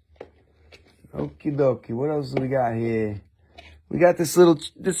 Okie dokie, what else do we got here? We got this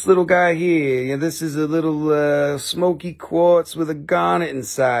little guy here. Yeah, this is a little smoky quartz with a garnet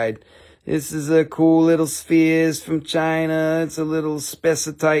inside. This is a cool little spheres from China. It's a little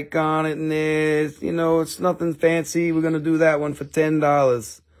Specimens garnet in there. You know, it's nothing fancy. We're gonna do that one for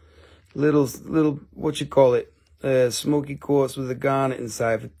 $10. Little, what you call it? Smoky quartz with a garnet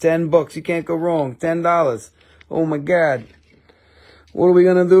inside for $10. You can't go wrong. $10. Oh my God. What are we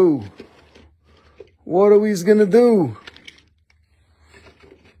gonna do? What are we gonna do?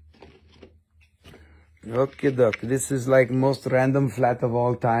 Okay, doc. This is like most random flat of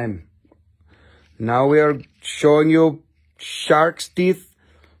all time. Now we are showing you shark's teeth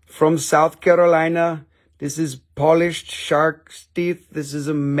from South Carolina. This is polished shark's teeth. This is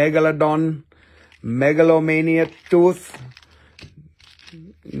a megalodon, megalomania tooth.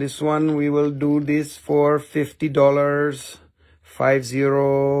 This one, we will do this for $50.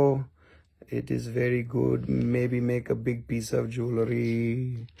 50. It is very good. Maybe make a big piece of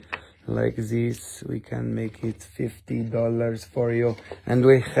jewelry like this. We can make it $50 for you. And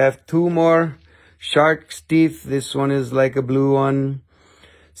we have two more shark's teeth. This one is like a blue one.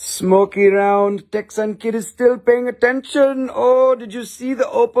 Smoky round. Texan Kid is still paying attention. Oh, did you see the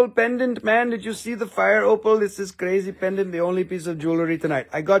opal pendant, man? Did you see the fire opal? This is crazy pendant. The only piece of jewelry tonight.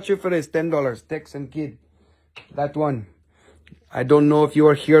 I got you for this. $10. Texan Kid. That one. I don't know if you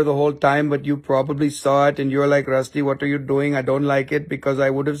were here the whole time, but you probably saw it and you're like, Rusty, what are you doing? I don't like it, because I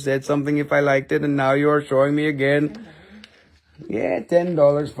would have said something if I liked it, and now you are showing me again. Yeah,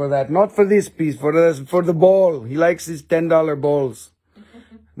 $10 for that. Not for this piece, for the ball. He likes his $10 balls.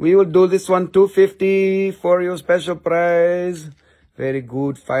 We will do this one $250 for your special prize. Very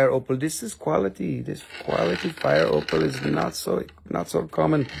good fire opal. This is quality. This quality fire opal is not so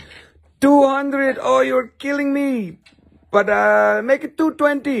common. 200. Oh, you're killing me. But make it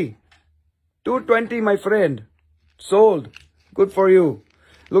 220. 220, my friend. Sold. Good for you.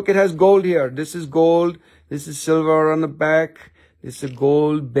 Look, it has gold here. This is gold. This is silver on the back. This is a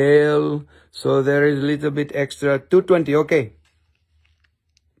gold bell. So there is a little bit extra. 220. Okay.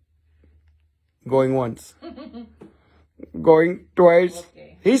 Going once. Going twice.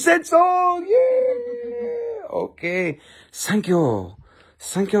 Okay. He said sold. Yeah. Okay. Thank you.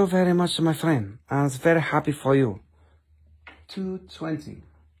 Thank you very much, my friend. I was very happy for you. 220.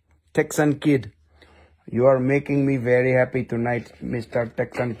 Texan Kid. You are making me very happy tonight, Mr.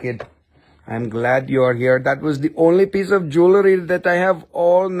 Texan Kid. I'm glad you are here. That was the only piece of jewelry that I have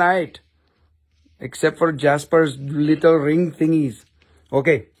all night. Except for Jasper's little ring thingies.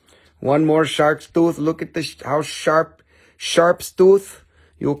 Okay. One more shark's tooth. Look at how sharp's tooth.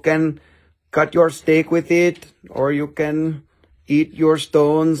 You can cut your steak with it, or you can eat your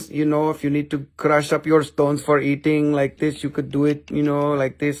stones. You know, if you need to crush up your stones for eating like this, you could do it, you know,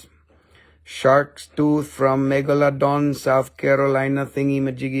 like this. Shark's tooth from Megalodon, South Carolina thingy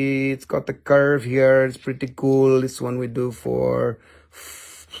majiggy. It's got the curve here. It's pretty cool. This one we do for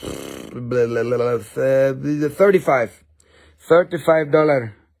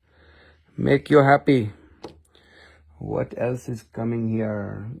 $35. Make you happy. What else is coming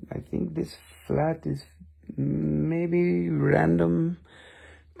here? I think this flat is maybe random.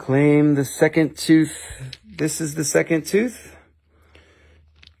 Claim the second tooth. This is the second tooth.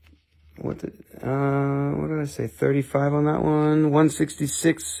 What did I say? 35 on that one.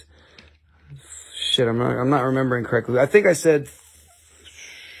 166. Shit, I'm not remembering correctly. I think I said.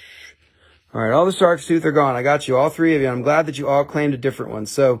 All right, all the shark's tooth are gone. I got you, all three of you. I'm glad that you all claimed a different one.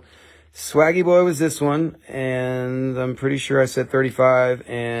 So, Swaggy Boy was this one, and I'm pretty sure I said 35,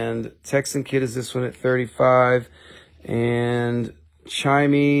 and Texan Kid is this one at 35, and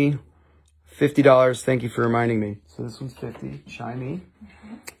Chimey, $50. Thank you for reminding me. So this one's 50. Chimey.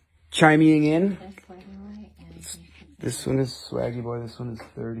 Chimeying in. This one is Swaggy Boy. This one is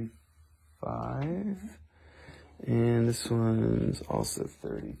 35. And this one's also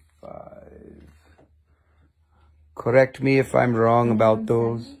 35. Correct me if I'm wrong about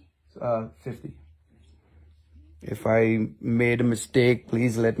those. 50. If I made a mistake,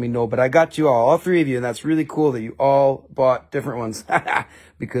 please let me know. But I got you all three of you, and that's really cool that you all bought different ones.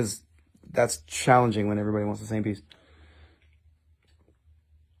 Because that's challenging when everybody wants the same piece.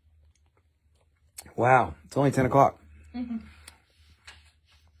 Wow, it's only 10 o'clock.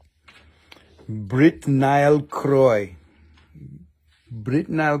 Brit Nile Croy. Brit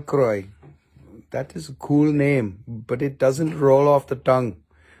Nile Croy. That is a cool name, but it doesn't roll off the tongue.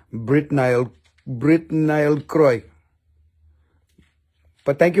 Brit Nile Croy.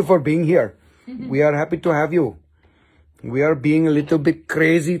 But thank you for being here. We are happy to have you. We are being a little bit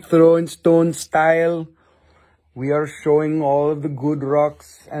crazy, Throwin Stones style. We are showing all of the good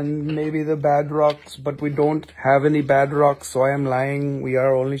rocks and maybe the bad rocks, but we don't have any bad rocks, so I am lying. We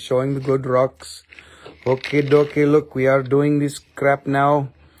are only showing the good rocks. Okay, dokie, look, we are doing this crap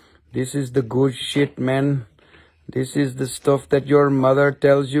now. This is the good shit, man. This is the stuff that your mother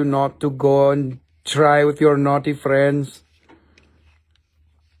tells you not to go and try with your naughty friends.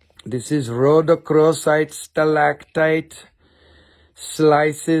 This is rhodochrosite stalactite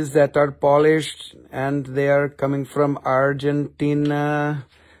slices that are polished, and they are coming from Argentina.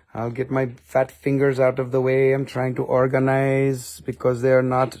 I'll get my fat fingers out of the way. I'm trying to organize because they are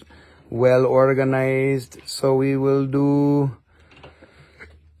not well organized. So we will do...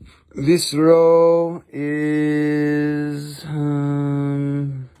 This row is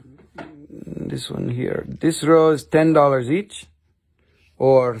this one here. This row is $10 each,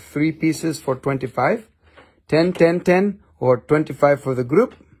 or 3 pieces for 25. 10, 10, 10, or 25 for the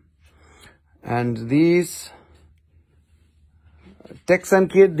group. And these Texan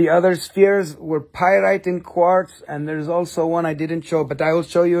Kid, the other spheres were pyrite in quartz, and there's also one I didn't show, but I will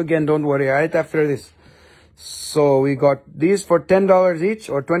show you again. Don't worry, right after this. So we got these for $10 each,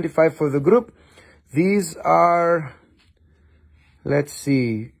 or 25 for the group. These are, let's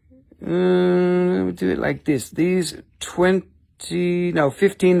see, let me do it like this. These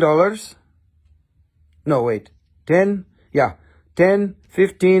 $15. No, wait, 10, yeah, 10,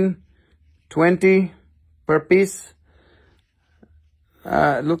 15, 20 per piece.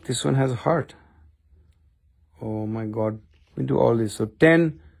 Look, this one has a heart. Oh my God, we do all this. So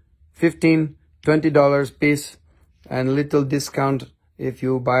 10, 15, $20 piece, and little discount if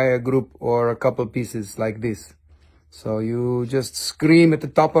you buy a group or a couple pieces like this. So you just scream at the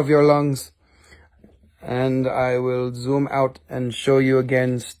top of your lungs, and I will zoom out and show you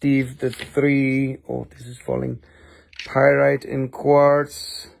again. Steve, the 3, oh, this is falling. Pyrite in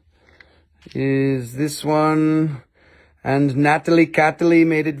quartz is this one. And Natalie Catley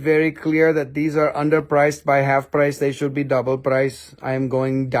made it very clear that these are underpriced by half price. They should be double price. I am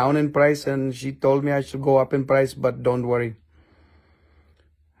going down in price, and she told me I should go up in price, but don't worry.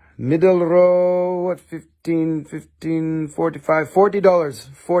 Middle row, what, 15, 15, 45, $40,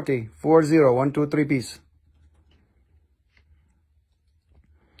 40, 40, 1, 2, 3 piece.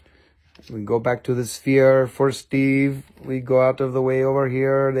 We go back to the sphere for Steve. We go out of the way over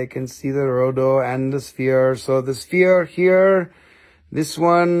here. They can see the rhodo and the sphere. So the sphere here, this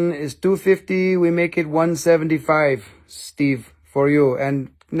one is $250. We make it $175, Steve, for you. And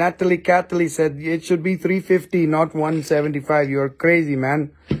Natalie Catley said it should be $350, not $175. You're crazy,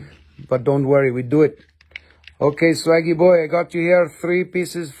 man. But don't worry, we do it. Okay, Swaggy Boy, I got you here. 3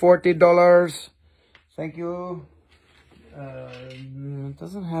 pieces, $40. Thank you. It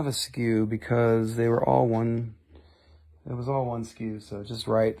doesn't have a SKU because they were all one. It was all one SKU, so just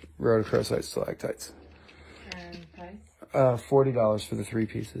write rhodochrosite stalactites. And price? $40 for the 3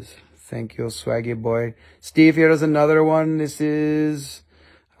 pieces. Thank you, Swaggy Boy. Steve, here is another one. This is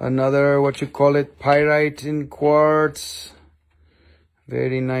another, what you call it, pyrite in quartz.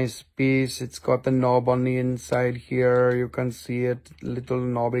 Very nice piece. It's got the knob on the inside here. You can see it, little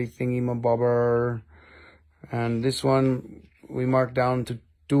knobby thingy mabobber. And this one we marked down to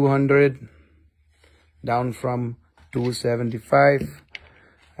 200, down from 275.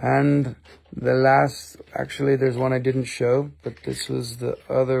 And the last, actually there's one I didn't show, but this was the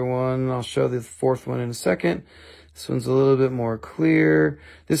other one. I'll show the 4th one in a second. This one's a little bit more clear.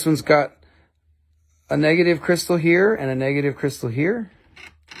 This one's got a negative crystal here and a negative crystal here.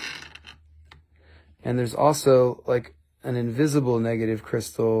 And there's also like an invisible negative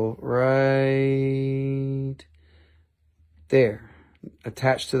crystal right there,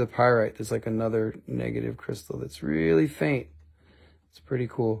 attached to the pyrite. There's like another negative crystal that's really faint. It's pretty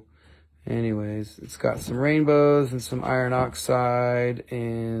cool. Anyways, it's got some rainbows and some iron oxide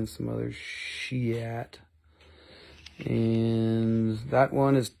and some other shit. And that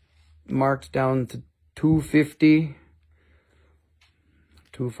one is marked down to 250.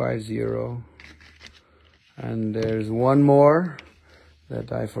 250. And there's one more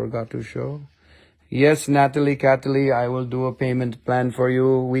that I forgot to show. Yes, Natalie, I will do a payment plan for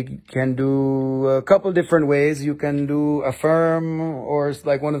you. We can do a couple different ways. You can do Affirm, or it's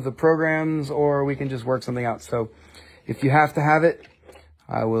like one of the programs, or we can just work something out. So if you have to have it,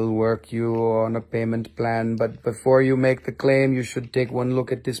 I will work you on a payment plan. But before you make the claim, you should take one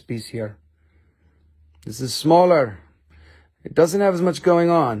look at this piece here. This is smaller. It doesn't have as much going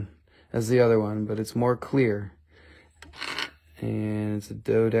on as the other one, but it's more clear. And it's a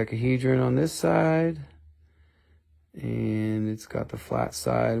dodecahedron on this side. And it's got the flat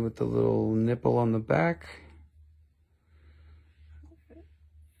side with the little nipple on the back.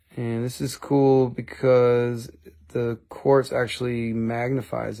 And this is cool because the quartz actually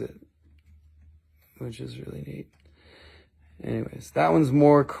magnifies it, which is really neat. Anyways, that one's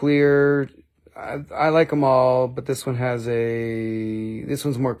more clear. I like them all, but this one has this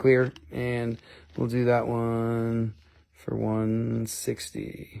one's more clear, and we'll do that one for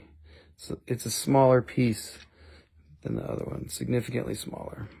 160. So it's a smaller piece than the other one, significantly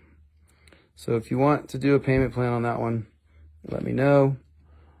smaller. So if you want to do a payment plan on that one, let me know.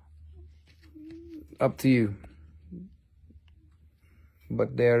 Up to you.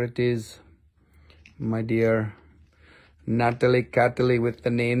 But there it is, my dear Natalie with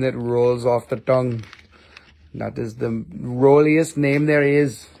the name that rolls off the tongue. That is the rolliest name there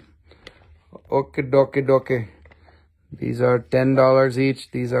is. Okie dokie. These are $10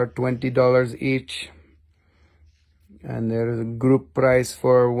 each. These are $20 each. And there is a group price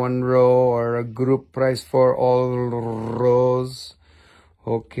for one row or a group price for all rows.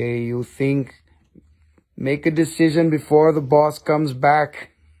 Okay, you think. Make a decision before the boss comes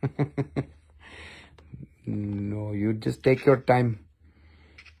back. No, you just take your time.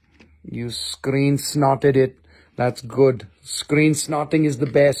 You screen snotted it. That's good. Screen snotting is the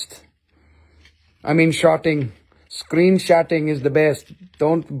best. I mean shotting. Screenshotting is the best.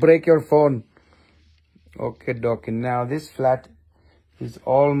 Don't break your phone. Okay, dokie. Now this flat is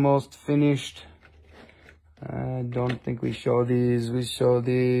almost finished. I don't think we show these. We show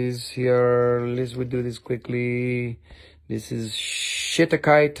these here. Let's we do this quickly. This is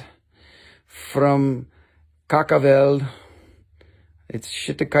Shiitake from Kakaveld. It's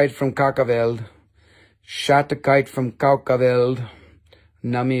Shiitake from Kakaveld. Shiitake from Kakaveld,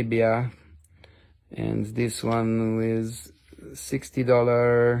 Namibia. And this one is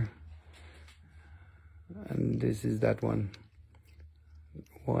 $60. And this is that one.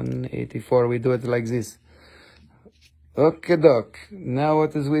 184. We do it like this. Okay, doc. Now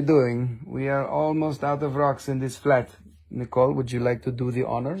what is we doing? We are almost out of rocks in this flat. Nicole, would you like to do the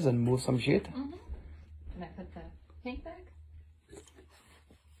honors and move some shit? Mm-hmm. Can I put the paint back?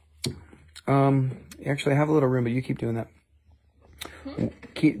 Actually I have a little room, but you keep doing that.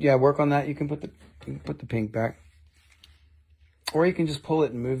 Work on that. You can put the pink back. Or you can just pull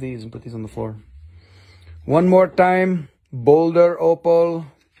it and move these and put these on the floor. One more time. Boulder opal.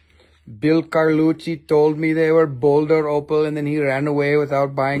 Bill Carlucci told me they were boulder opal, and then he ran away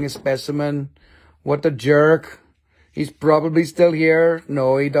without buying a specimen. What a jerk. He's probably still here.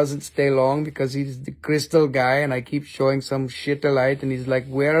 No, he doesn't stay long because he's the crystal guy, and I keep showing some Sugilite, and he's like,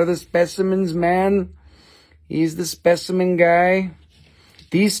 where are the specimens, man? He's the specimen guy.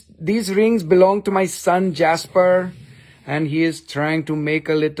 These rings belong to my son, Jasper, and he is trying to make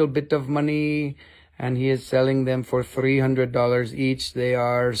a little bit of money, and he is selling them for $300 each. They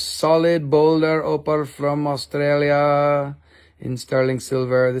are solid boulder opal from Australia in sterling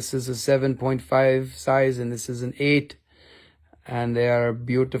silver. This is a 7.5 size, and this is an 8. And they are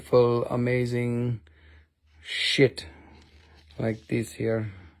beautiful, amazing shit like this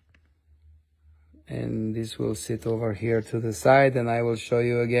here. And this will sit over here to the side, and I will show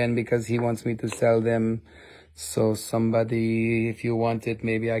you again because he wants me to sell them. So somebody, if you want it,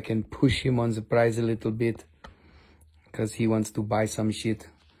 maybe I can push him on the price a little bit because he wants to buy some shit.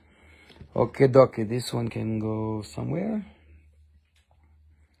 Okay, dokie, this one can go somewhere.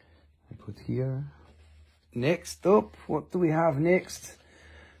 I put here. Next up, what do we have next?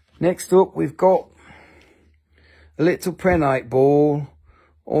 Next up, we've got a little prehnite bowl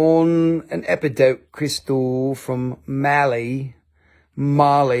on an epidote crystal from Mali,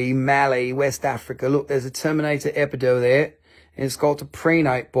 West Africa. Look, there's a Terminator epidote there. And it's got a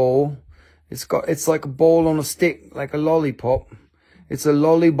prehnite ball. It's like a ball on a stick, like a lollipop. It's a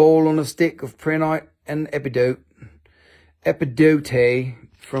lolly ball on a stick of prehnite and epidote. Epidote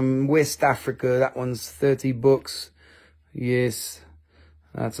from West Africa. That one's $30. Yes,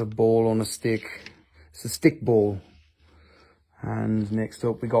 that's a ball on a stick. It's a stick ball. And next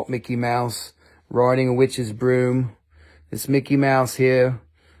up we got Mickey Mouse riding a witch's broom. It's Mickey Mouse here,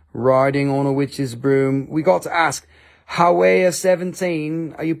 riding on a witch's broom. We got to ask, Howeya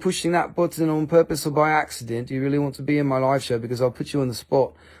 17, are you pushing that button on purpose or by accident? Do you really want to be in my live show? Because I'll put you on the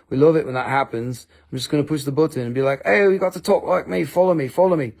spot. We love it when that happens. I'm just going to push the button and be like, hey, you got to talk like me. Follow me.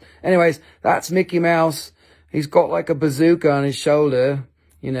 Follow me. Anyways, that's Mickey Mouse. He's got like a bazooka on his shoulder.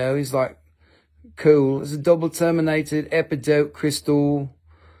 You know, he's like cool. It's a double terminated epidote crystal.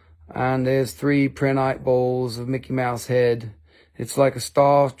 And there's 3 prehnite balls of Mickey Mouse head. It's like a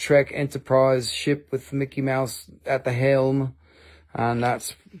Star Trek Enterprise ship with Mickey Mouse at the helm. And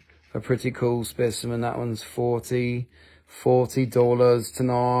that's a pretty cool specimen. That one's $40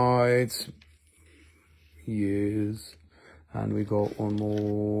 tonight. Yes. And we got one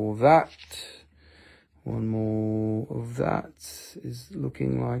more of that. One more of that is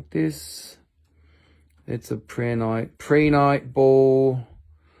looking like this. It's a prehnite ball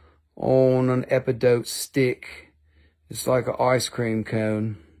on an epidote stick. It's like an ice cream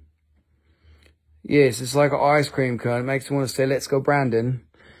cone. Yes, it's like an ice cream cone. It makes me want to say, let's go, Brandon.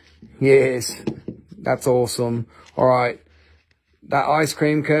 Yes, that's awesome. All right, that ice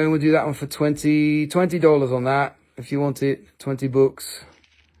cream cone, we'll do that one for $20 on that. If you want it, 20 bucks.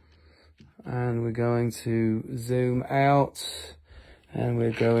 And we're going to zoom out. And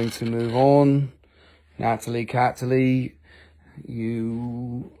we're going to move on. Natalie,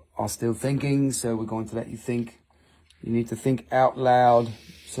 you are still thinking, so we're going to let you think. You need to think out loud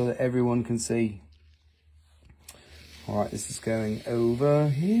so that everyone can see. All right, this is going over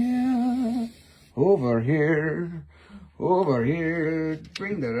here, over here, over here.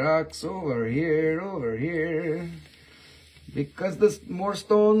 Bring the rocks over here, over here. Because the more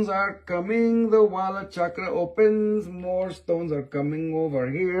stones are coming, the Wala chakra opens. More stones are coming over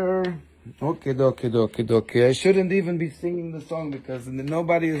here. Okay, dokie, dokie, dokie. I shouldn't even be singing the song because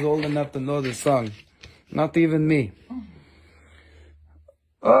nobody is old enough to know the song. Not even me.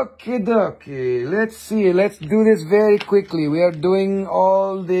 Okay, dokie. Let's see. Let's do this very quickly. We are doing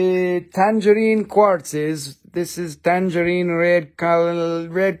all the tangerine quartzes. This is tangerine red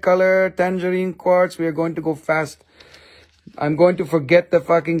color tangerine quartz. We are going to go fast. I'm going to forget the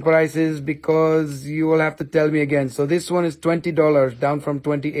fucking prices because you will have to tell me again. So this one is $20, down from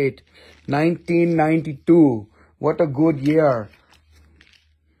 $28. 1992. What a good year.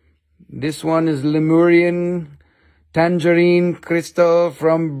 This one is Lemurian tangerine crystal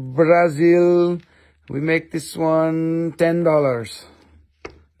from Brazil. We make this one $10.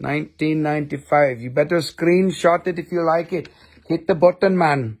 1995. You better screenshot it if you like it. Hit the button,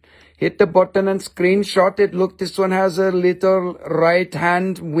 man. Hit the button and screenshot it. Look, this one has a little right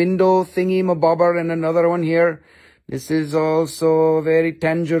hand window thingy mabobber and another one here. This is also very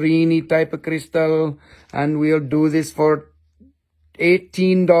tangerine-y type of crystal. And we'll do this for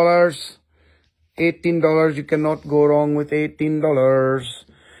 $18. $18. You cannot go wrong with $18.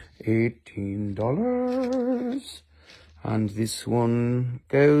 $18. And this one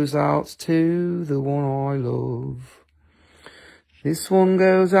goes out to the one I love. This one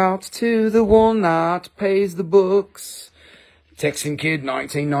goes out to the one that pays the books. Texan Kid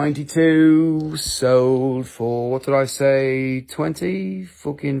 1992. Sold for, what did I say? 20?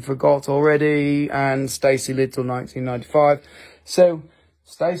 Fucking forgot already. And Stacy Little 1995. So,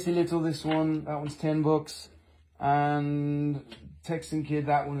 Stacy Little, this one, that one's 10 bucks. And Texan Kid,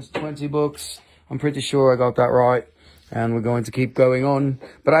 that one is 20 bucks. I'm pretty sure I got that right. And we're going to keep going on.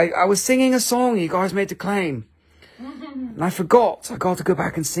 But I was singing a song you guys made the claim. And I forgot. I got to go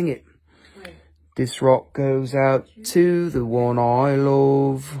back and sing it. Right. This rock goes out to the one I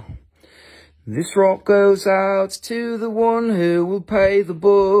love. This rock goes out to the one who will pay the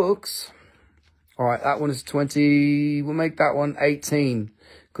books. Alright, that one is 20. We'll make that one 18.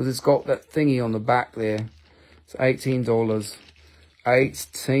 Because it's got that thingy on the back there. It's $18.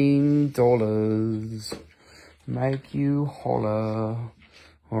 $18. Make you holler.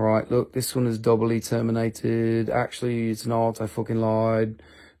 Alright, look, this one is doubly terminated. Actually, it's not. I fucking lied.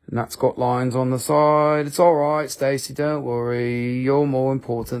 And that's got lines on the side. It's alright, Stacey, don't worry. You're more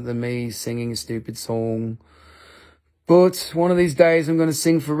important than me singing a stupid song. But one of these days I'm going to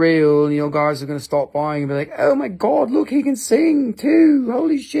sing for real and you guys are going to stop buying and be like, oh my god, look, he can sing too.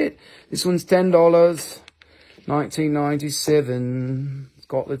 Holy shit. This one's $10. 1997. It's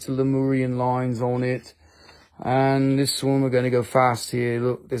got little Lemurian lines on it. And this one, we're going to go fast here.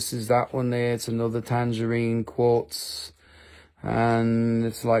 Look, this is that one there. It's another tangerine quartz. And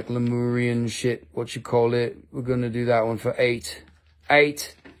it's like Lemurian shit, what you call it. We're going to do that one for $8.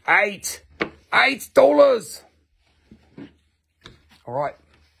 $8. Alright.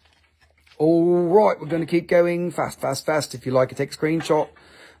 Alright, we're going to keep going fast. If you like it, take a screenshot.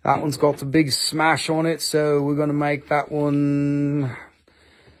 That one's got the big smash on it, so we're going to make that one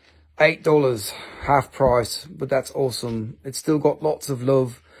 $8, half price. But that's awesome. It's still got lots of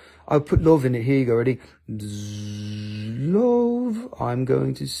love. I'll put love in it. Here you go, ready? Love. I'm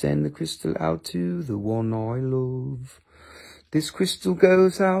going to send the crystal out to the one I love. This crystal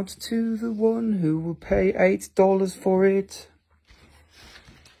goes out to the one who will pay $8 for it.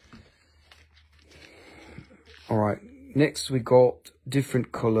 Alright, next we got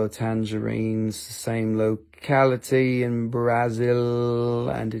different colour tangerines, same locality in Brazil,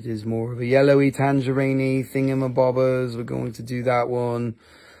 and it is more of a yellowy tangerine-y thingamabobbers. We're going to do that one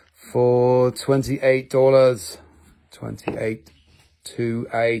for $28. 28.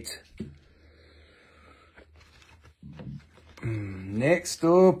 Next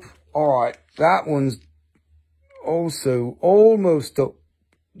up, alright, that one's also almost up.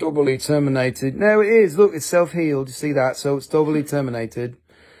 Doubly terminated. No, it is. Look, it's self-healed. You see that? So it's doubly terminated.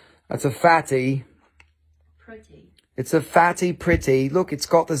 That's a fatty. Pretty. It's a fatty pretty. Look, it's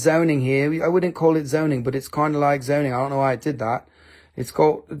got the zoning here. I wouldn't call it zoning, but it's kind of like zoning. I don't know why it did that. It's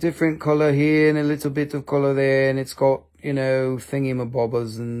got a different colour here and a little bit of colour there. And it's got, you know,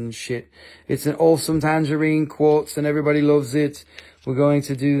 thingamabobbers and shit. It's an awesome tangerine quartz and everybody loves it. We're going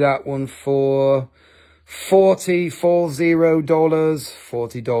to do that one for $40.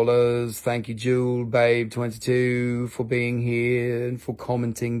 Thank you, Jewel, babe, 22, for being here and for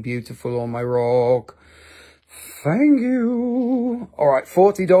commenting beautiful on my rock. Thank you. All right,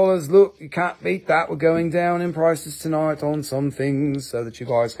 $40. Look, you can't beat that. We're going down in prices tonight on some things so that you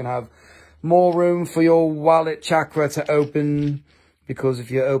guys can have more room for your wallet chakra to open. Because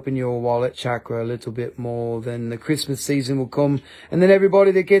if you open your wallet chakra a little bit more, then the Christmas season will come. And then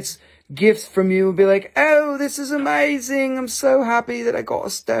everybody that gets gifts from you will be like, oh, this is amazing. I'm so happy that I got a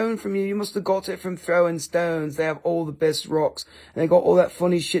stone from you. You must have got it from Throwin Stones. They have all the best rocks. And they got all that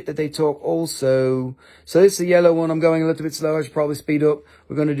funny shit that they talk also. So this is a yellow one. I'm going a little bit slow. I should probably speed up.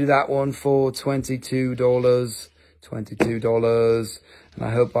 We're going to do that one for $22. $22. And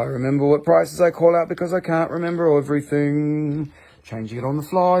I hope I remember what prices I call out because I can't remember everything. Changing it on the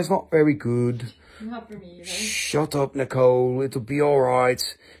fly is not very good. Not for me either. Shut up, Nicole. It'll be all right.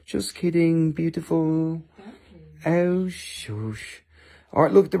 Just kidding, beautiful. Oh, shush. All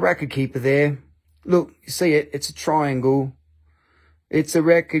right, look at the record keeper there. Look, you see it? It's a triangle. It's a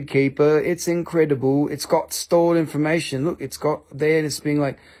record keeper. It's incredible. It's got stored information. Look, it's got there and it's being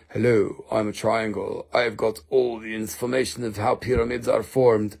like, hello, I'm a triangle. I've got all the information of how pyramids are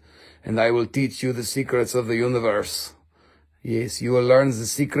formed, and I will teach you the secrets of the universe. Yes, you will learn the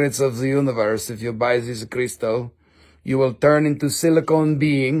secrets of the universe if you buy this crystal. You will turn into silicone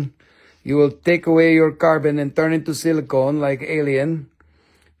being. You will take away your carbon and turn into silicone like alien.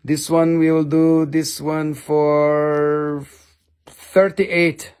 This one, we will do this one for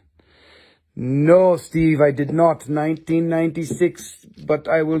 $38. No, Steve, I did not. 1996, but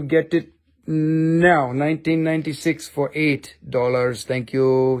I will get it now. 1996 for $8. Thank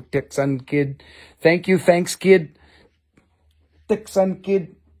you, Texan Kid. Thank you, thanks, Kid. Texan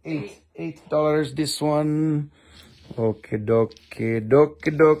Kid, $8. This one. Okay, dokie,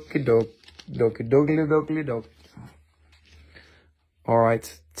 dokie, dokie, dokie, dokie, dokie. All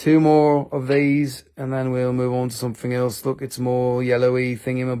right, 2 more of these, and then we'll move on to something else. Look, it's more yellowy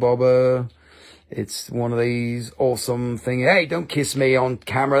thingamabobber. It's one of these awesome thing. Hey, don't kiss me on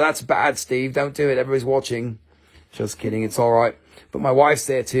camera. That's bad, Steve. Don't do it. Everybody's watching. Just kidding. It's all right. But my wife's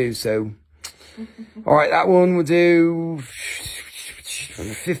there too, so. All right, that one we'll do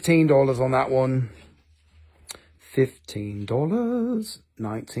 $15 on that one. $15.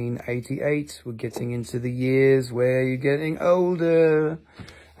 1988. We're getting into the years where you're getting older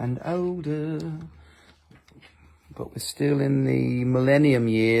and older. But we're still in the millennial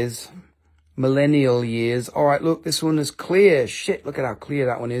years. All right, look, this one is clear. Shit, look at how clear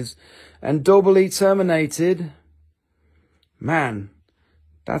that one is. And doubly terminated. Man,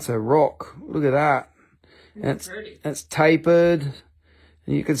 that's a rock. Look at that. It's tapered.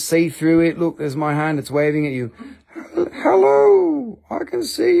 And you can see through it. Look, there's my hand. It's waving at you. Hello. I can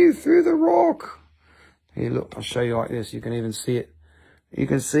see you through the rock. Here, look, I'll show you like this. You can even see it. You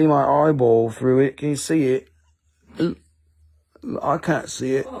can see my eyeball through it. Can you see it? I can't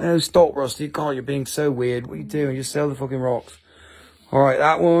see it. No, stop, Rusty. God, you're being so weird. What are you doing? You sell the fucking rocks. All right,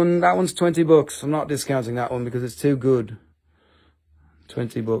 that one's $20. I'm not discounting that one because it's too good.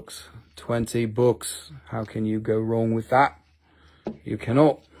 $20. $20. How can you go wrong with that? You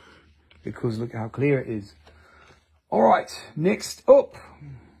cannot, because look how clear it is. All right, next up,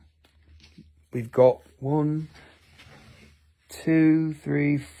 we've got 1, 2,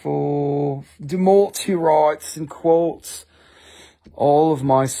 3, 4 demortiorites and quartz. All of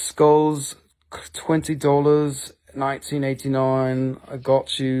my skulls, $20, 1989. I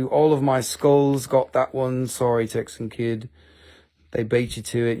got you. All of my skulls got that one. Sorry, Texan Kid. They beat you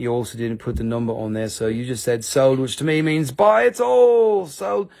to it. You also didn't put the number on there. So you just said sold, which to me means buy it all.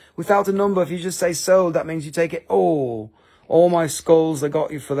 Sold without a number. If you just say sold, that means you take it all. All my skulls, I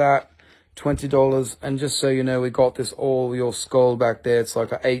got you for that. $20. And just so you know, we got this all your skull back there. It's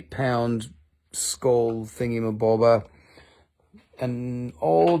like an 8-pound skull thingy-mabobber. And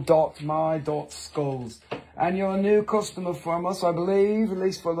all my skulls. And you're a new customer from us, I believe, at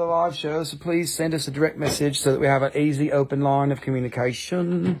least for the live show. So please send us a direct message so that we have an easy, open line of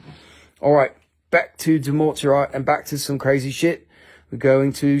communication. All right, back to Dumortierite and back to some crazy shit. We're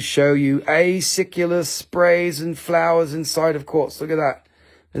going to show you acicular sprays and flowers inside of quartz. Look at that.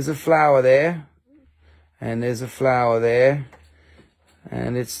 There's a flower there. And there's a flower there.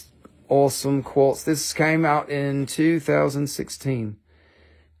 And it's awesome quartz. This came out in 2016.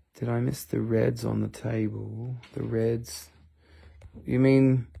 Did I miss the reds on the table? The reds. You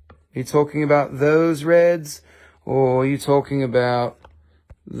mean, are you talking about those reds? Or are you talking about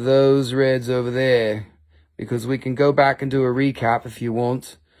those reds over there? Because we can go back and do a recap if you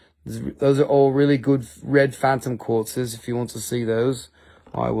want. Those are all really good red phantom quartzes if you want to see those.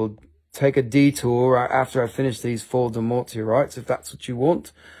 I will take a detour after I finish these 4 Dumortierites if that's what you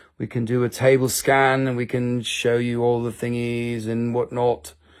want. We can do a table scan and we can show you all the thingies and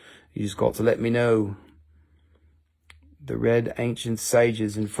whatnot. You just got to let me know. The red ancient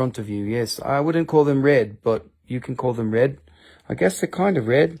sages in front of you. Yes, I wouldn't call them red, but you can call them red. I guess they're kind of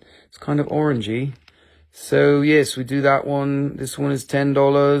red. It's kind of orangey. So, yes, we do that one. This one is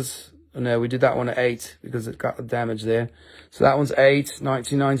 $10. No, we did that one at 8 because it got the damage there. So that one's 8,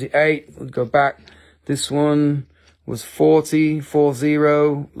 1998. We'll go back. This one was 40.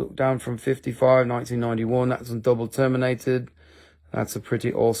 Look down from 55, 1991. That's on double terminated. That's a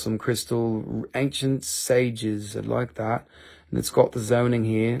pretty awesome crystal. Ancient Sages. I like that. And it's got the zoning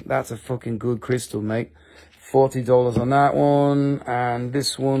here. That's a fucking good crystal, mate. $40 on that one. And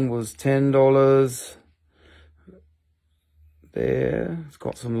this one was $10. There. It's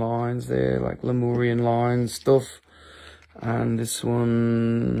got some lines there, like Lemurian lines stuff. And this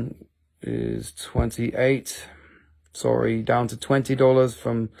one is 28. Sorry, down to $20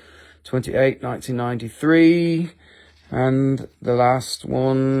 from 28, 1993. And the last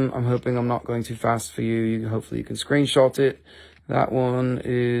one, I'm hoping I'm not going too fast for you. Hopefully you can screenshot it. That one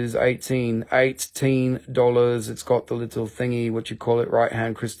is $18. It's got the little thingy, what you call it, right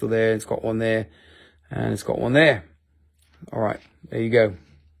hand crystal there. It's got one there and it's got one there. All right, there you go.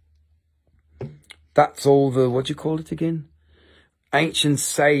 That's all the, what do you call it again? Ancient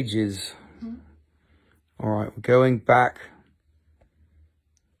Sages. All right, we're going back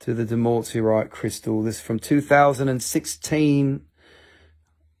to the Dumortierite crystal. This is from 2016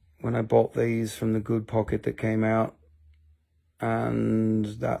 when I bought these from the good pocket that came out. And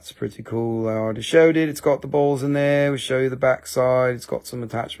that's pretty cool. I already showed it. It's got the balls in there. We'll show you the back side. It's got some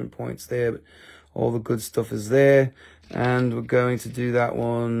attachment points there, but all the good stuff is there. And we're going to do that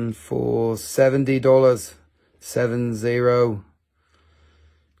one for $70. 70.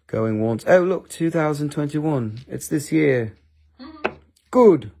 Going once. Oh, look, 2021. It's this year.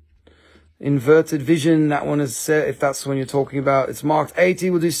 Good. Inverted vision. That one is set. If that's the one you're talking about, it's marked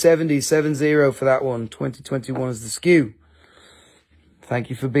 80. We'll do 70. 70 for that one. 2021 is the skew. Thank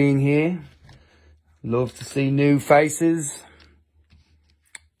you for being here. Love to see new faces.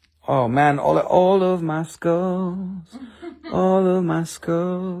 Oh man, all of my skulls. All of my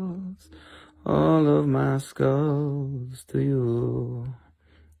skulls. All of my skulls to you.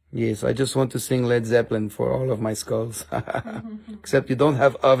 Yes, I just want to sing Led Zeppelin for all of my skulls. Except you don't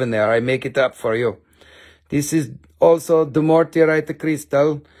have oven there. I make it up for you. This is also Dumortierite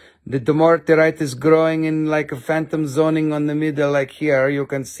crystal. The Dumortierite is growing in like a phantom zoning on the middle, like here. You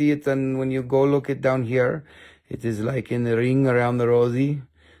can see it, and when you go look it down here, it is like in the ring around the rosy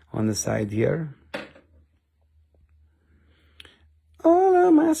on the side here. All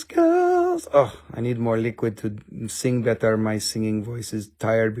of my skulls. Oh, I need more liquid to sing better. My singing voice is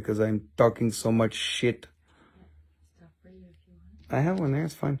tired because I'm talking so much shit. I have one there,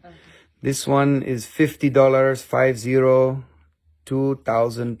 it's fine. Okay. This one is $50, 50.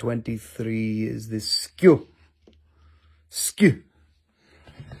 2023 is this skew.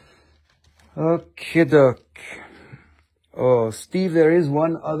 Okay, doc. Oh, Steve, there is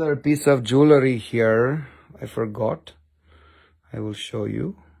one other piece of jewelry here. I forgot. I will show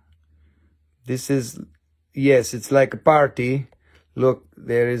you. This is, yes, it's like a party. Look,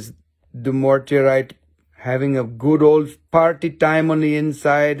 there is Dumortierite having a good old party time on the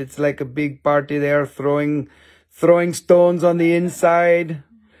inside. It's like a big party there, throwing throwing stones on the inside.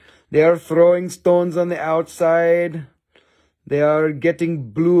 They are throwing stones on the outside. They are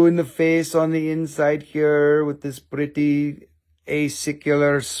getting blue in the face on the inside here with this pretty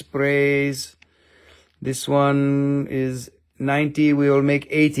acicular sprays. This one is 90. We will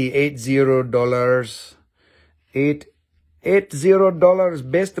make $80.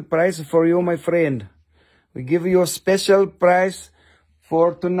 $80. Best price for you, my friend. We give you a special price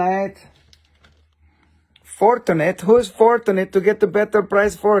for tonight. Fortunate? Who's fortunate to get the better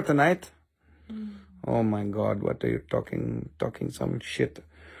price for tonight? Oh my God, what are you talking some shit.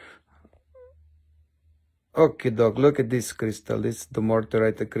 Okay, dog, look at this crystal. The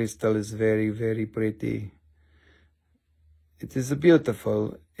Mortarite crystal is very, very pretty. It is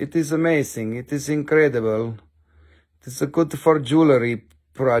beautiful. It is amazing. It is incredible. It is a good for jewelry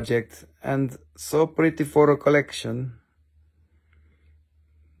project and so pretty for a collection.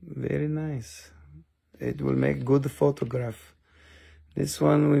 Very nice. It will make good photograph. This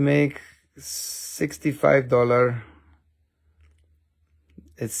one we make $65.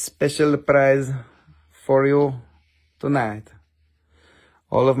 It's special price for you tonight.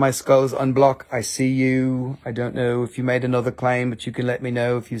 All of my skulls unblock. I see you. I don't know if you made another claim, but you can let me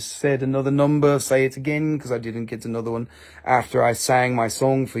know if you said another number. Say it again, because I didn't get another one after I sang my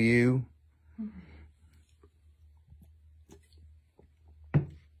song for you.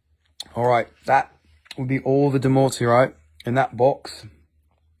 All right, that will be all the Demortierite in that box.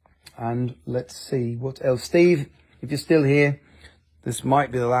 And let's see what else. Steve, if you're still here, this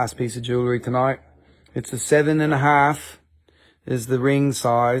might be the last piece of jewelry tonight. It's a 7.5 is the ring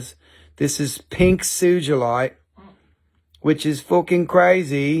size. This is pink Sugilite, which is fucking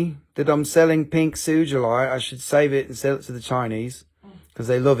crazy that I'm selling pink Sugilite. I should save it and sell it to the Chinese because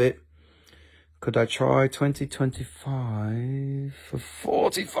they love it. Could I try 2025 for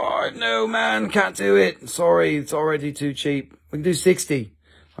 45? No, man, can't do it. Sorry, it's already too cheap. We can do 60.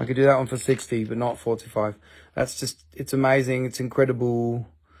 I could do that one for 60, but not 45. That's just, it's amazing. It's incredible.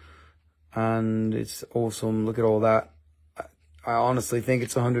 And it's awesome. Look at all that. I honestly think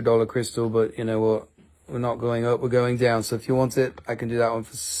it's $100 crystal, but you know what? We're not going up, we're going down. So if you want it, I can do that one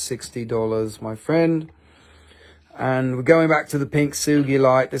for $60, my friend. And we're going back to the pink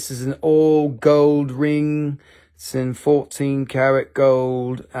Sugilite. This is an all gold ring. It's in 14 karat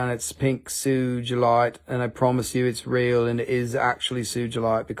gold and it's pink Sugilite. And I promise you it's real and it is actually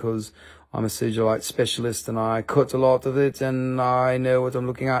Sugilite because I'm a Sugilite specialist and I cut a lot of it and I know what I'm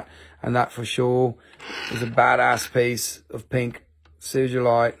looking at. And that for sure is a badass piece of pink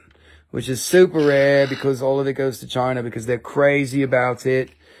Sugilite, which is super rare because all of it goes to China because they're crazy about it.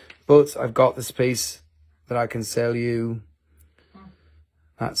 But I've got this piece that I can sell you.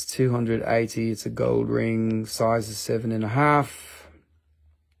 That's 280. It's a gold ring, size is 7.5.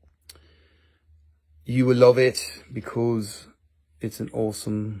 You will love it because it's an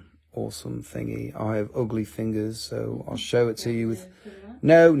awesome thingy. I have ugly fingers, so I'll show it to you with...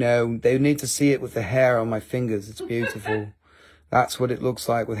 No, they need to see it with the hair on my fingers. It's beautiful. That's what it looks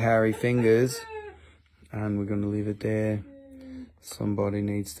like with hairy fingers. And we're going to leave it there. Somebody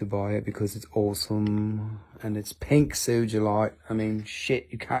needs to buy it because it's awesome. And it's pink Sugilite. I mean, shit,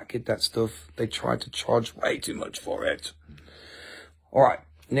 you can't get that stuff. They tried to charge way too much for it. All right,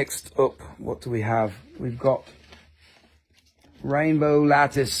 next up, what do we have? We've got rainbow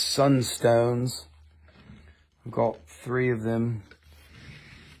lattice sunstones. I've got 3 of them.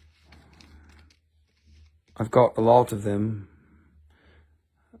 I've got a lot of them.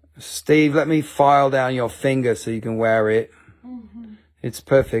 Steve, let me file down your finger so you can wear it. It's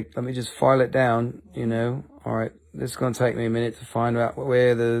perfect. Let me just file it down, you know. All right, this is going to take me a minute to find out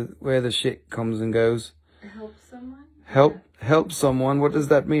where the shit comes and goes. Help someone? Help someone. What does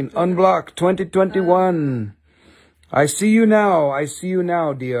that mean? Unblock 2021. I see you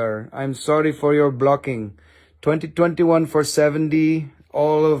now, dear. I'm sorry for your blocking. 2021 for 70.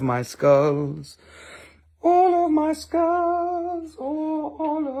 All of my skulls. All of my skulls. Oh,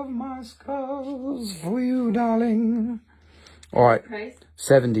 all of my skulls for you, darling. All right. Price?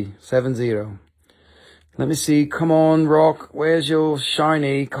 70. 70. Let me see. Come on, Rock. Where's your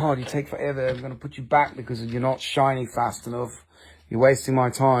shiny? God, you take forever. I'm going to put you back because you're not shiny fast enough. You're wasting my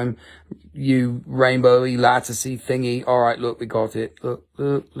time. You rainbowy, latticey thingy. All right, look, we got it. Look,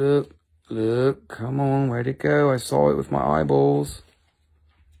 look, look, look. Come on, where'd it go? I saw it with my eyeballs.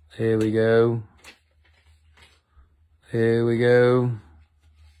 Here we go. Here we go.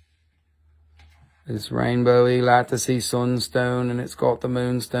 This rainbowy, latticey sunstone, and it's got the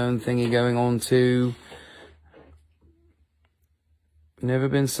moonstone thingy going on too. Never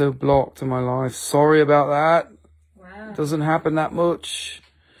been so blocked in my life. Sorry about that. Wow. Doesn't happen that much.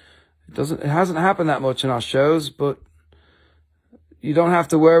 It hasn't happened that much in our shows, but you don't have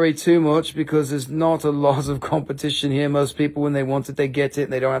to worry too much because there's not a lot of competition here. Most people, when they want it, they get it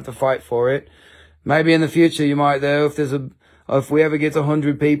and they don't have to fight for it. Maybe in the future you might though. If we ever get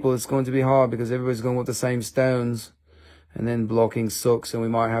 100 people, it's going to be hard because everybody's going to want the same stones. And then blocking sucks, and we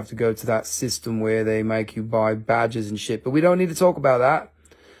might have to go to that system where they make you buy badges and shit. But we don't need to talk about that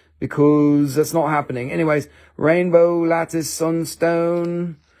because that's not happening. Anyways, Rainbow Lattice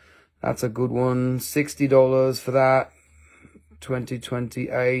Sunstone. That's a good one. $60 for that.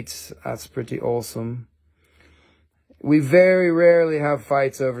 2028. That's pretty awesome. We very rarely have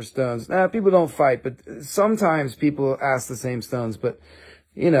fights over stones. Now, people don't fight, but sometimes people ask the same stones. But,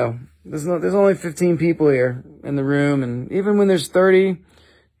 you know, there's only 15 people here in the room. And even when there's 30,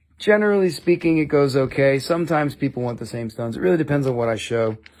 generally speaking, it goes okay. Sometimes people want the same stones. It really depends on what I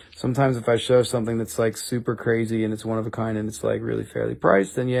show. Sometimes if I show something that's like super crazy and it's one of a kind and it's like really fairly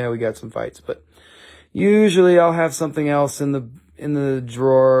priced, then yeah, we got some fights. But usually I'll have something else in the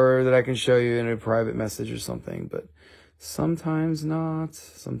drawer that I can show you in a private message or something. But sometimes not.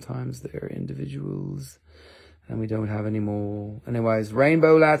 Sometimes they're individuals and we don't have any more. Anyways,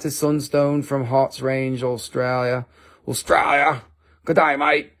 Rainbow Lattice Sunstone from Hots Range, Australia. Australia! Good day,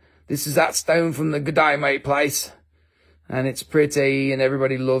 mate. This is that stone from the Good Day Mate place. And it's pretty and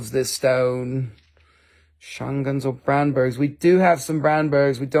everybody loves this stone. Shangans or Brandbergs. We do have some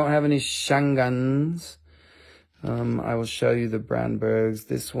Brandbergs. We don't have any Shangans. I will show you the Brandbergs.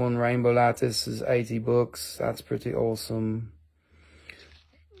 This one, Rainbow Lattice, is 80 bucks. That's pretty awesome.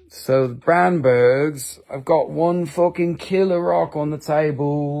 So the Brandbergs, I've got one fucking killer rock on the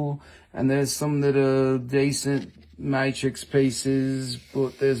table. And there's some that are decent matrix pieces.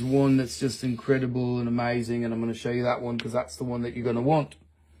 But there's one that's just incredible and amazing. And I'm going to show you that one because that's the one that you're going to want.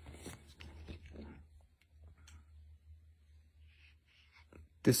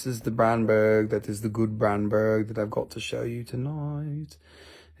 This is the Brandberg. That is the good Brandberg that I've got to show you tonight.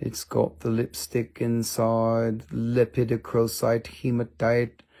 It's got the lipstick inside, lepidocrosite,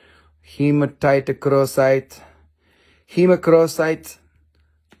 hematitocrosite,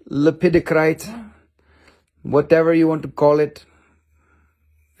 lepidocrite, whatever you want to call it.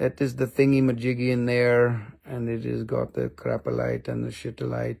 That is the thingy-majiggy in there. And it has got the crapolite and the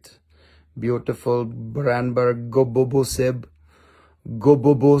shitolite. Beautiful Brandberg Goboboseb.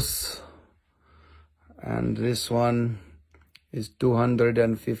 Gobobos. And this one is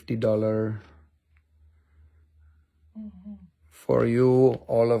 $250 for you,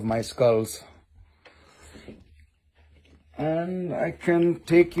 all of my skulls. And I can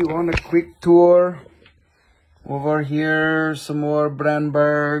take you on a quick tour. Over here, some more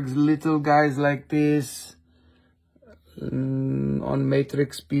Brandbergs, little guys like this. On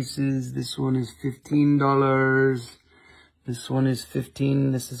matrix pieces, this one is $15. This one is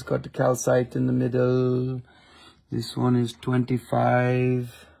 15. This has got the calcite in the middle. This one is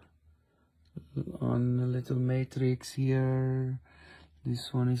 25 on the little matrix here.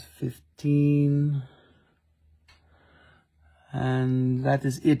 This one is 15. And that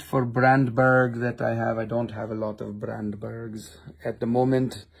is it for Brandberg that I have. I don't have a lot of Brandbergs at the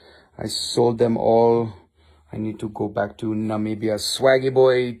moment. I sold them all. I need to go back to Namibia. Swaggy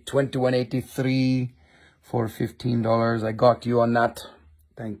Boy 2183 for $15. I got you on that.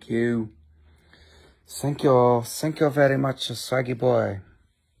 Thank you. Thank you very much, Swaggy Boy.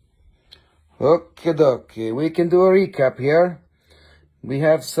 Okie dokie. We can do a recap here. We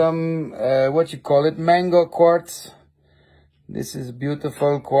have some, mango quartz. This is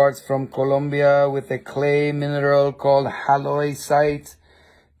beautiful quartz from Colombia with a clay mineral called halloysite.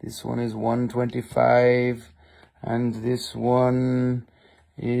 This one is $125. And this one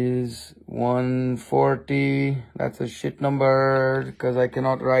is $140. That's a shit number because I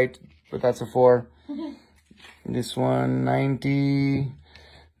cannot write, but that's a 4. This one $90.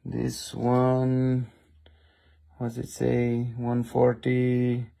 This one, what's it say?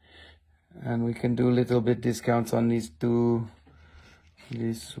 $140. And we can do a little bit discounts on these two.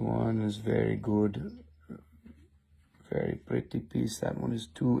 This one is very good. Very pretty piece. That one is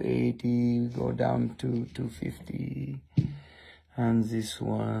 $280. Go down to $250. And this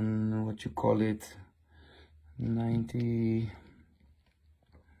one, what you call it, $90.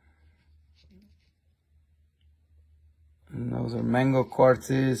 And those are mango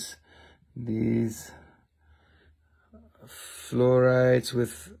quartzes. These fluorites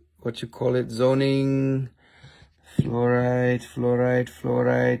with what you call it, zoning. Fluorite.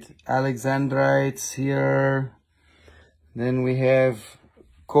 Alexandrites here. Then we have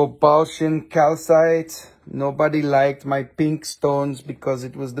Copalcian calcite. Nobody liked my pink stones because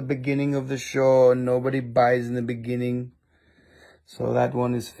it was the beginning of the show and nobody buys in the beginning. So that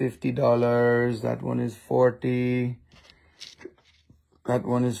one is $50. That one is $40. That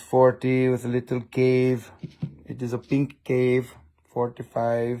one is $40 with a little cave. It is a pink cave,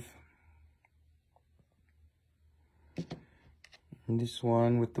 $45. And this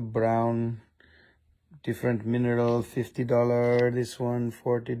one with the brown, different mineral, $50. This one,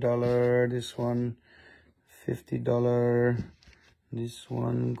 $40. This one, $50. This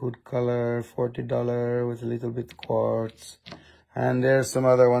one, good color, $40 with a little bit quartz. And there's some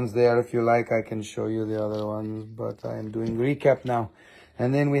other ones there. If you like, I can show you the other ones, but I am doing recap now.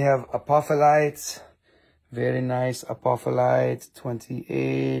 And then we have apopholites. Very nice apopholites,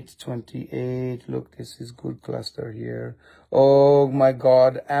 28, 28. Look, this is good cluster here. Oh my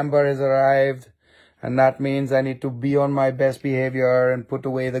God, amber has arrived. And that means I need to be on my best behavior and put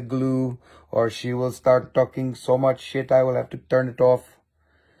away the glue, or she will start talking so much shit I will have to turn it off.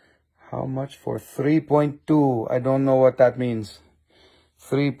 How much for 3.2? I don't know what that means.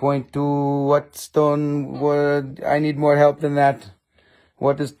 3.2, what stone? What? I need more help than that.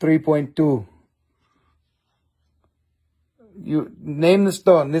 What is 3.2? You name the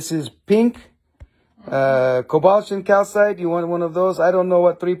stone. This is pink. Cobalt calcite. You want one of those? I don't know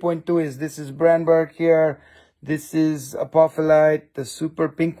what 3.2 is. This is Brandberg here. This is apophyllite, the super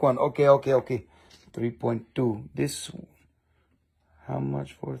pink one. Okay. 3.2. This, how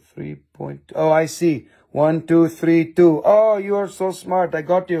much for 3.2? Oh, I see. 1, 2, 3, 2. Oh, you are so smart. I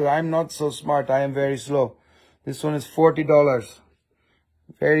got you. I'm not so smart. I am very slow. This one is $40.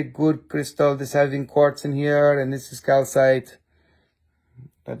 Very good crystal. This having quartz in here, and this is calcite.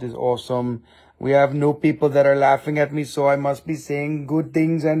 That is awesome. We have no people that are laughing at me, so I must be saying good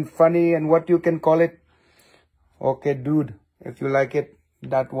things and funny and what you can call it. Okay, dude, if you like it,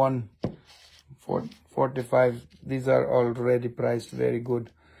 that one, 45. These are already priced very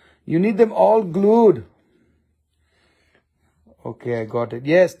good. You need them all glued. Okay, I got it.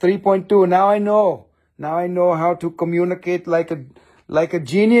 Yes, 3.2. Now I know. Now I know how to communicate like a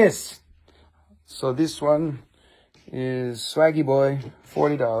genius. So this one is Swaggy Boy,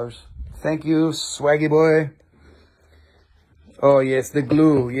 $40. Thank you, Swaggy Boy. Oh, yes, the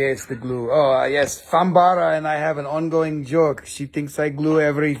glue. Yes, the glue. Oh, yes, Fambara and I have an ongoing joke. She thinks I glue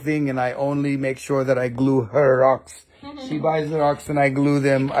everything, and I only make sure that I glue her rocks. She buys the rocks and I glue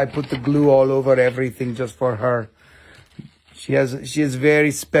them. I put the glue all over everything just for her. She is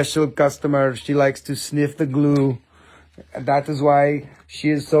very special customer. She likes to sniff the glue. That is why she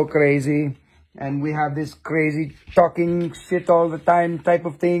is so crazy. And we have this crazy talking shit all the time type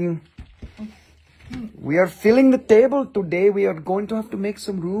of thing. We are filling the table today. We are going to have to make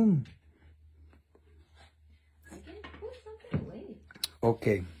some room.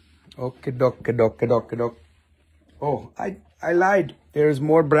 Okay. Okay, doc. Oh, I lied. There's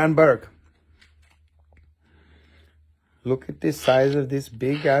more Brandberg. Look at the size of this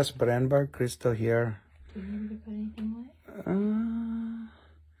big ass Brandberg crystal here. Do you remember to put anything away?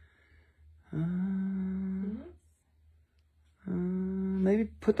 Maybe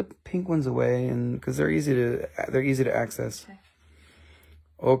put the pink ones away, and because they're easy to access.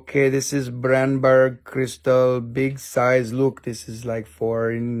 Okay, this is Brandberg crystal, big size. Look, this is like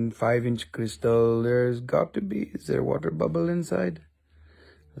 4 and 5 inch crystal. There's got to be. Is there a water bubble inside?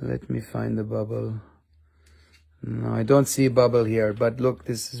 Let me find the bubble. No, I don't see a bubble here. But look,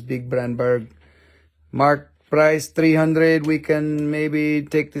 this is big Brandberg. Mark price 300. We can maybe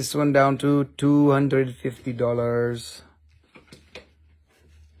take this one down to $250.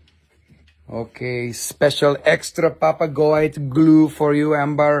 Okay, special extra Papagoite glue for you,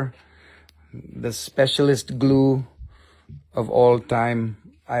 Amber. The specialist glue of all time.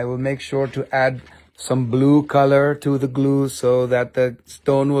 I will make sure to add some blue color to the glue so that the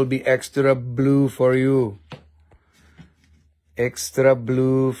stone will be extra blue for you. Extra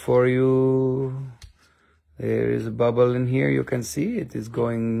blue for you. There is a bubble in here. You can see it is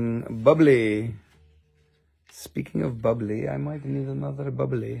going bubbly. Speaking of bubbly, I might need another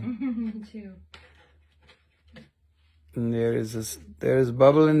bubbly. Me too. And there's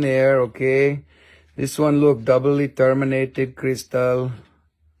bubble in there, okay. This one, look, doubly terminated crystal.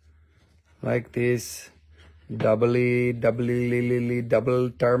 Like this. Double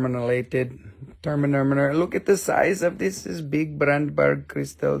terminated. Look at the size of this. Is big Brandberg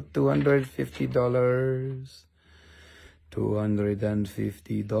crystal, $250.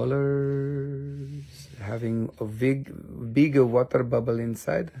 $250. Having a big water bubble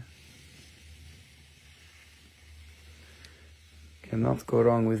inside. Cannot go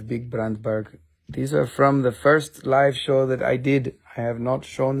wrong with big Brandberg. These are from the first live show that I did. I have not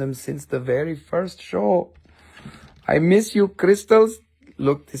shown them since the very first show. I miss you, crystals.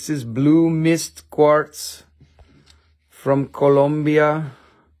 Look, this is blue mist quartz. from Colombia.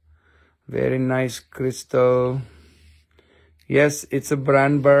 Very nice crystal. Yes, it's a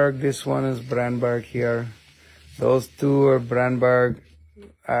Brandberg. This one is Brandberg here. Those two are Brandberg.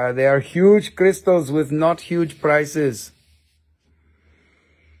 They are huge crystals with not huge prices.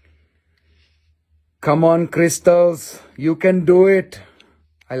 Come on, crystals. You can do it.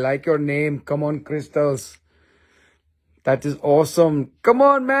 I like your name. Come on, crystals. That is awesome. Come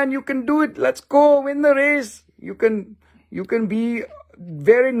on, man. You can do it. Let's go. Win the race. You can be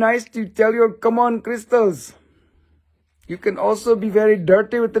very nice to tell your come on, crystals. You can also be very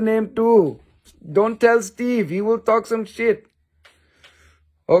dirty with the name too. Don't tell Steve. He will talk some shit.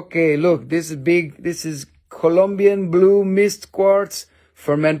 Okay, look. This is big. This is Colombian blue mist quartz.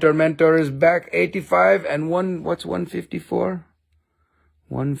 Fermentor mentor is back. 85 and what's 154?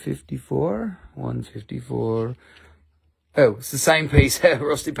 154? 154. Oh, it's the same piece.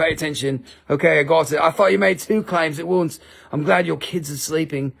 Rusty, pay attention. Okay, I got it. I thought you made 2 claims at once. I'm glad your kids are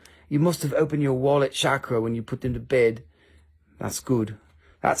sleeping. You must have opened your wallet chakra when you put them to bed. That's good.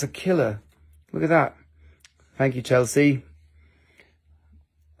 That's a killer. Look at that. Thank you, Chelsea.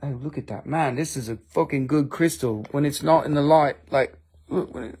 Oh, look at that. Man, this is a fucking good crystal. When it's not in the light, like,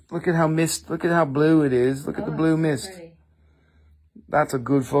 look at how look at how blue it is. Look at the blue mist. Pretty. That's a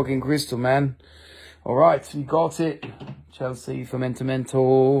good fucking crystal, man. All right, you got it. Chelsea,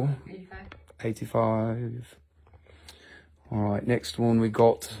 Fermentamento. 85. 85. All right, next one we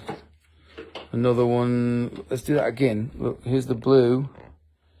got another one. Let's do that again. Look, here's the blue.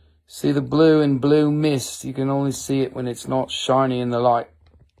 See the blue in blue mist. You can only see it when it's not shiny in the light.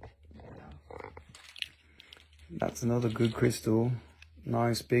 That's another good crystal.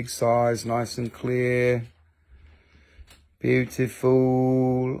 Nice big size, nice and clear.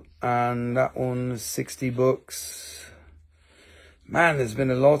 Beautiful. And that one's 60 bucks. Man, there's been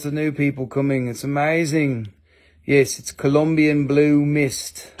a lot of new people coming. It's amazing. Yes, it's Colombian blue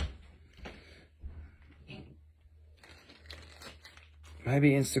mist.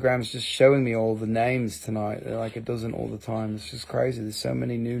 Maybe Instagram's just showing me all the names tonight, like it doesn't all the time. It's just crazy. There's so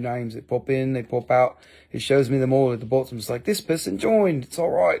many new names that pop in, they pop out. It shows me them all at the bottom. It's like, this person joined. It's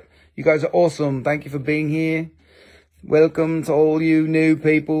all right. You guys are awesome. Thank you for being here. Welcome to all you new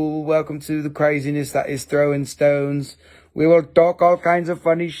people. Welcome to the craziness that is Throwin Stones. We will talk all kinds of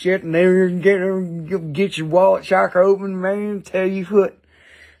funny shit, and then get your wallet chakra open, man. Tell you what.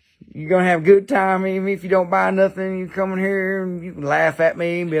 You're going to have a good time. Even if you don't buy nothing, you come in here and you can laugh at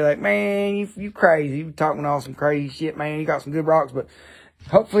me and be like, man, you crazy. You talking all some crazy shit, man. You got some good rocks. But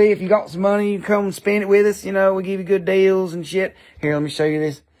hopefully if you got some money, you come and spend it with us. You know, we give you good deals and shit. Here, let me show you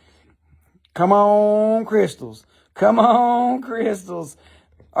this. Come on, crystals. Come on, crystals.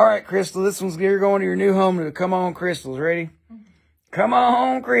 All right, Crystal, this one's, you're going to your new home to the Come On Crystals. Ready? Come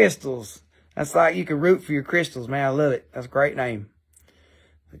on, crystals. That's like you can root for your crystals, man. I love it. That's a great name.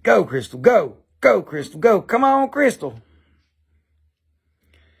 Go, Crystal, go. Go, Crystal, go. Come on, Crystal.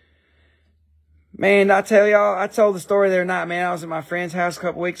 Man, I tell y'all, I told the story the other night, man. I was at my friend's house a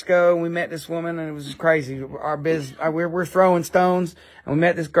couple weeks ago, and we met this woman, and it was just crazy. We're throwing stones, and we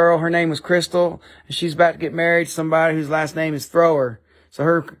met this girl. Her name was Crystal, and she's about to get married to somebody whose last name is Thrower. So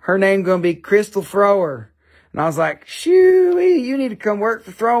her name gonna be Crystal Thrower. And I was like, shoo, you need to come work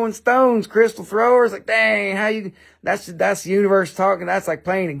for Throwin Stones, Crystal Thrower. It's like, dang, how you, that's the universe talking. That's like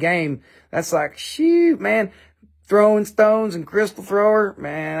playing a game. That's like, shoot, man, Throwin Stones and Crystal Thrower,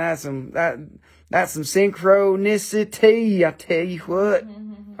 man, that's some synchronicity. I tell you what.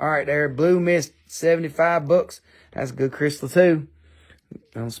 All right, there, Blue Mist, 75 bucks. That's a good crystal too.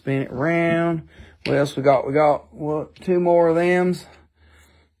 Gonna spin it around. What else we got? We got, what, 2 more of them's.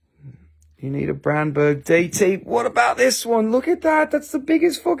 You need a Brandberg DT. What about this one? Look at that. That's the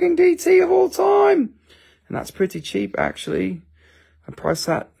biggest fucking DT of all time. And that's pretty cheap, actually. I priced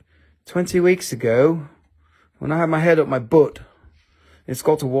that 20 weeks ago when I had my head up my butt. It's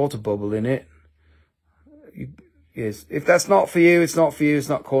got a water bubble in it. Yes. If that's not for you, it's not for you. It's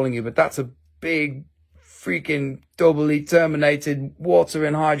not calling you. But that's a big freaking doubly terminated water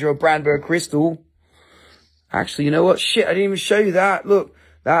and hydro Brandberg crystal. Actually, you know what? Shit, I didn't even show you that. Look.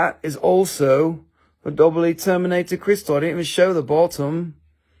 That is also a doubly terminated crystal. I didn't even show the bottom.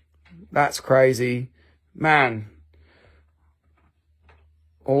 That's crazy. Man.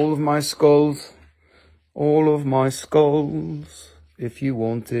 All of my skulls. If you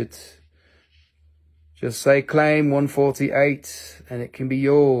want it. Just say claim 148 and it can be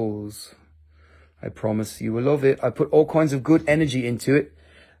yours. I promise you will love it. I put all kinds of good energy into it.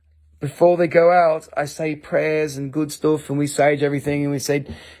 Before they go out, I say prayers and good stuff, and we sage everything, and we say,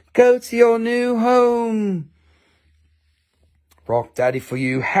 go to your new home. Rock Daddy for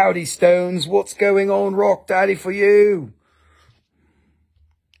you. Howdy, Stones. What's going on, Rock Daddy for you?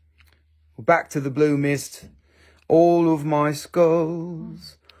 Back to the blue mist. All of my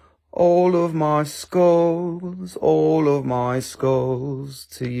skulls. All of my skulls. All of my skulls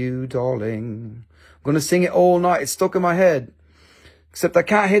to you, darling. I'm going to sing it all night. It's stuck in my head. Except I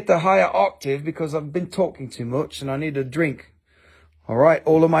can't hit the higher octave because I've been talking too much and I need a drink. All right,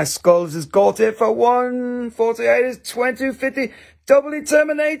 all of my skulls has got it for 148 is 2250. Doubly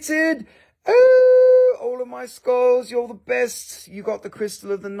terminated. Oh, all of my skulls, you're the best. You got the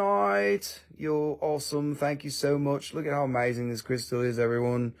crystal of the night. You're awesome. Thank you so much. Look at how amazing this crystal is,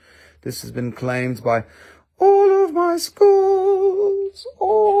 everyone. This has been claimed by all of my skulls.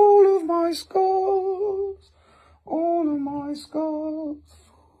 All of my skulls. All of my skulls.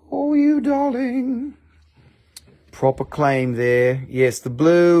 Oh, you darling. Proper claim there. Yes, the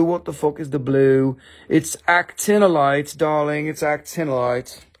blue. What the fuck is the blue? It's actinolite, darling. It's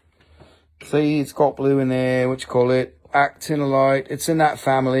actinolite. See, it's got blue in there. What you call it? Actinolite. It's in that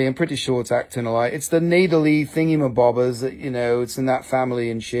family. I'm pretty sure it's actinolite. It's the needly thingy-mabobbers that, you know, it's in that family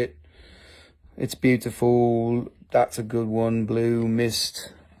and shit. It's beautiful. That's a good one. Blue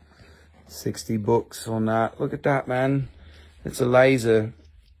mist. 60 bucks on that. Look at that, man. It's a laser.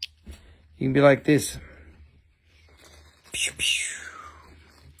 You can be like this.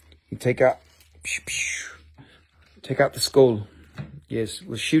 You take out the skull. Yes,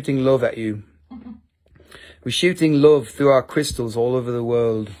 we're shooting love at you. We're shooting love through our crystals all over the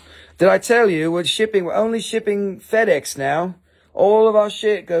world. Did I tell you we're only shipping FedEx now? All of our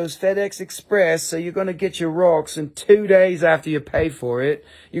shit goes FedEx Express, so you're going to get your rocks, and 2 days after you pay for it,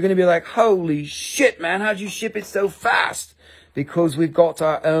 you're going to be like, holy shit, man, how'd you ship it so fast? Because we've got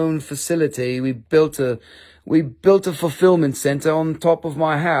our own facility. We built a fulfillment center on top of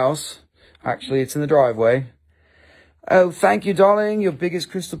my house. Actually, it's in the driveway. Oh, thank you, darling. Your biggest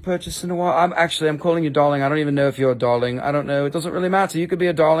crystal purchase in a while. I'm calling you darling. I don't even know if you're a darling. I don't know. It doesn't really matter. You could be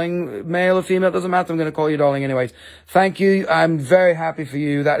a darling, male or female. It doesn't matter. I'm going to call you darling anyways. Thank you. I'm very happy for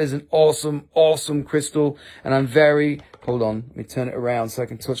you. That is an awesome, awesome crystal. And I'm very, hold on. Let me turn it around so I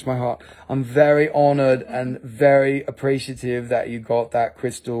can touch my heart. I'm very honored and very appreciative that you got that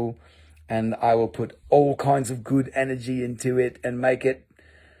crystal. And I will put all kinds of good energy into it and make it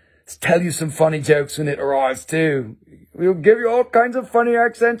tell you some funny jokes when it arrives too. We'll give you all kinds of funny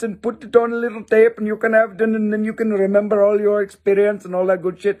accents and put it on a little tape, and you can have it, and then you can remember all your experience and all that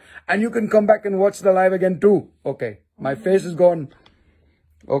good shit. And you can come back and watch the live again too. Okay, my face is gone.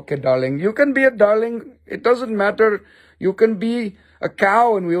 Okay, darling. You can be a darling. It doesn't matter. You can be a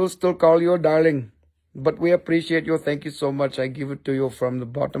cow and we will still call you a darling. But we appreciate you. Thank you so much. I give it to you from the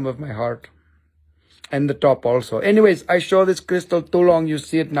bottom of my heart. And the top also. Anyways, I show this crystal too long. You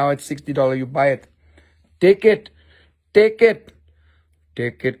see it now. It's $60. You buy it. Take it. Take it.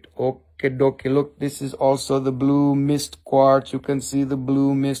 Take it. Okay, dokie. Look, this is also the blue mist quartz. You can see the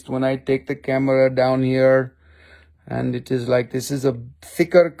blue mist when I take the camera down here. And it is like, this is a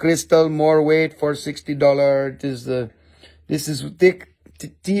thicker crystal, more weight for $60. It is this is thick.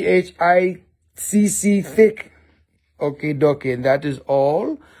 THICC thick. Okay, dokie. And that is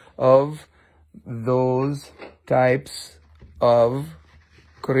all of those types of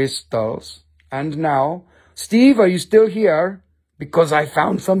crystals. And now, Steve, are you still here? Because I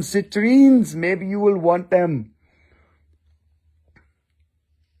found some citrines. Maybe you will want them.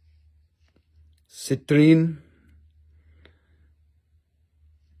 Citrine.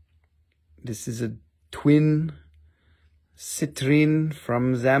 This is a twin citrine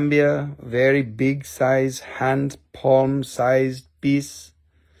from Zambia. Very big size, hand palm sized piece.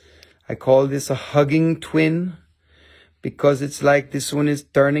 I call this a hugging twin because it's like this one is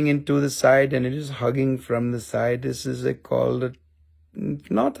turning into the side and it is hugging from the side. This is called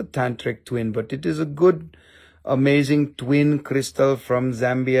not a tantric twin, but it is a good, amazing twin crystal from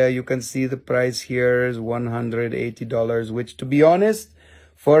Zambia. You can see the price here is $180, which, to be honest,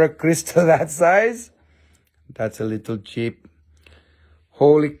 for a crystal that size, that's a little cheap.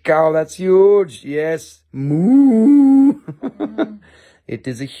 Holy cow, that's huge. Yes. Moo. It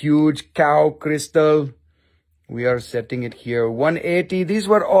is a huge cow crystal. We are setting it here. 180. These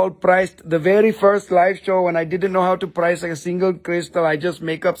were all priced. The very first live show when I didn't know how to price a single crystal, I just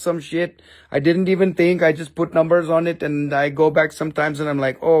make up some shit. I didn't even think. I just put numbers on it, and I go back sometimes and I'm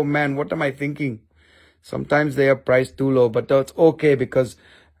like, oh man, what am I thinking? Sometimes they are priced too low, but that's okay because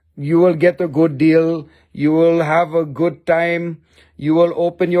you will get a good deal. You will have a good time. You will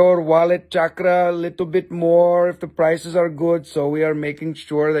open your wallet chakra a little bit more if the prices are good. So we are making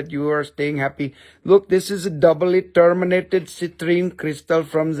sure that you are staying happy. Look, this is a doubly terminated citrine crystal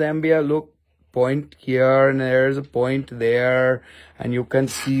from Zambia. Look, point here and there's a point there, and you can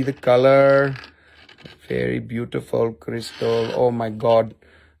see the color. Very beautiful crystal. Oh my God.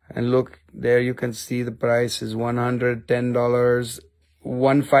 And look, there you can see the price is $110.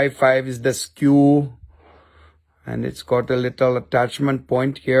 $155 is the skew. And it's got a little attachment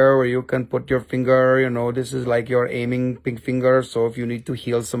point here where you can put your finger, you know, this is like your aiming pink finger. So if you need to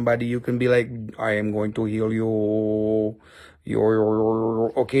heal somebody, you can be like, I am going to heal you.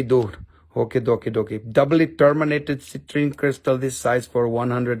 Okay, dude. Okay, dokie. Doubly terminated citrine crystal this size for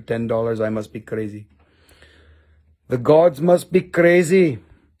 $110. I must be crazy. The gods must be crazy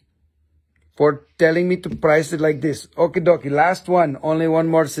for telling me to price it like this. Okay, dokie. Last one. Only one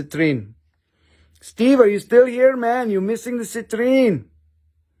more citrine. Steve, are you still here, man? You're missing the citrine.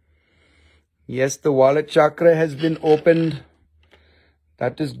 Yes, the wallet chakra has been opened.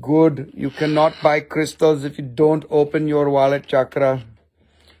 That is good. You cannot buy crystals if you don't open your wallet chakra.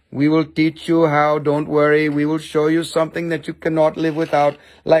 We will teach you how. Don't worry. We will show you something that you cannot live without.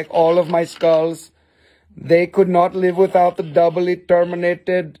 Like all of my skulls. They could not live without the doubly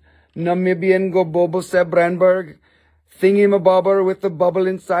terminated Namibian Gobobo Brandberg thingy-mabobber with the bubble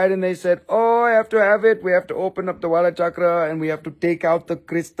inside, and they said, oh, I have to have it. We have to open up the wallet chakra, and we have to take out the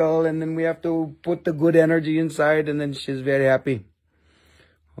crystal, and then we have to put the good energy inside, and then she's very happy.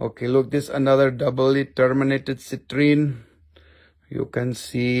 Okay, look, this another doubly terminated citrine. You can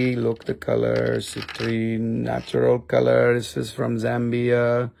see, look, the color, citrine, natural color. This is from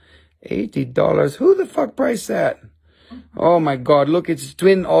Zambia. $80. Who the fuck priced that? Oh my God, look, it's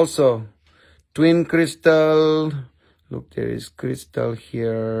twin also. Twin crystal. Look, there is crystal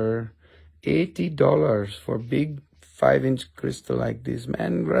here. $80 for big 5-inch crystal like this.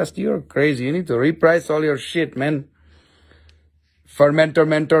 Man, Rusty, you're crazy. You need to reprice all your shit, man. Fermentor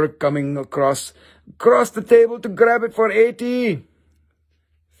mentor coming across the table to grab it for $80.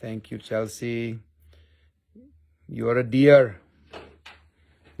 Thank you, Chelsea. You're a dear.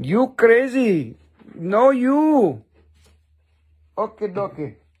 You crazy. No, you. Okay,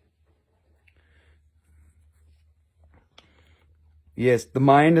 dokie. Yes, the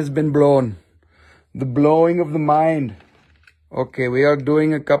mind has been blown. The blowing of the mind. Okay, we are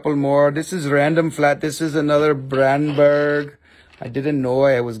doing a couple more. This is random flat. This is another Brandberg. I didn't know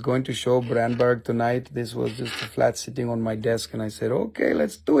I was going to show Brandberg tonight. This was just a flat sitting on my desk, and I said, okay,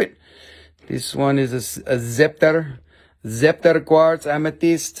 let's do it. This one is a Zepter quartz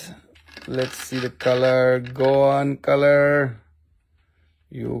amethyst. Let's see the color. Go on, color.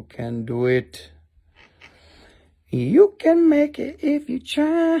 You can do it. You can make it if you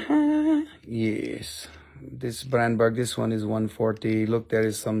try. Yes. This Brandberg, this one is 140. Look, there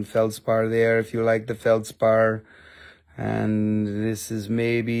is some feldspar there if you like the feldspar. And this is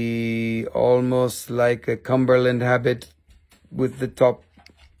maybe almost like a Cumberland habit with the top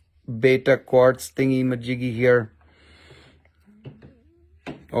beta quartz thingy majiggy here.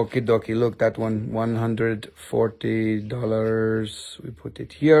 Okay, dokie, look, that one, $140. We put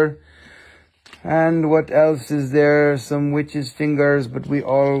it here. And what else is there? Some witch's fingers, but we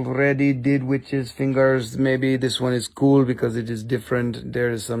already did witch's fingers. Maybe this one is cool because it is different. There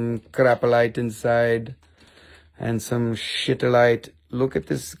is some crapolite inside and some shitolite. Look at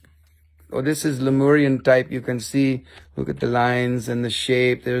this. Oh, this is Lemurian type. You can see, look at the lines and the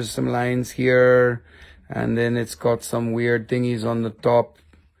shape. There's some lines here. And then it's got some weird thingies on the top.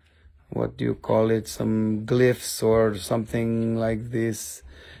 What do you call it? Some glyphs or something like this.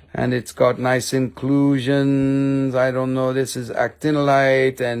 And it's got nice inclusions. I don't know. This is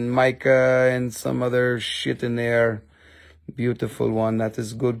actinolite and mica and some other shit in there. Beautiful one. That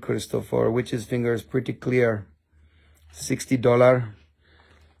is good crystal for witch's fingers. Pretty clear. $60.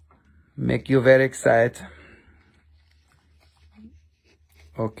 Make you very excited.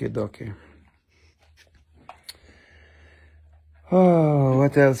 Okay, dokie. Oh,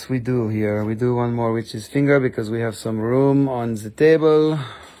 what else we do here? We do one more witch's finger because we have some room on the table.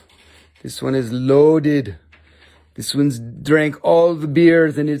 This one is loaded. This one's drank all the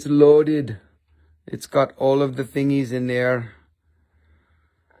beers and it's loaded. It's got all of the thingies in there.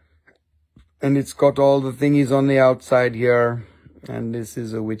 And it's got all the thingies on the outside here. And this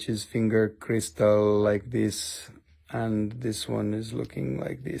is a witch's finger crystal like this. And this one is looking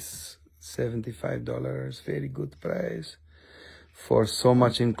like this. $75. Very good price. For so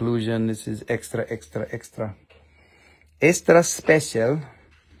much inclusion, this is extra, extra, extra. Extra special.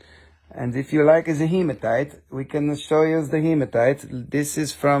 And if you like the hematite, we can show you the hematite. This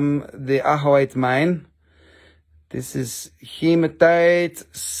is from the Ajoite mine. This is hematite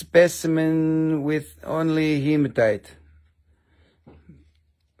specimen with only hematite.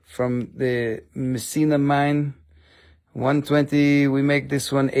 From the Messina mine. 120, we make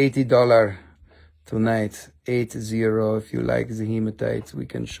this one $80. tonight. 8-0. If you like the hematite, we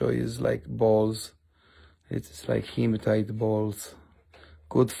can show you like balls. It's like hematite balls.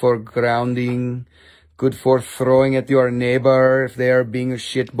 Good for grounding. Good for throwing at your neighbor if they are being a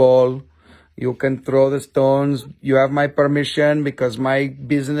shitball. You can throw the stones. You have my permission because my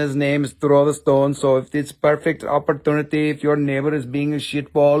business name is Throw the Stones. So if it's perfect opportunity, if your neighbor is being a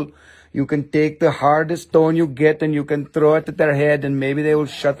shitball, you can take the hardest stone you get and you can throw it at their head and maybe they will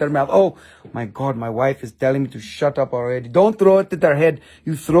shut their mouth. Oh my God, my wife is telling me to shut up already. Don't throw it at their head.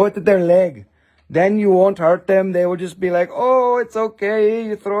 You throw it at their leg. Then you won't hurt them. They will just be like, oh, it's okay.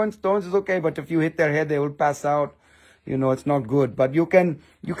 You're throwing stones, it's okay. But if you hit their head, they will pass out. You know, it's not good. But you can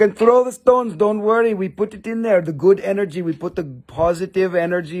throw the stones. Don't worry. We put it in there. The good energy. We put the positive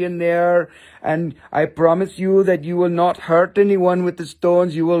energy in there. And I promise you that you will not hurt anyone with the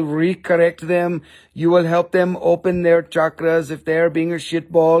stones. You will recorrect them. You will help them open their chakras. If they're being a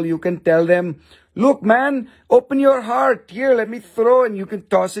shitball, you can tell them, look, man, open your heart. Here, let me throw. And you can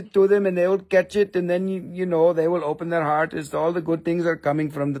toss it to them and they will catch it. And then, you know, they will open their heart. It's all the good things are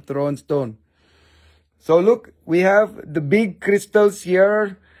coming from the Throwin Stone. So look, we have the big crystals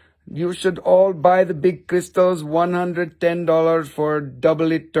here. You should all buy the big crystals. $110 for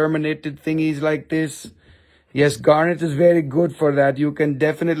doubly terminated thingies like this. Yes, garnet is very good for that. You can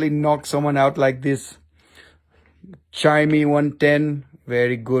definitely knock someone out like this. Chimey 110.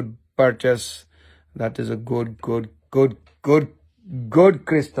 Very good purchase. That is a good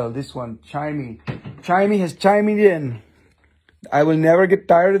crystal. This one, Chimey. Chimey has chimed in. I will never get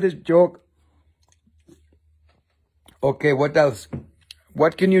tired of this joke. Okay, what else?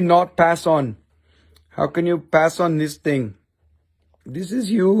 What can you not pass on? How can you pass on this thing? This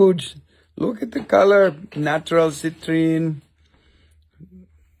is huge. Look at the color. Natural citrine.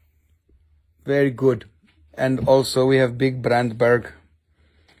 Very good. And also we have big Brandberg.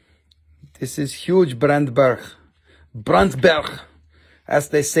 This is huge Brandberg. Brandberg. As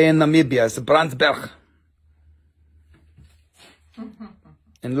they say in Namibia, it's Brandberg.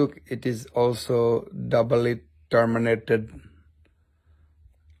 And look, it is also doubly terminated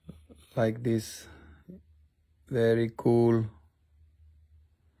like this. Very cool.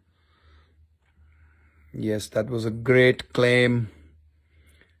 Yes, that was a great claim,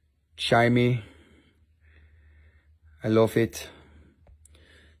 Chimey. I love it.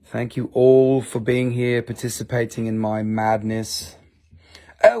 Thank you all for being here, participating in my madness.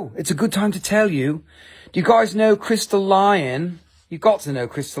 Oh, it's a good time to tell you. Do you guys know Crystal Lion? You got to know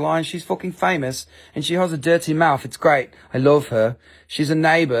Crystal Lion. She's fucking famous and she has a dirty mouth. It's great. I love her. She's a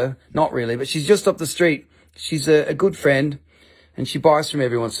neighbor. Not really, but she's just up the street. She's a good friend and she buys from me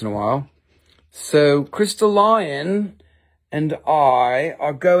every once in a while. So Crystal Lion and I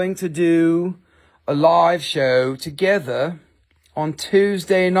are going to do a live show together on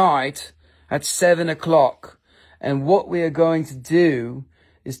Tuesday night at 7 o'clock. And what we are going to do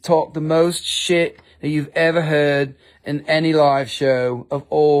is talk the most shit that you've ever heard in any live show of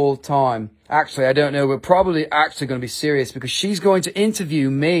all time. Actually, I don't know. We're probably actually going to be serious because she's going to interview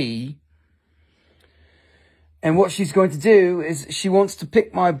me. And what she's going to do is she wants to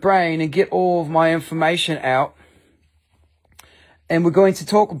pick my brain and get all of my information out. And we're going to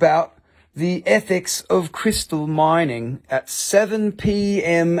talk about the ethics of crystal mining at 7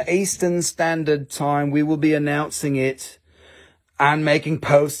 p.m. Eastern Standard Time. We will be announcing it and making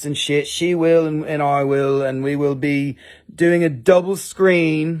posts and shit. She will and I will, and we will be doing a double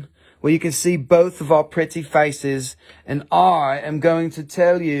screen where you can see both of our pretty faces, and I am going to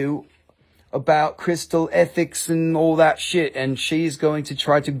tell you about crystal ethics and all that shit, and she's going to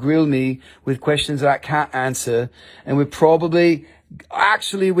try to grill me with questions that I can't answer, and we're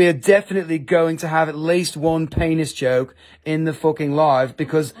definitely going to have at least one penis joke in the fucking live,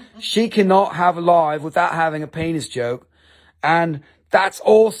 because she cannot have a live without having a penis joke. And that's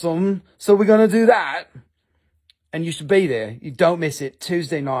awesome. So we're going to do that. And you should be there. You don't miss it.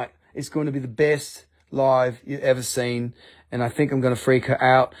 Tuesday night. It's going to be the best live you've ever seen. And I think I'm going to freak her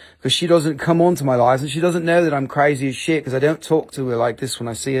out because she doesn't come on to my lives and she doesn't know that I'm crazy as shit because I don't talk to her like this when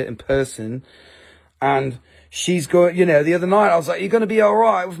I see her in person. And she's going, you know, the other night I was like, you're going to be all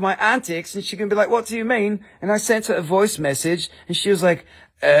right with my antics? And she's going to be like, what do you mean? And I sent her a voice message and she was like,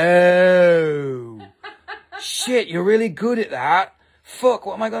 oh. Shit, you're really good at that. Fuck,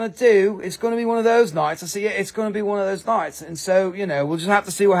 what am I going to do? It's going to be one of those nights. I said, yeah, it's going to be one of those nights. And so, you know, we'll just have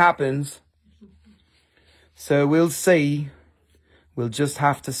to see what happens. So we'll see. We'll just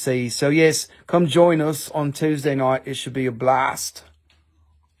have to see. So yes, come join us on Tuesday night. It should be a blast.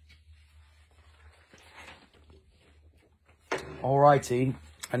 Alrighty.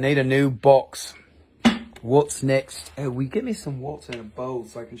 I need a new box. What's next? Oh, we get me some water in a bowl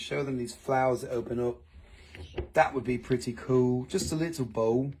so I can show them these flowers that open up. That would be pretty cool. Just a little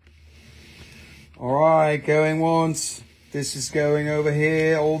bowl. Alright, going once. This is going over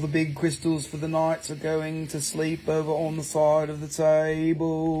here. All the big crystals for the nights are going to sleep over on the side of the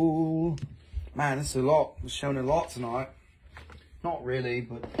table. Man, that's a lot. We're showing a lot tonight. Not really,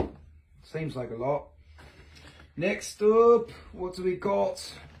 but seems like a lot. Next up, what do we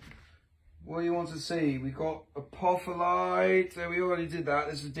got? What do you want to see? We got a Papagoite. So we already did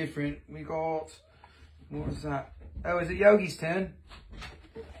that. This is different. We got, what was that? Oh, is it Yogi's turn?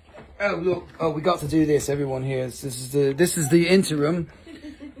 Oh, look. Oh, we got to do this, everyone here. This is the interim.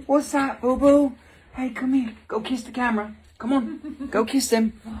 What's that, Boo-Boo? Hey, come here. Go kiss the camera. Come on. Go kiss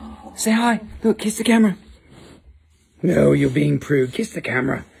them. Say hi. Look, kiss the camera. No, you're being prude. Kiss the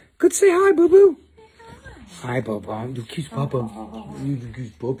camera. Good, say hi, Boo-Boo. Hi, Boo-Boo. You kiss Papa. You kiss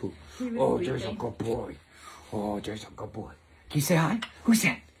Boo-Boo. Oh, there's a good boy. Oh, there's a good boy. Can you say hi? Who's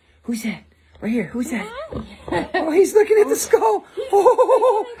that? Who's that? Right here. Who's that? Oh, he's looking at the skull.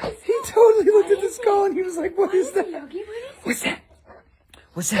 Oh, he totally looked at the skull and he was like, what is that? What's that?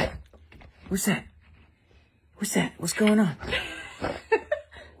 What's that? What's that? What's that? What's going on?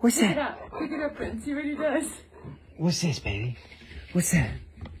 What's that? Pick it up and see what he does. What's this, baby? What's that?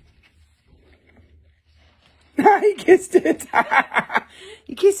 He kissed it.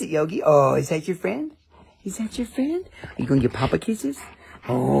 You kiss it, Yogi. Oh, is that your friend? Is that your friend? Are you going to give Papa kisses?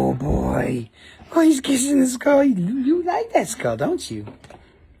 Oh, boy. Oh, he's kissing the skull. You like that skull, don't you?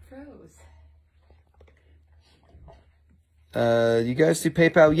 Froze. You guys do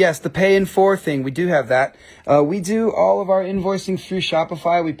PayPal? Yes, the pay in 4 thing. We do have that. We do all of our invoicing through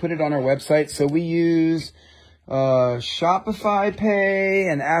Shopify. We put it on our website. So we use Shopify Pay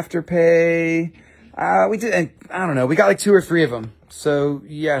and Afterpay. We did, and I don't know, we got like 2 or 3 of them. So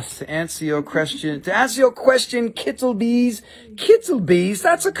yes, to answer your question, Kittlebees,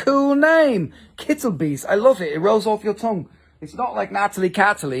 that's a cool name. Kittlebees, I love it. It rolls off your tongue. It's not like Natalie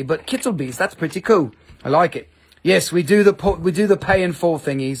Catterley, but Kittlebees, that's pretty cool. I like it. Yes, we do the pay in 4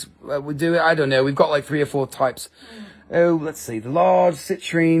 thingies. We do it, I don't know, we've got like 3 or 4 types. Oh, let's see. The large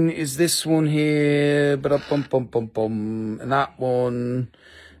citrine is this one here, and that one.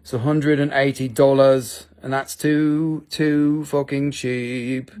 It's $180, and that's too fucking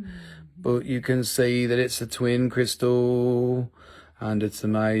cheap. But you can see that it's a twin crystal, and it's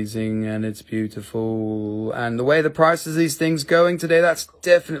amazing, and it's beautiful. And the way the prices of these things going today, that's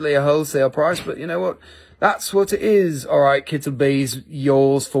definitely a wholesale price. But you know what? That's what it is. All right, Kittlebees,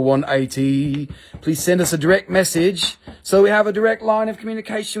 yours for $180. Please send us a direct message so we have a direct line of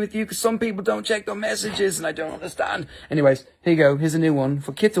communication with you, because some people don't check their messages and I don't understand. Anyways, here you go. Here's a new one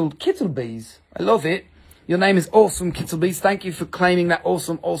for Kittlebees. I love it. Your name is awesome, Kittlebees. Thank you for claiming that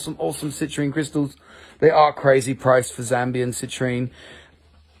awesome citrine crystals. They are crazy priced for Zambian citrine.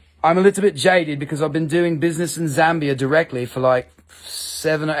 I'm a little bit jaded because I've been doing business in Zambia directly for like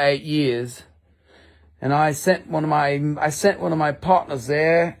 7 or 8 years. And I sent one of my partners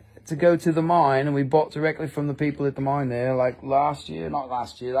there to go to the mine, and we bought directly from the people at the mine there, like last year.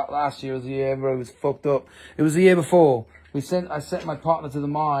 That last year was the year where it was fucked up. It was the year before. I sent my partner to the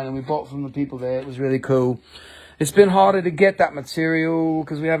mine, and we bought from the people there. It was really cool. It's been harder to get that material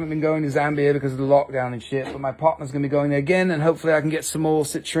because we haven't been going to Zambia because of the lockdown and shit. But my partner's going to be going there again, and hopefully I can get some more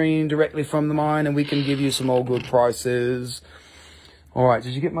citrine directly from the mine, and we can give you some more good prices. All right,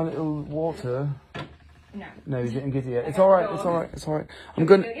 did you get my little water? No, you didn't get it yet. It's alright, it's alright. I'm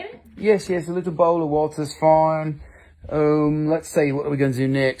gonna... Go get it? Yes, a little bowl of water's fine. Let's see, what are we going to do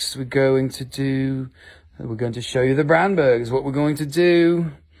next? We're going to show you the Brandbergs. What we're going to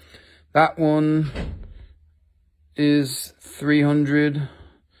do, that one is 300,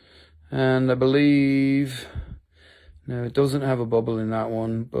 and I believe, no, it doesn't have a bubble in that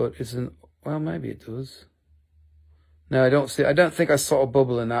one, but it's well, maybe it does. No, I don't think I saw a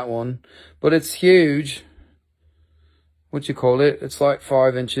bubble in that one, but it's huge. What you call it? It's like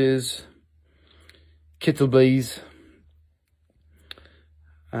 5 inches. Kittlebees.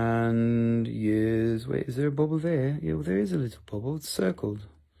 And yes, wait, is there a bubble there? Yeah, well, there is a little bubble. It's circled.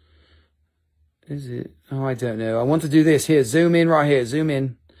 Is it? Oh, I don't know. I want to do this. Here, zoom in right here. Zoom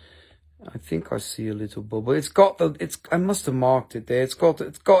in. I think I see a little bubble. I must have marked it there. Yeah,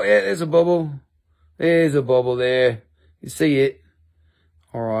 there's a bubble. There's a bubble there. You see it?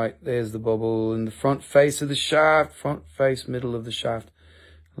 All right, there's the bubble in the front face of the shaft. Front face, middle of the shaft.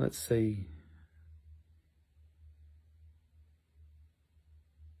 Let's see.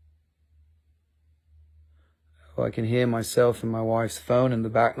 But I can hear myself and my wife's phone in the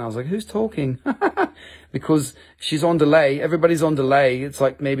back, and I was like, who's talking? Because she's on delay. Everybody's on delay. It's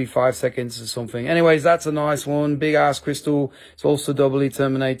like maybe 5 seconds or something. Anyways, that's a nice one. Big ass crystal. It's also doubly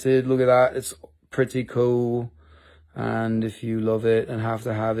terminated. Look at that. It's pretty cool. And if you love it and have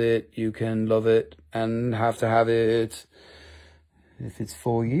to have it, you can love it and have to have it. If it's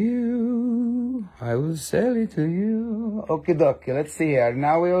for you, I will sell it to you. Okie dokie, let's see here.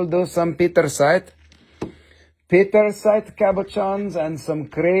 Now we'll do some Pietersite. Pietersite cabochons and some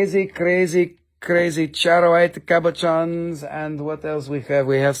crazy charoite cabochons. And what else we have?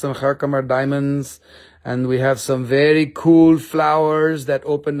 We have some Herkimer diamonds. And we have some very cool flowers that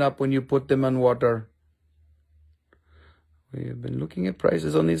open up when you put them in water. We have been looking at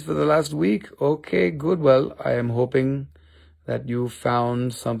prices on these for the last week. Okay, good. Well, I am hoping that you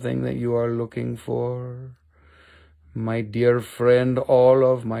found something that you are looking for. My dear friend, all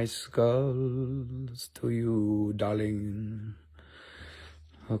of my skulls to you, darling.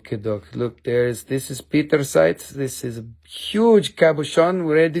 Okay, doc. Look, this is Pietersite. This is a huge cabochon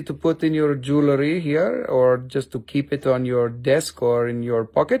ready to put in your jewelry here, or just to keep it on your desk or in your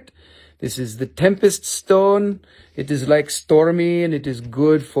pocket. This is the Tempest stone. It is like stormy, and it is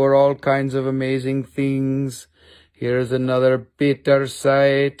good for all kinds of amazing things. Here's another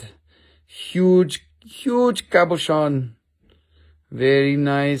Pietersite. Huge cabochon. Very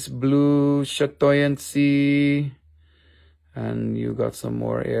nice blue chatoyancy. And you got some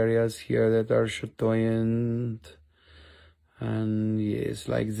more areas here that are chatoyant. And yes,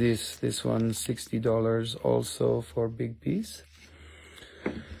 like this. This one, $60 also for big piece.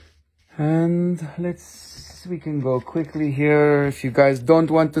 And we can go quickly here. If you guys don't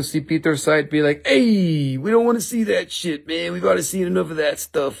want to see Pietersite, be like, hey, we don't want to see that shit, man. We got to see enough of that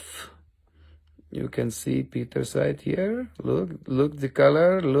stuff. You can see Pietersite here. Look the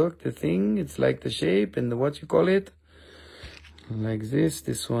color, look the thing. It's like the shape and the what you call it. Like this.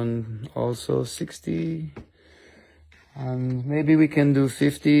 This one also 60. And maybe we can do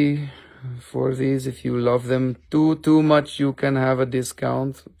 50 for these if you love them too much. You can have a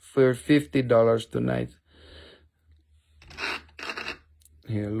discount for $50 tonight.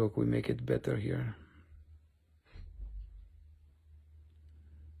 Here, look, we make it better here.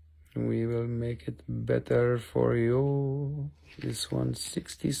 We will make it better for you. This one's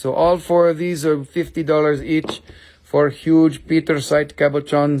 60. So all four of these are $50 each for huge Pietersite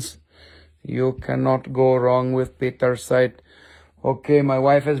cabochons. You cannot go wrong with Pietersite. Okay, my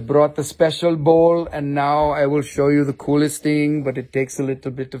wife has brought the special bowl, and now I will show you the coolest thing, but it takes a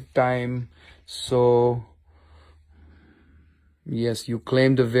little bit of time. So, yes, you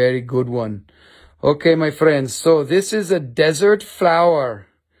claimed a very good one. Okay, my friends, so this is a desert flower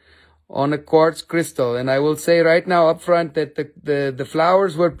on a quartz crystal. And I will say right now up front that the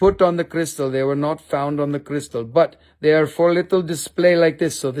flowers were put on the crystal. They were not found on the crystal, but they are for little display like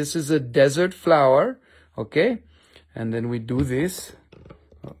this. So this is a desert flower, okay? And then we do this.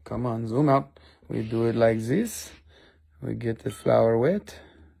 Oh, come on, zoom out. We do it like this. We get the flower wet.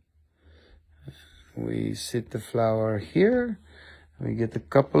 We sit the flower here. We get a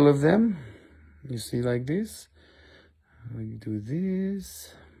couple of them. You see, like this. We do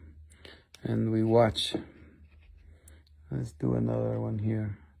this. And we watch. Let's do another one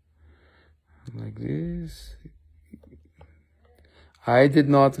here. Like this. I did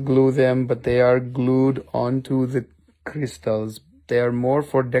not glue them, but they are glued onto the crystals. They are more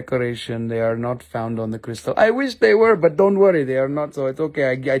for decoration. They are not found on the crystal. I wish they were, but don't worry. They are not, so it's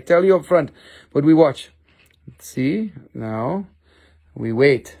okay. I tell you up front. But we watch. See? Now, we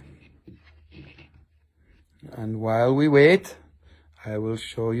wait. And while we wait, I will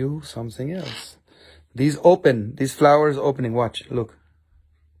show you something else. These open. These flowers opening. Watch. Look.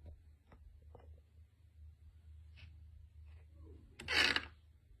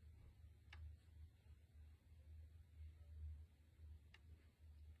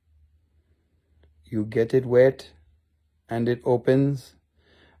 You get it wet and it opens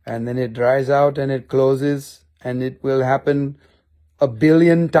and then it dries out and it closes, and it will happen 1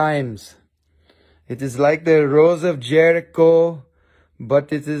 billion times. It is like the Rose of Jericho,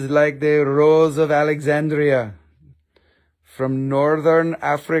 but it is like the Rose of Alexandria. From northern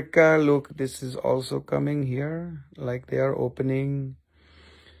Africa, look, this is also coming here, like they are opening,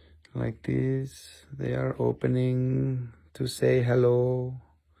 like this. They are opening to say hello.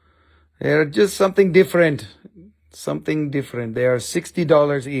 They are just something different. Something different. They are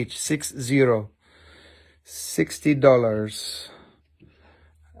 $60 each. 60. $60.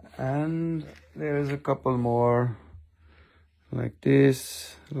 And there's a couple more. Like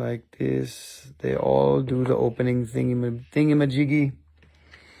this. Like this. They all do the opening thingamajiggy.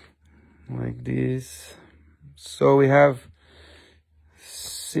 Like this. So we have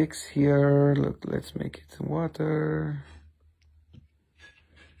 6 here. Look, let's make it water.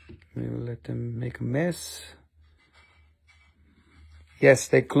 We will let them make a mess. Yes,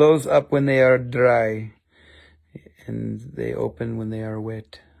 they close up when they are dry. And they open when they are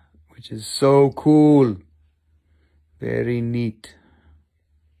wet. Which is so cool. Very neat.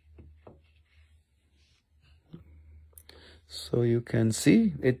 So you can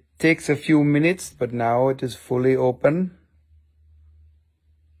see, it takes a few minutes, but now it is fully open.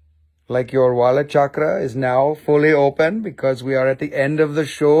 Like your wallet chakra is now fully open because we are at the end of the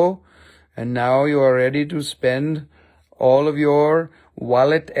show. And now you are ready to spend all of your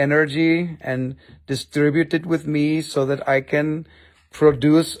wallet energy and distribute it with me so that I can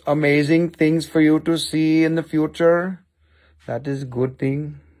produce amazing things for you to see in the future. That is a good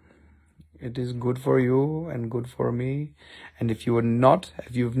thing. It is good for you and good for me. And if you've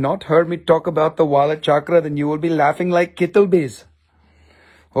not heard me talk about the wallet chakra, then you will be laughing like Kittlebees.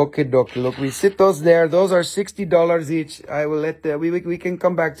 Okay, doc. Look, we sit those there. Those are $60 each. I will let we can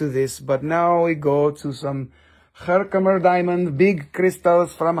come back to this. But now we go to some Herkimer diamond, big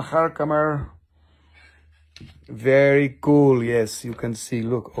crystals from Herkimer. Very cool. Yes, you can see.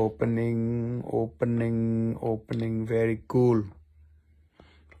 Look, opening, opening, opening. Very cool.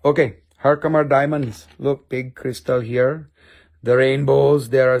 Okay, Herkimer diamonds. Look, big crystal here. The rainbows.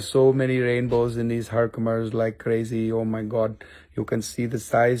 There are so many rainbows in these Herkimers like crazy. Oh my God. You can see the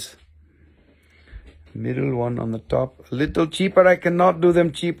size. Middle one on the top. A little cheaper. I cannot do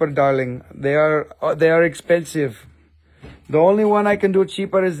them cheaper, darling. They are expensive. The only one I can do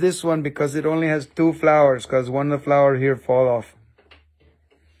cheaper is this one because it only has 2 flowers because one of the flower here fall off.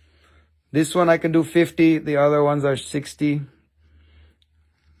 This one I can do 50. The other ones are 60.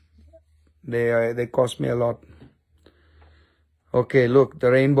 They cost me a lot. Okay, look, the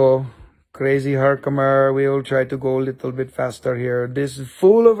rainbow. Crazy Herkimer. We will try to go a little bit faster here. This is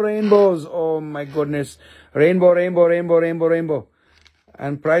full of rainbows. Oh my goodness. Rainbow, rainbow, rainbow, rainbow, rainbow.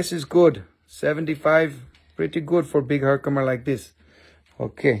 And price is good. 75. Pretty good for big Herkimer like this.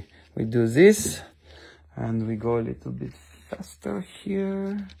 Okay. We do this. And we go a little bit faster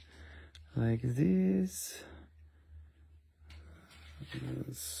here. Like this.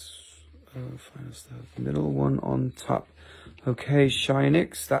 Final stuff. Middle one on top. Okay,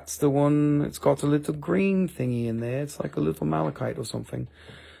 Shinix, that's the one. It's got a little green thingy in there. It's like a little malachite or something.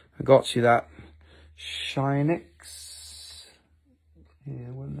 I got you that. Shinix. Yeah,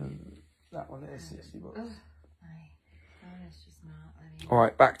 that one is 60 bucks.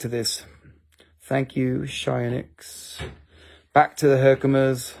 Alright, back to this. Thank you, Shinix. Back to the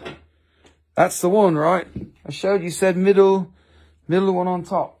Herkimers. That's the one, right? I showed you, said middle one on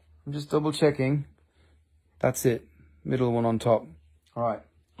top. I'm just double checking. That's it. Middle one on top. All right.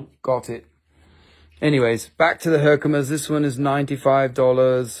 Got it. Anyways, back to the Herkimers. This one is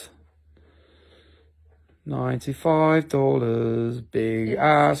 $95. $95. Big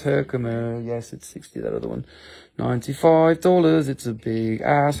ass Herkimer. Yes, it's 60, that other one. $95. It's a big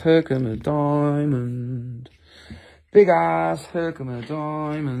ass Herkimer diamond. Big ass Herkimer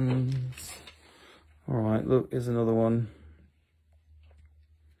diamonds. All right, look, here's another one.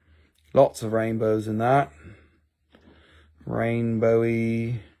 Lots of rainbows in that.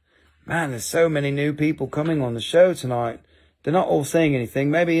 Rainbowy. Man, there's so many new people coming on the show tonight. They're not all saying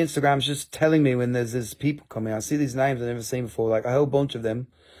anything. Maybe Instagram's just telling me when there's people coming. I see these names I've never seen before, like a whole bunch of them.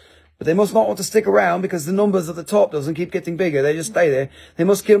 But they must not want to stick around because the numbers at the top doesn't keep getting bigger. They just stay there.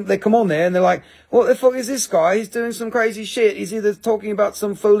 They come on there and they're like, what the fuck is this guy? He's doing some crazy shit. He's either talking about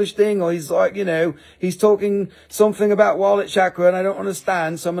some foolish thing or he's like, you know, he's talking something about wallet chakra and I don't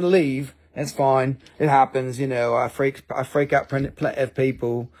understand, so I'm going to leave. It's fine. It happens, you know. I freak out plenty of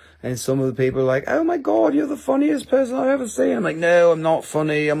people. And some of the people are like, oh my God, you're the funniest person I've ever seen. I'm like, no, I'm not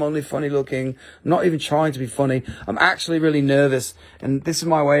funny. I'm only funny looking. I'm not even trying to be funny. I'm actually really nervous. And this is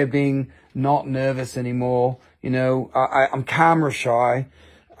my way of being not nervous anymore. You know, I'm camera shy.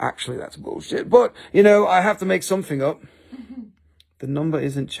 Actually, that's bullshit. But, you know, I have to make something up. The number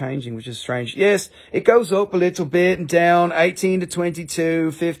isn't changing, which is strange. Yes, it goes up a little bit and down. 18 to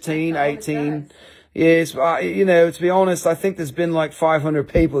 22, 15, 18. Yes, you know, to be honest, I think there's been like 500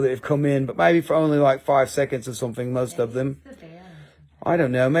 people that have come in, but maybe for only like 5 seconds or something, most of them. I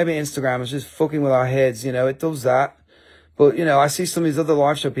don't know. Maybe Instagram is just fucking with our heads, you know, it does that. But, you know, I see some of these other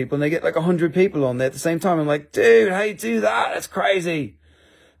live show people and they get like 100 people on there at the same time. I'm like, dude, how you do that? That's crazy.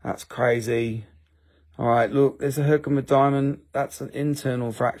 That's crazy. All right, look, there's a Herkimer diamond. That's an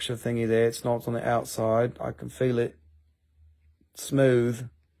internal fracture thingy there. It's not on the outside. I can feel it. Smooth.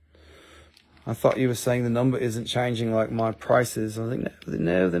 I thought you were saying the number isn't changing like my prices. I think,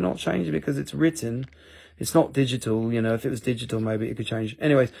 no, they're not changing because it's written It's not digital, you know. If it was digital, maybe it could change.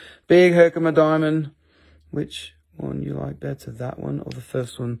 Anyways, big Herkimer diamond. Which one you like better, that one or the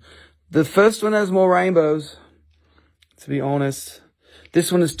first one? The first one has more rainbows, to be honest.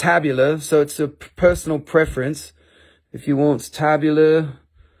 This one is tabular, so it's a personal preference. If you want tabular,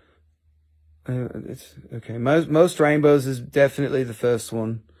 it's okay. Most rainbows is definitely the first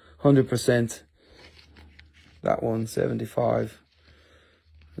one, 100%. That one, 75.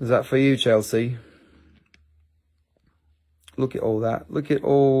 Is that for you, Chelsea? Look at all that. Look at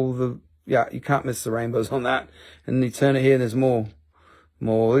all the... Yeah, you can't miss the rainbows on that. And then you turn it here and there's more.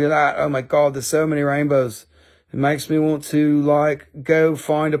 More. Look at that. Oh my God, there's so many rainbows. It makes me want to, like, go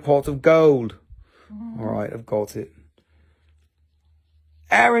find a pot of gold. All right, I've got it.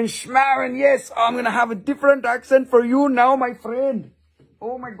 Aaron Schmarren, yes, I'm going to have a different accent for you now, my friend.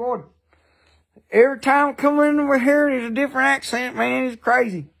 Oh my God. Every time I come in over here, there's a different accent, man. It's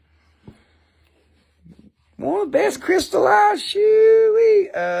crazy. One of the best crystallized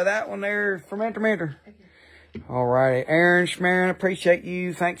shoey. That one there, fermenter. All right, Aaron Schmarren, appreciate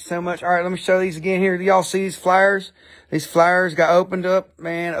you. Thanks so much. All right, let me show these again here. Do y'all see these flowers? These flowers got opened up,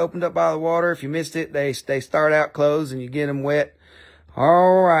 man, opened up by the water. If you missed it, they start out closed and you get them wet.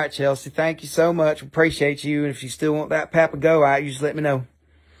 All right, Chelsea, thank you so much. Appreciate you. And if you still want that Papagoite, you just let me know.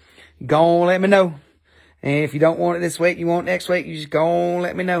 Go on, let me know. And if you don't want it this week, you want it next week, you just go on,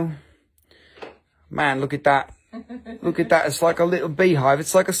 let me know. Man, look at that. Look at that. It's like a little beehive.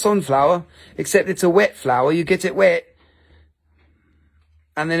 It's like a sunflower, except it's a wet flower. You get it wet,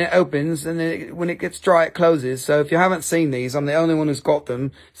 and then it opens, and then when it gets dry, it closes. So if you haven't seen these, I'm the only one who's got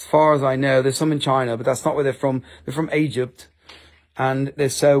them, as far as I know. There's some in China, but that's not where they're from. They're from Egypt, and they're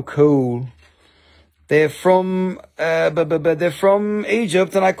so cool. They're from, they're from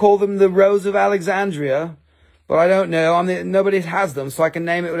Egypt, and I call them the Rose of Alexandria, but I don't know. Nobody has them, so I can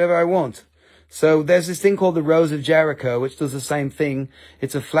name it whatever I want. So there's this thing called the Rose of Jericho, which does the same thing.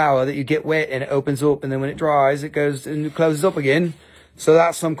 It's a flower that you get wet and it opens up, and then when it dries, it goes and it closes up again. So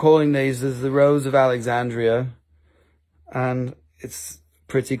that's what I'm calling these, as the Rose of Alexandria. And it's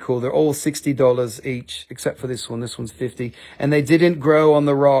pretty cool. They're all $60 each, except for this one. This one's $50. And they didn't grow on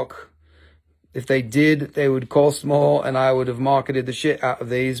the rock. If they did, they would cost more, and I would have marketed the shit out of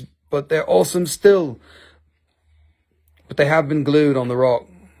these. But they're awesome still. But they have been glued on the rock.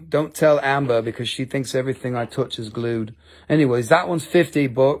 Don't tell Amber, because she thinks everything I touch is glued. Anyways, that one's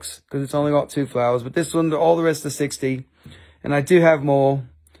 $50 because it's only got 2 flowers. But this one, all the rest are 60. And I do have more.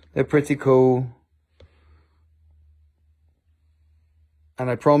 They're pretty cool. And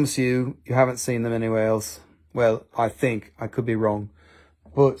I promise you, you haven't seen them anywhere else. Well, I think. I could be wrong.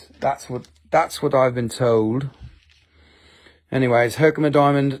 But that's what I've been told. Anyways, Herkimer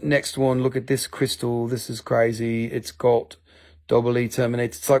diamond, next one. Look at this crystal. This is crazy. It's got double E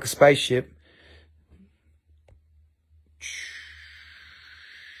terminated. It's like a spaceship.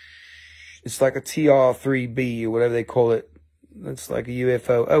 It's like a TR-3B or whatever they call it. It's like a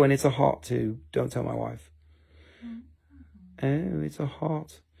UFO. Oh, and it's a heart too. Don't tell my wife. Oh, it's a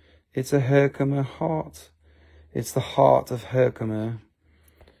heart. It's a Herkimer heart. It's the heart of Herkimer.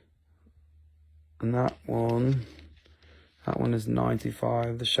 And that one is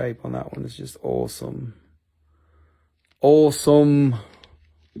 95. The shape on that one is just awesome. Awesome.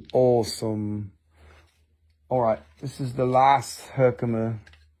 Awesome. All right, this is the last Herkimer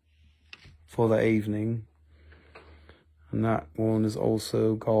for the evening. And that one has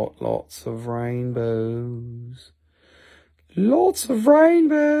also got lots of rainbows. Lots of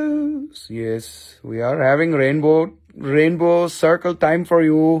rainbows. Yes, we are having rainbow circle time for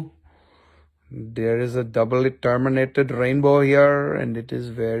you. There is a doubly terminated rainbow here, and it is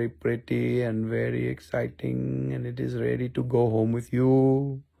very pretty and very exciting, and it is ready to go home with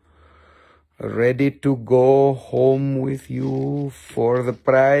you. Ready to go home with you for the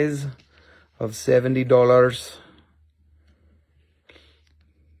price of $70.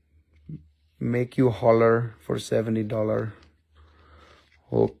 Make you holler for $70.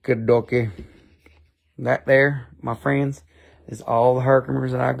 Okay, dokie. That there, my friends, is all the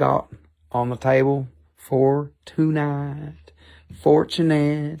Herkimers that I got on the table for tonight. For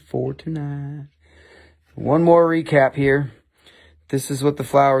tonight. One more recap here. This is what the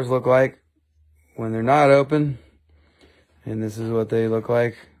flowers look like when they're not open. And this is what they look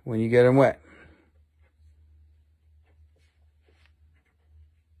like when you get them wet.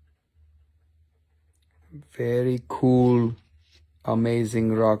 Very cool,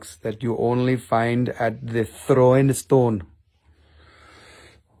 amazing rocks that you only find at the Throwin Stone.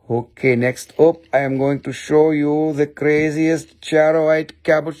 Okay, next up, I am going to show you the craziest Ajoite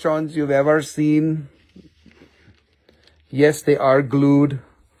cabochons you've ever seen. Yes, they are glued.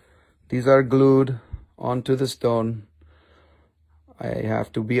 These are glued onto the stone. I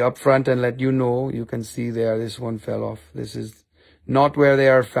have to be upfront and let you know. You can see there, this one fell off. This is not where they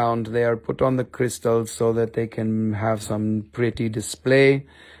are found. They are put on the crystals so that they can have some pretty display.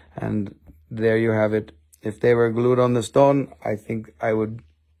 And there you have it. If they were glued on the stone, I think I would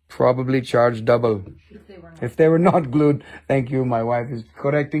probably charge double. If they were not glued. Thank you. My wife is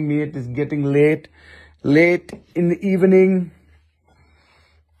correcting me. It is getting late in the evening.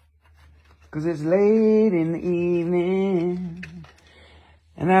 Because it's late in the evening.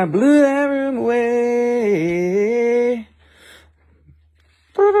 And I blew that room away.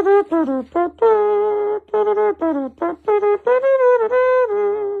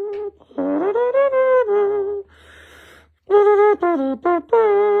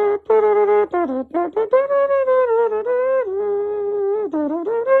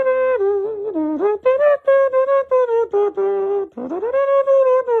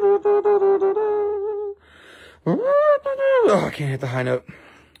 Oh, I can't hit the high note.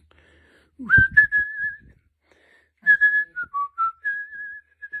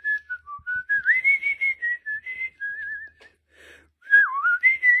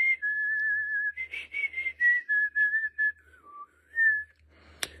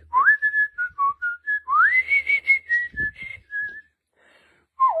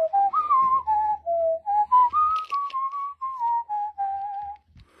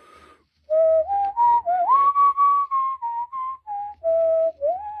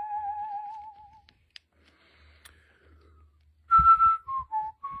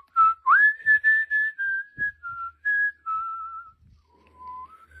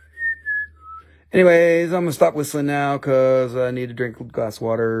 Anyways, I'm gonna stop whistling now because I need to drink a glass of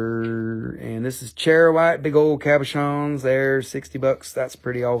water. And this is Ajoite, big old cabochons. They're $60. That's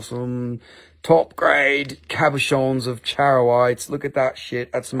pretty awesome. Top grade cabochons of Ajoites. Look at that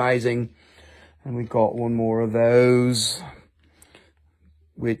shit. That's amazing. And we got one more of those,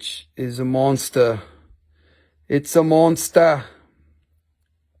 which is a monster. It's a monster.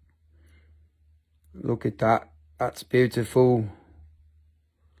 Look at that. That's beautiful.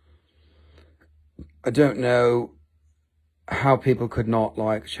 I don't know how people could not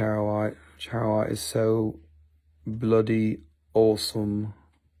like Ajoite. Ajoite is so bloody awesome.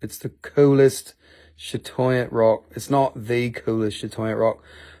 It's the coolest chatoyant rock. It's not the coolest chatoyant rock,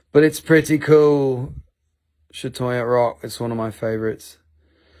 but it's pretty cool chatoyant rock. It's one of my favorites.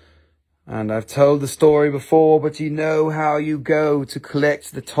 And I've told the story before, but you know how you go to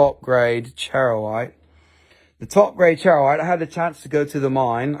collect the top grade Ajoite. The top grade Ajoite, I had a chance to go to the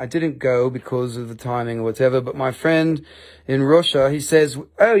mine. I didn't go because of the timing or whatever, but my friend in Russia, he says,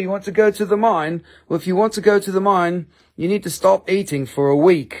 oh, you want to go to the mine? Well, if you want to go to the mine, you need to stop eating for a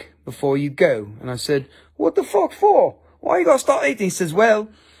week before you go. And I said, what the fuck for? Why you gotta stop eating? He says, well,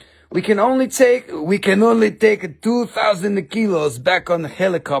 we can only take 2,000 kilos back on the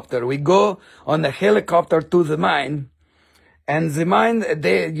helicopter. We go on the helicopter to the mine. And the mine,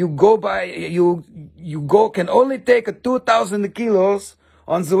 can only take 2,000 kilos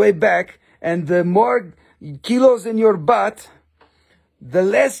on the way back. And the more kilos in your butt, the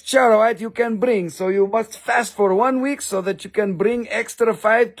less Ajoite you can bring. So you must fast for 1 week so that you can bring extra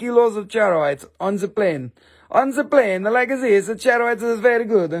 5 kilos of Ajoite on the plane. On the plane, like this, the Ajoite is very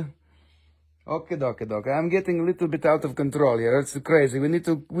good. Okay, dokie. I'm getting a little bit out of control here. It's crazy. We need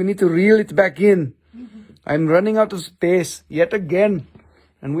to reel it back in. I'm running out of space yet again.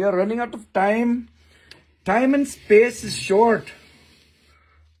 And we are running out of time. Time and space is short.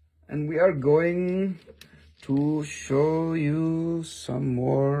 And we are going to show you some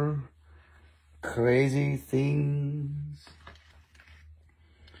more crazy things.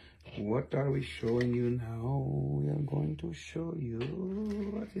 What are we showing you now? We are going to show you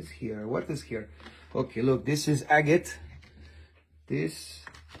what is here. What is here? Okay, look, this is agate. This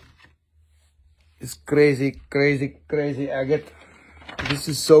is crazy agate. This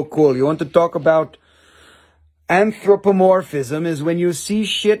is so cool. You want to talk about anthropomorphism is when you see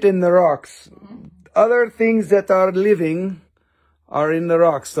shit in the rocks. Other things that are living are in the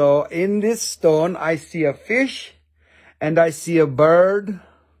rocks. So in this stone, I see a fish and I see a bird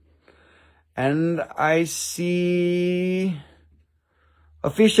and I see a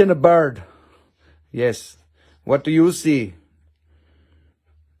fish and a bird. Yes. What do you see?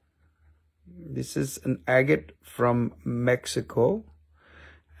 This is an agate from Mexico.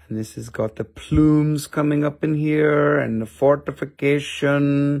 And this has got the plumes coming up in here and the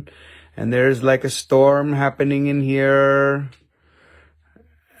fortification. And there's like a storm happening in here.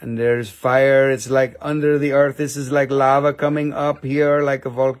 And there's fire. It's like under the earth. This is like lava coming up here like a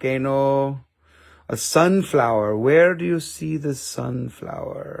volcano. A sunflower. Where do you see the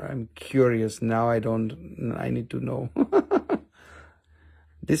sunflower? I'm curious now. I need to know.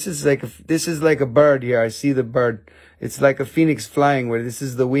 This is like a bird here. I see the bird. It's like a phoenix flying, where this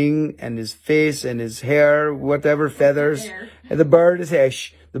is the wing and his face and his hair, whatever feathers. And the bird is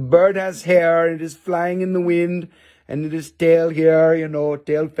the bird has hair. It is flying in the wind, and it is tail here, you know,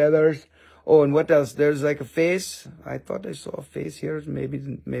 tail feathers. Oh, and what else? There's like a face. I thought I saw a face here.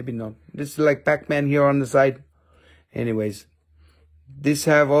 Maybe not. This is like Pac-Man here on the side. Anyways, this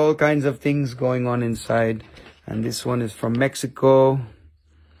have all kinds of things going on inside. And this one is from Mexico.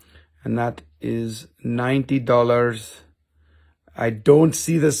 And that is $90. I don't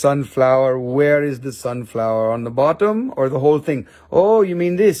see the sunflower. Where is the sunflower? On the bottom or the whole thing? Oh, you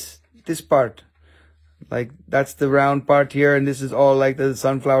mean this part. Like, that's the round part here. And this is all like the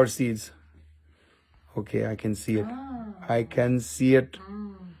sunflower seeds. Okay, I can see it. I can see it.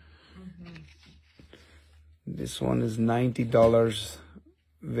 This one is $90.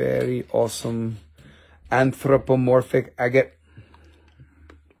 Very awesome. Anthropomorphic agate.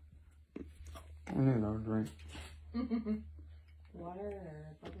 I need another drink. Water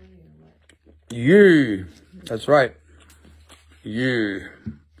or bubbly or what? Yeah, that's right. Yeah.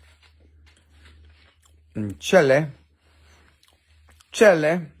 Chile.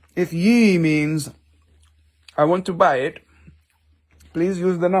 If ye means I want to buy it, please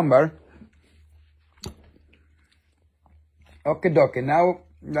use the number. Okay, dokie. Now,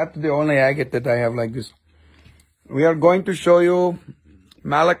 that's the only agate that I have like this. We are going to show you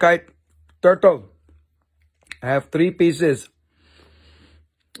malachite turtle. I have 3 pieces.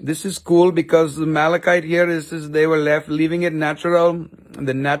 This is cool because the malachite here they were leaving it natural.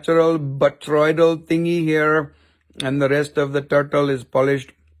 The natural botryoidal thingy here, and the rest of the turtle is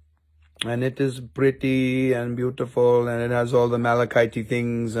polished. And it is pretty and beautiful, and it has all the malachite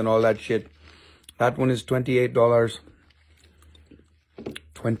things and all that shit. That one is $28.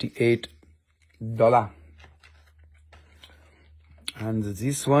 $28. And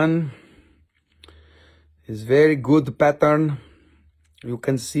this one is very good pattern. You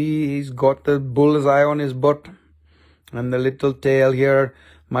can see he's got the bullseye on his butt and the little tail here.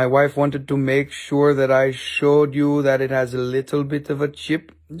 My wife wanted to make sure that I showed you that it has a little bit of a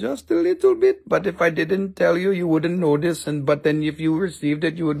chip. Just a little bit. But if I didn't tell you, you wouldn't notice. But then if you received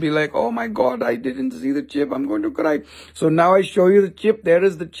it, you would be like, oh my God, I didn't see the chip. I'm going to cry. So now I show you the chip. There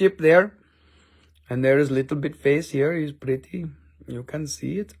is the chip there. And there is little bit face here. He's pretty. You can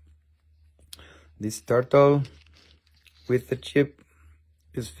see it. This turtle with the chip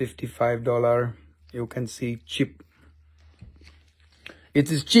is $55. You can see chip.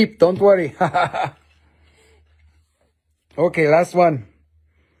 It is cheap. Don't worry. Okay, last one.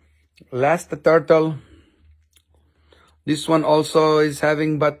 Last turtle. This one also is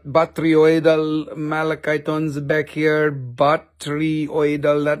having botryoidal malachitons back here.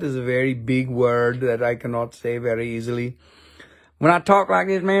 Botryoidal, that is a very big word that I cannot say very easily. When I talk like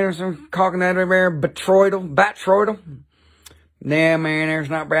this, man, there's some talking everywhere. Botryoidal. Nah, man, there's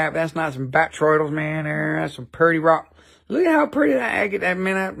not that's not some botryoidals, man. That's some pretty rock. Look at how pretty that agate, that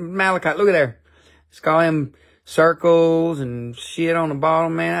malachite. Look at there. It's got them circles and shit on the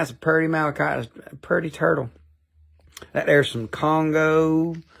bottom, man. That's a pretty malachite. That's a pretty turtle. That there's some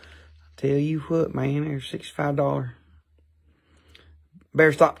Congo. Tell you what, man, there's $65.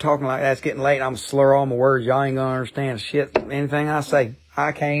 Better stop talking like that. It's getting late. I'm slur all my words. Y'all ain't gonna understand shit, anything I say.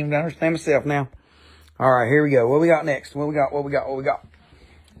 I can't even understand myself now. All right, here we go. What we got next? What we got?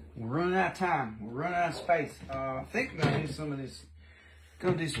 We're running out of time. We're running out of space. I think we're gonna do some of this.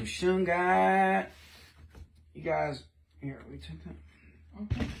 Gonna do some shungite. You guys, here, we took that.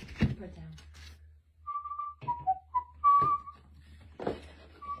 Okay. Put down.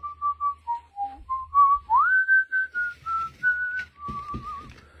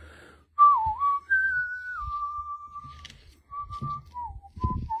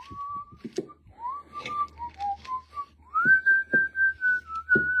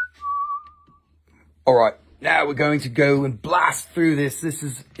 All right, now we're going to go and blast through this. This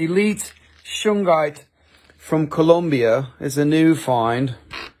is Elite Shungite from Colombia. It's a new find,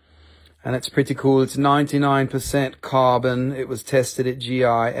 and it's pretty cool. It's 99% carbon. It was tested at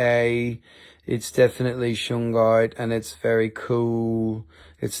GIA. It's definitely Shungite, and it's very cool.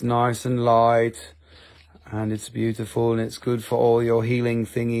 It's nice and light, and it's beautiful, and it's good for all your healing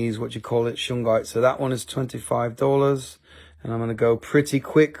thingies, what you call it, Shungite. So that one is $25. And I'm going to go pretty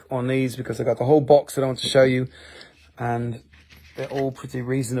quick on these because I got the whole box that I want to show you. And they're all pretty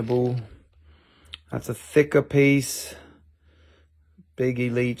reasonable. That's a thicker piece. Big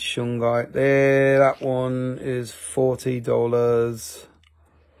Elite Shungite there. That one is $40.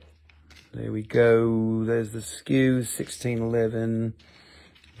 There we go. There's the skew, 1611.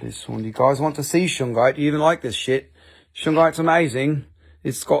 This one. You guys want to see Shungite? Do you even like this shit? Shungite's amazing.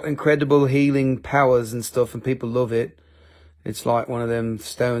 It's got incredible healing powers and stuff, and people love it. It's like one of them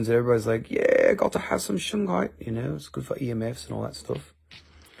stones that everybody's like, yeah, got to have some Shungite. You know, it's good for EMFs and all that stuff.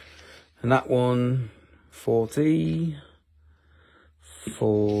 And that one, $40.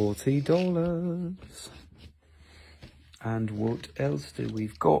 And what else do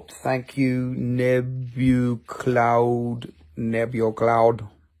we've got? Thank you, Nebucloud.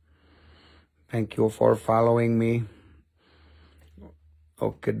 Thank you for following me.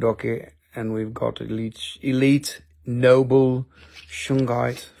 Okay, dokie. And we've got Elite Noble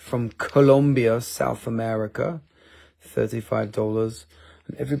Shungite from Colombia, South America. $35.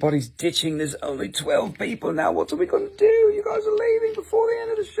 And everybody's ditching. There's only 12 people now. What are we going to do? You guys are leaving before the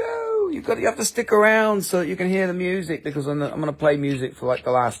end of the show. You have to stick around so that you can hear the music, because I'm going to play music for like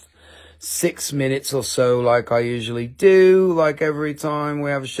the last 6 minutes or so, like I usually do. Like every time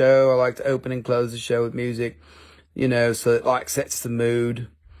we have a show, I like to open and close the show with music, you know, so it like sets the mood.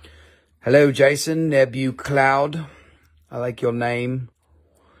 Hello, Jason, Nebucloud. I like your name.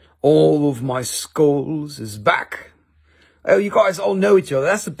 All of my skulls is back. Oh, you guys all know each other.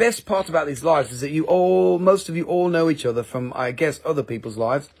 That's the best part about these lives, is that most of you all know each other from, I guess, other people's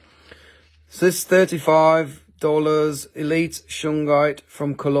lives. So this $35 Elite Shungite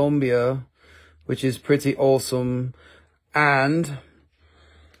from Colombia, which is pretty awesome. And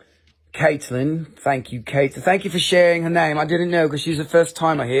Caitlin, thank you, Kate. Thank you for sharing her name. I didn't know, because she's the first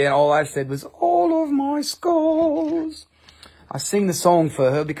timer here, and all I said was, all of my skulls. I sing the song for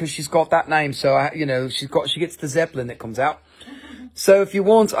her because she's got that name. So, you know, she gets the Zeppelin that comes out. So if you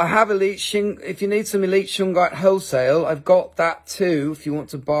want, I have if you need some Elite Shungite wholesale, I've got that too. If you want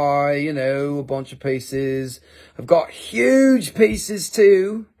to buy, you know, a bunch of pieces. I've got huge pieces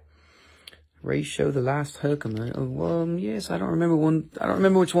too. Ray, show the last Herkimer. Oh, yes, I don't remember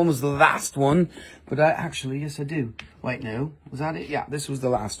which one was the last one. But yes, I do. Wait, no. Was that it? Yeah, this was the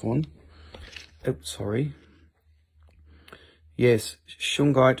last one. Oh, sorry. Yes,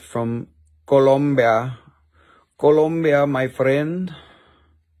 Shungite from Colombia. Colombia, my friend.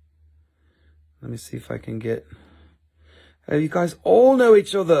 Let me see if I can get... Oh, you guys all know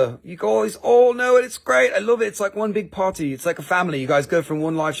each other. You guys all know it. It's great. I love it. It's like one big party. It's like a family. You guys go from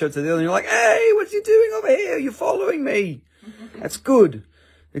one live show to the other, and you're like, hey, what you doing over here? You're following me. That's good.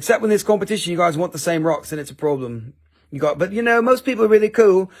 Except when there's competition, you guys want the same rocks, and it's a problem. But you know, most people are really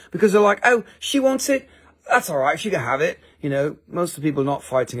cool because they're like, oh, she wants it. That's all right. She can have it. You know, most of the people are not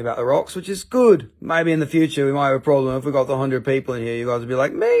fighting about the rocks, which is good. Maybe in the future we might have a problem. If we got the 100 people in here, you guys would be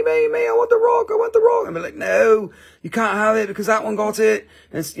like, me, I want the rock, And be like, no, you can't have it because that one got it.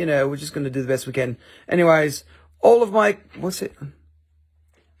 And it's, you know, we're just going to do the best we can. Anyways, all of my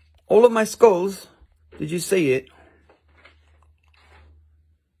skulls, did you see it?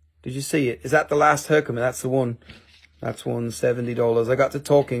 Did you see it? Is that the last Herkimer? That's the one. That's $170. I got to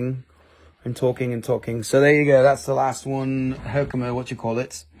talking. And talking. So there you go. That's the last one. Herkimer, what you call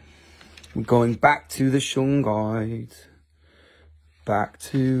it. We're going back to the Shungite. Back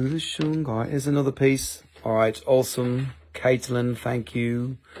to the Shungite. Here's another piece. All right. Awesome. Caitlin, thank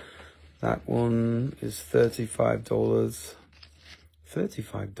you. That one is $35.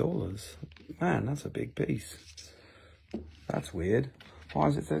 $35? Man, that's a big piece. That's weird. Why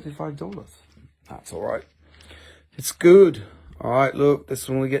is it $35? That's all right. It's good. All right, look, this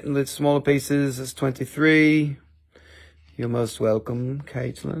one we're getting the smaller pieces. It's 23. You're most welcome,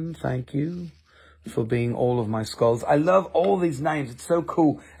 Caitlin. Thank you for being all of my skulls. I love all these names. It's so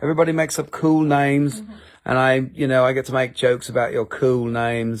cool. Everybody makes up cool names. And I get to make jokes about your cool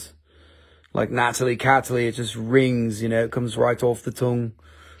names. Like Natalie, Cataly, it just rings, you know, it comes right off the tongue.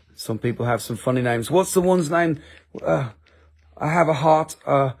 Some people have some funny names. What's the one's name? I have a heart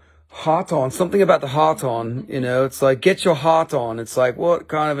on, something about the heart on, you know, it's like, get your heart on. It's like, what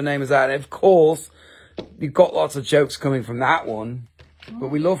kind of a name is that? And of course, you've got lots of jokes coming from that one, but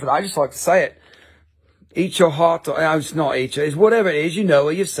we love it. I just like to say it. Eat your heart on. No, it's not eat. It's whatever it is. You know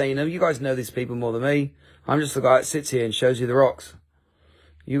it. You've seen them. You guys know these people more than me. I'm just the guy that sits here and shows you the rocks.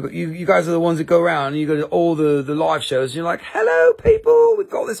 You guys are the ones that go around and you go to all the live shows and you're like, hello people, we've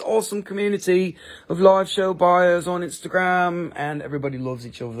got this awesome community of live show buyers on Instagram and everybody loves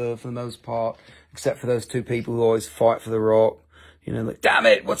each other for the most part, except for those two people who always fight for the rock. You know, like, damn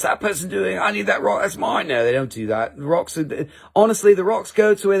it, what's that person doing? I need that rock, that's mine. No, they don't do that. The rocks honestly, the rocks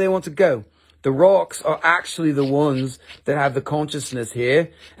go to where they want to go. The rocks are actually the ones that have the consciousness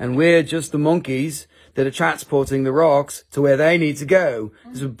here, and we're just the monkeys that are transporting the rocks to where they need to go.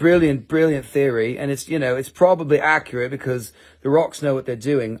 It's a brilliant, brilliant theory. And it's, you know, it's probably accurate because the rocks know what they're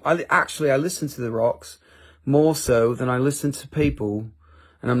doing. I listen to the rocks more so than I listen to people.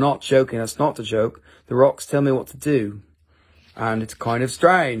 And I'm not joking. That's not a joke. The rocks tell me what to do. And it's kind of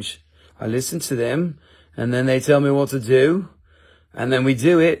strange. I listen to them and then they tell me what to do. And then we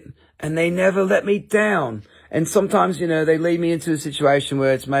do it and they never let me down. And sometimes, you know, they lead me into a situation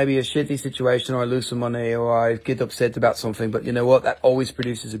where it's maybe a shitty situation or I lose some money or I get upset about something. But you know what? That always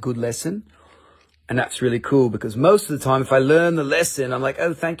produces a good lesson. And that's really cool because most of the time, if I learn the lesson, I'm like,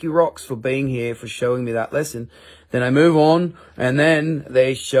 oh, thank you, rocks, for being here, for showing me that lesson. Then I move on and then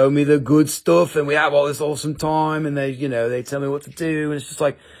they show me the good stuff and we have all this awesome time and they, you know, they tell me what to do. And it's just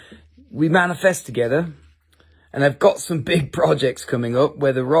like we manifest together. And I've got some big projects coming up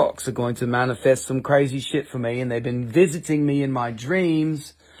where the rocks are going to manifest some crazy shit for me. And they've been visiting me in my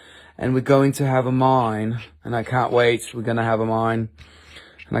dreams. And we're going to have a mine. And I can't wait. We're going to have a mine.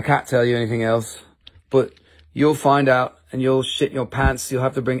 And I can't tell you anything else. But you'll find out and you'll shit your pants. You'll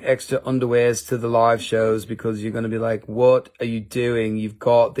have to bring extra underwears to the live shows because you're going to be like, what are you doing? You've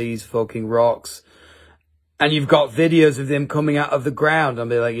got these fucking rocks. And you've got videos of them coming out of the ground. I'll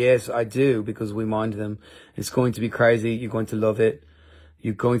be like, yes, I do, because we mined them. It's going to be crazy. You're going to love it.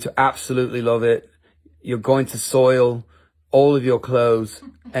 You're going to absolutely love it. You're going to soil all of your clothes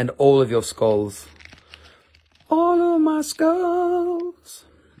and all of your skulls. All of my skulls.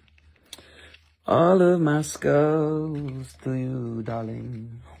 All of my skulls to you,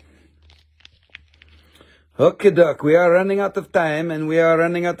 darling. Okay, Doc, we are running out of time and we are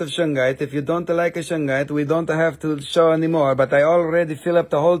running out of shungite. If you don't like a shungite, we don't have to show anymore. But I already fill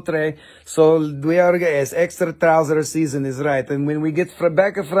up the whole tray. So we are, yes, extra trouser season is right. And when we get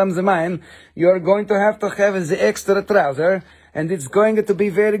back from the mine, you are going to have the extra trouser. And it's going to be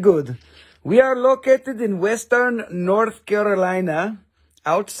very good. We are located in western North Carolina,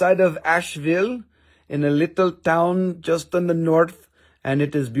 outside of Asheville, in a little town just on the north. And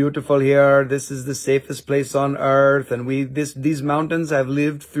it is beautiful here. This is the safest place on earth. And these mountains have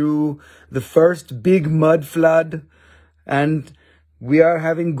lived through the first big mud flood. And we are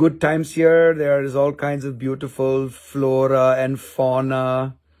having good times here. There is all kinds of beautiful flora and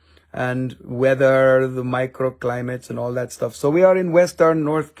fauna and weather, the microclimates and all that stuff. So we are in western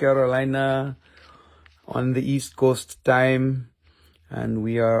North Carolina on the East Coast time. And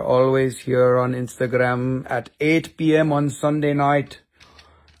we are always here on Instagram at 8 p.m. on Sunday night.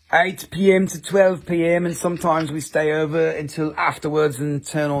 8 p.m. to 12 p.m. and sometimes we stay over until afterwards and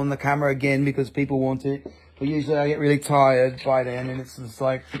turn on the camera again because people want it. But usually I get really tired by then and it's just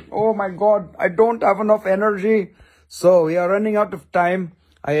like, oh my God, I don't have enough energy. So we are running out of time.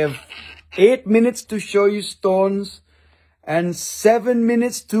 I have 8 minutes to show you stones and 7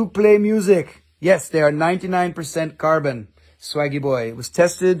 minutes to play music. Yes, they are 99% carbon. Swaggy boy. It was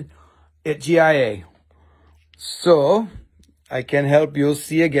tested at GIA. So I can help you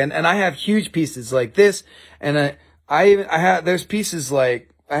see again. And I have huge pieces like this. And there's pieces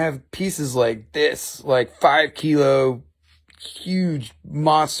like, I have pieces like this, like 5 kilo, huge,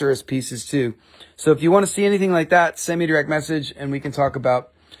 monstrous pieces too. So if you want to see anything like that, send me a direct message and we can talk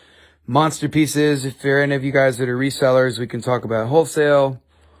about monster pieces. If there are any of you guys that are resellers, we can talk about wholesale.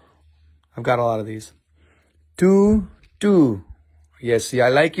 I've got a lot of these. 2. Yes, see, I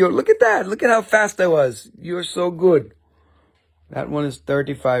like your, look at that. Look at how fast I was. You're so good. That one is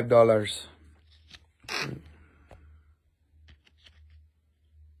 $35.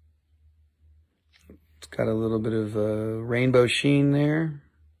 It's got a little bit of rainbow sheen there.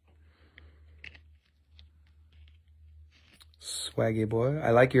 Swaggy boy.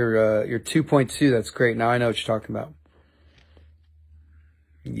 I like your 2.2. That's great. Now I know what you're talking about.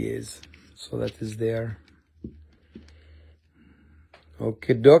 Yes. So that is there.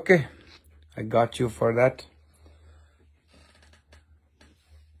 Okay, dokie. I got you for that.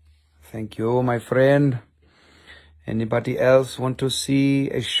 Thank you, my friend. Anybody else want to see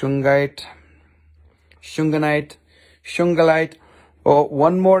a shungite? Sugilite. Oh,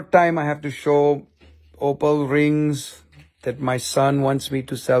 one more time I have to show opal rings that my son wants me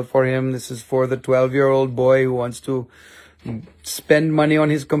to sell for him. This is for the 12-year-old boy who wants to spend money on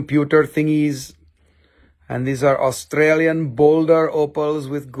his computer thingies. And these are Australian boulder opals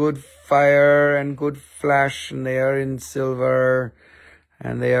with good fire and good flash. And they are in silver.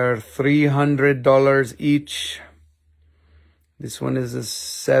 And they are $300 each. This one is a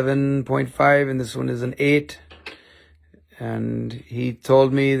 7.5 and this one is an 8. And he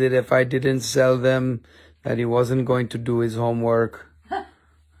told me that if I didn't sell them, that he wasn't going to do his homework.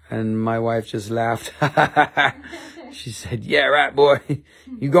 And my wife just laughed. She said, yeah, right, boy.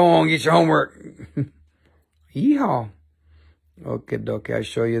 You go on, get your homework. Yeehaw. Okay, dokie. I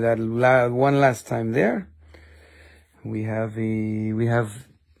show you that one last time there. We have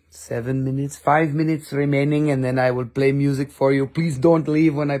 7 minutes, 5 minutes remaining, and then I will play music for you. Please don't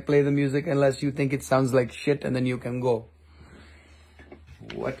leave when I play the music unless you think it sounds like shit, and then you can go.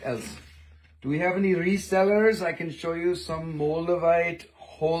 What else? Do we have any resellers? I can show you some Moldavite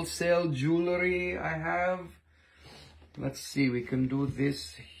wholesale jewelry I have. Let's see, we can do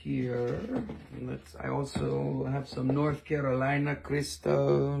this here. I also have some North Carolina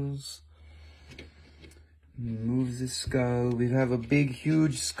crystals. Move the skull. We have a big,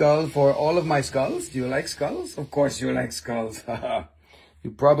 huge skull for all of my skulls. Do you like skulls? Of course you like skulls.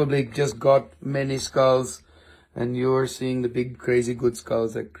 You probably just got many skulls and you're seeing the big, crazy good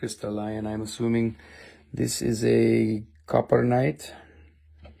skulls at Crystalline. I'm assuming this is a copper knight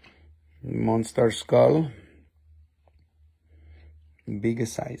monster skull. Bigger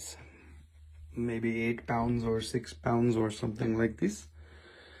size. Maybe 8 pounds or 6 pounds or something like this.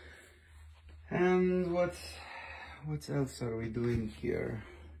 And what else are we doing here?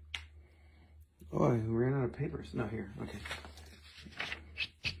 Oh, I ran out of papers. No, here. Okay.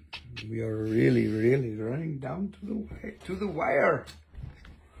 We are really, really running down to the wire.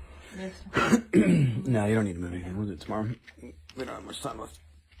 No, you don't need to move anything. We'll do it tomorrow. We don't have much time left.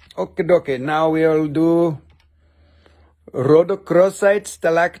 Okay, dokie. Now we'll do rhodochrosite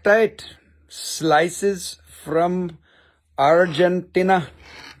stalactite slices from Argentina.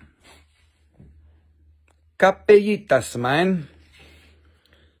 Capellitas, man.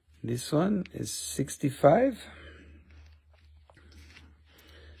 This one is 65.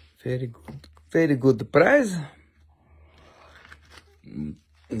 Very good price.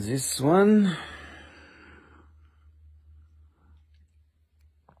 This one.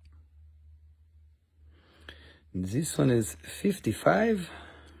 This one is 55.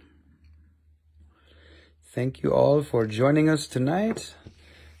 Thank you all for joining us tonight.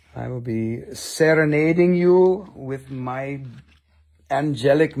 I will be serenading you with my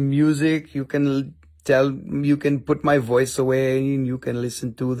angelic music. You can put my voice away and you can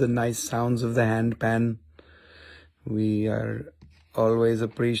listen to the nice sounds of the handpan. We are always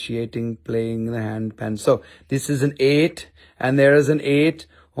appreciating playing the handpan. So this is an 8 and there is an 8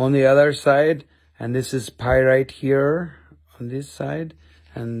 on the other side. And this is pyrite here on this side.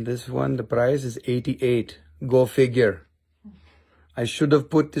 And this one, the price is 88. Go figure. I should have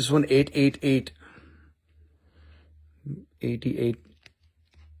put this one 888. 88.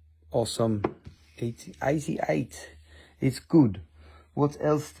 Awesome. 88. It's good. What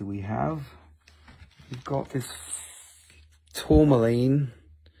else do we have? We've got this Tourmaline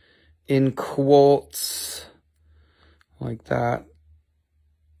in quartz. Like that.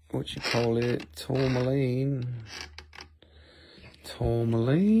 What you call it? Tourmaline.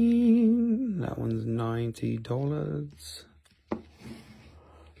 Tourmaline. That one's $90.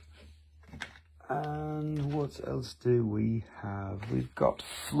 And what else do we have? We've got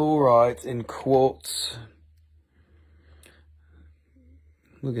fluorite in quartz.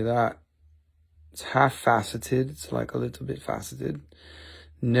 Look at that. It's half faceted. It's like a little bit faceted.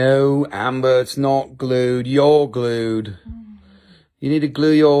 No, Amber, it's not glued. You're glued. You need to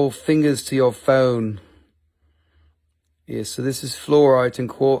glue your fingers to your phone. Yeah, so this is fluorite in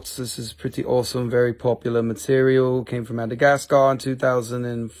quartz. This is pretty awesome, very popular material. Came from Madagascar in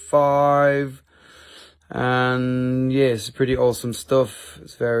 2005. And yeah, it's pretty awesome stuff.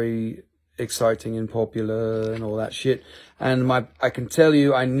 It's very exciting and popular and all that shit. And I can tell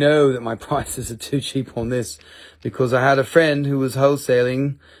you, I know that my prices are too cheap on this because I had a friend who was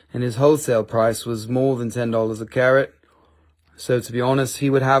wholesaling and his wholesale price was more than $10 a carat. So to be honest, he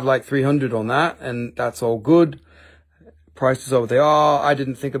would have like 300 on that, and that's all good. Prices are what they are. I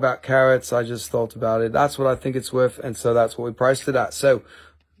didn't think about carats. I just thought about it. That's what I think it's worth, and so that's what we priced it at. So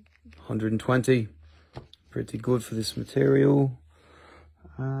 120, pretty good for this material.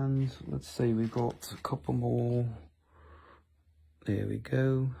 And let's see, we've got a couple more. There we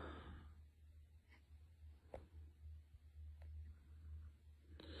go.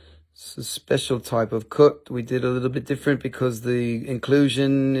 It's a special type of cut. We did a little bit different because the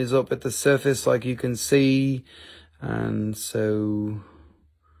inclusion is up at the surface like you can see. And so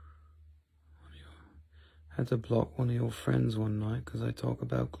I had to block one of your friends one night because I talk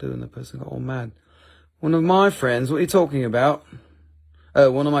about glue and the person got all mad. One of my friends, what are you talking about? Oh,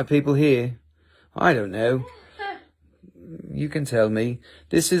 one of my people here. I don't know. You can tell me.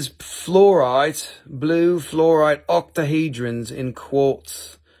 This is fluorite, blue fluorite octahedrons in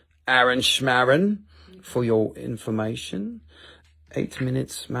quartz. Aaron Schmarren, for your information. 8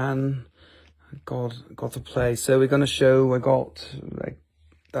 minutes, man. God, got to play. So we're going to show, I got like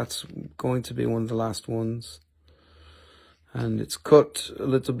that's going to be one of the last ones. And it's cut a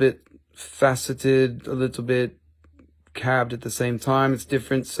little bit faceted, a little bit cabbed at the same time. It's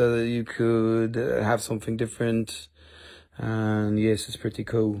different so that you could have something different. And yes, it's pretty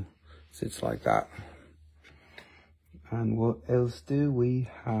cool. So it's like that. And what else do we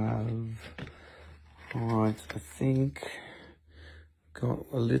have? Alright, I think got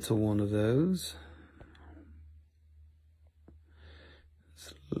a little one of those.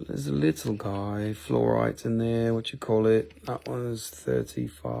 There's a little guy, fluorite in there, what you call it. That one is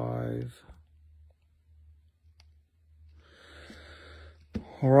 35.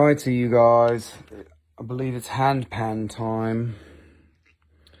 Alrighty, you guys. I believe it's hand pan time.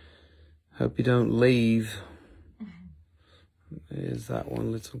 Hope you don't leave. There's that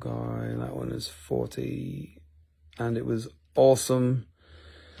one little guy. That one is 40. And it was awesome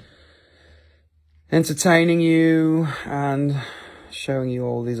entertaining you and showing you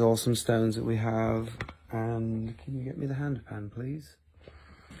all these awesome stones that we have. And can you get me the hand pan, please?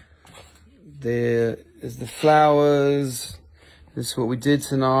 There is the flowers. This is what we did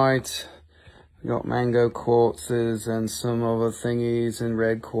tonight. We got mango quartzes and some other thingies and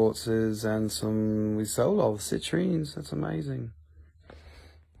red quartzes and some, we sold all the citrines. That's amazing.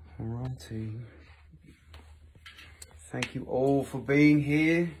 Alrighty. Thank you all for being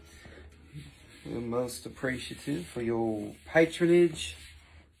here. We're most appreciative for your patronage.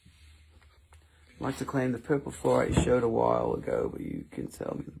 I'd like to claim the purple fluorite you showed a while ago, but you can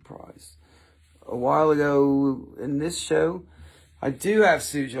tell me the price. A while ago in this show, I do have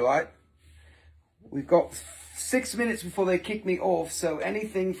Sugilite. We've got 6 minutes before they kick me off, so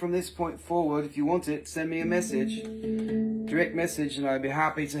anything from this point forward, if you want it, send me a message, direct message, and I'd be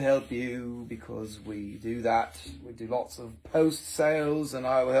happy to help you, because we do that. We do lots of post sales, and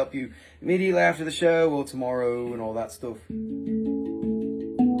I will help you immediately after the show or tomorrow and all that stuff.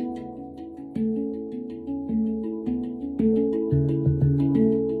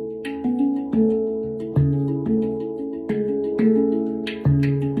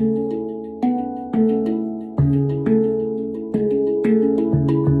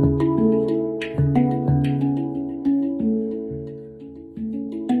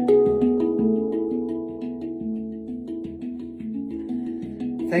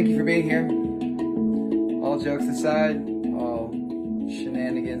 Thank you for being here. All jokes aside, all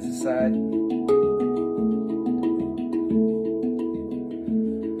shenanigans aside,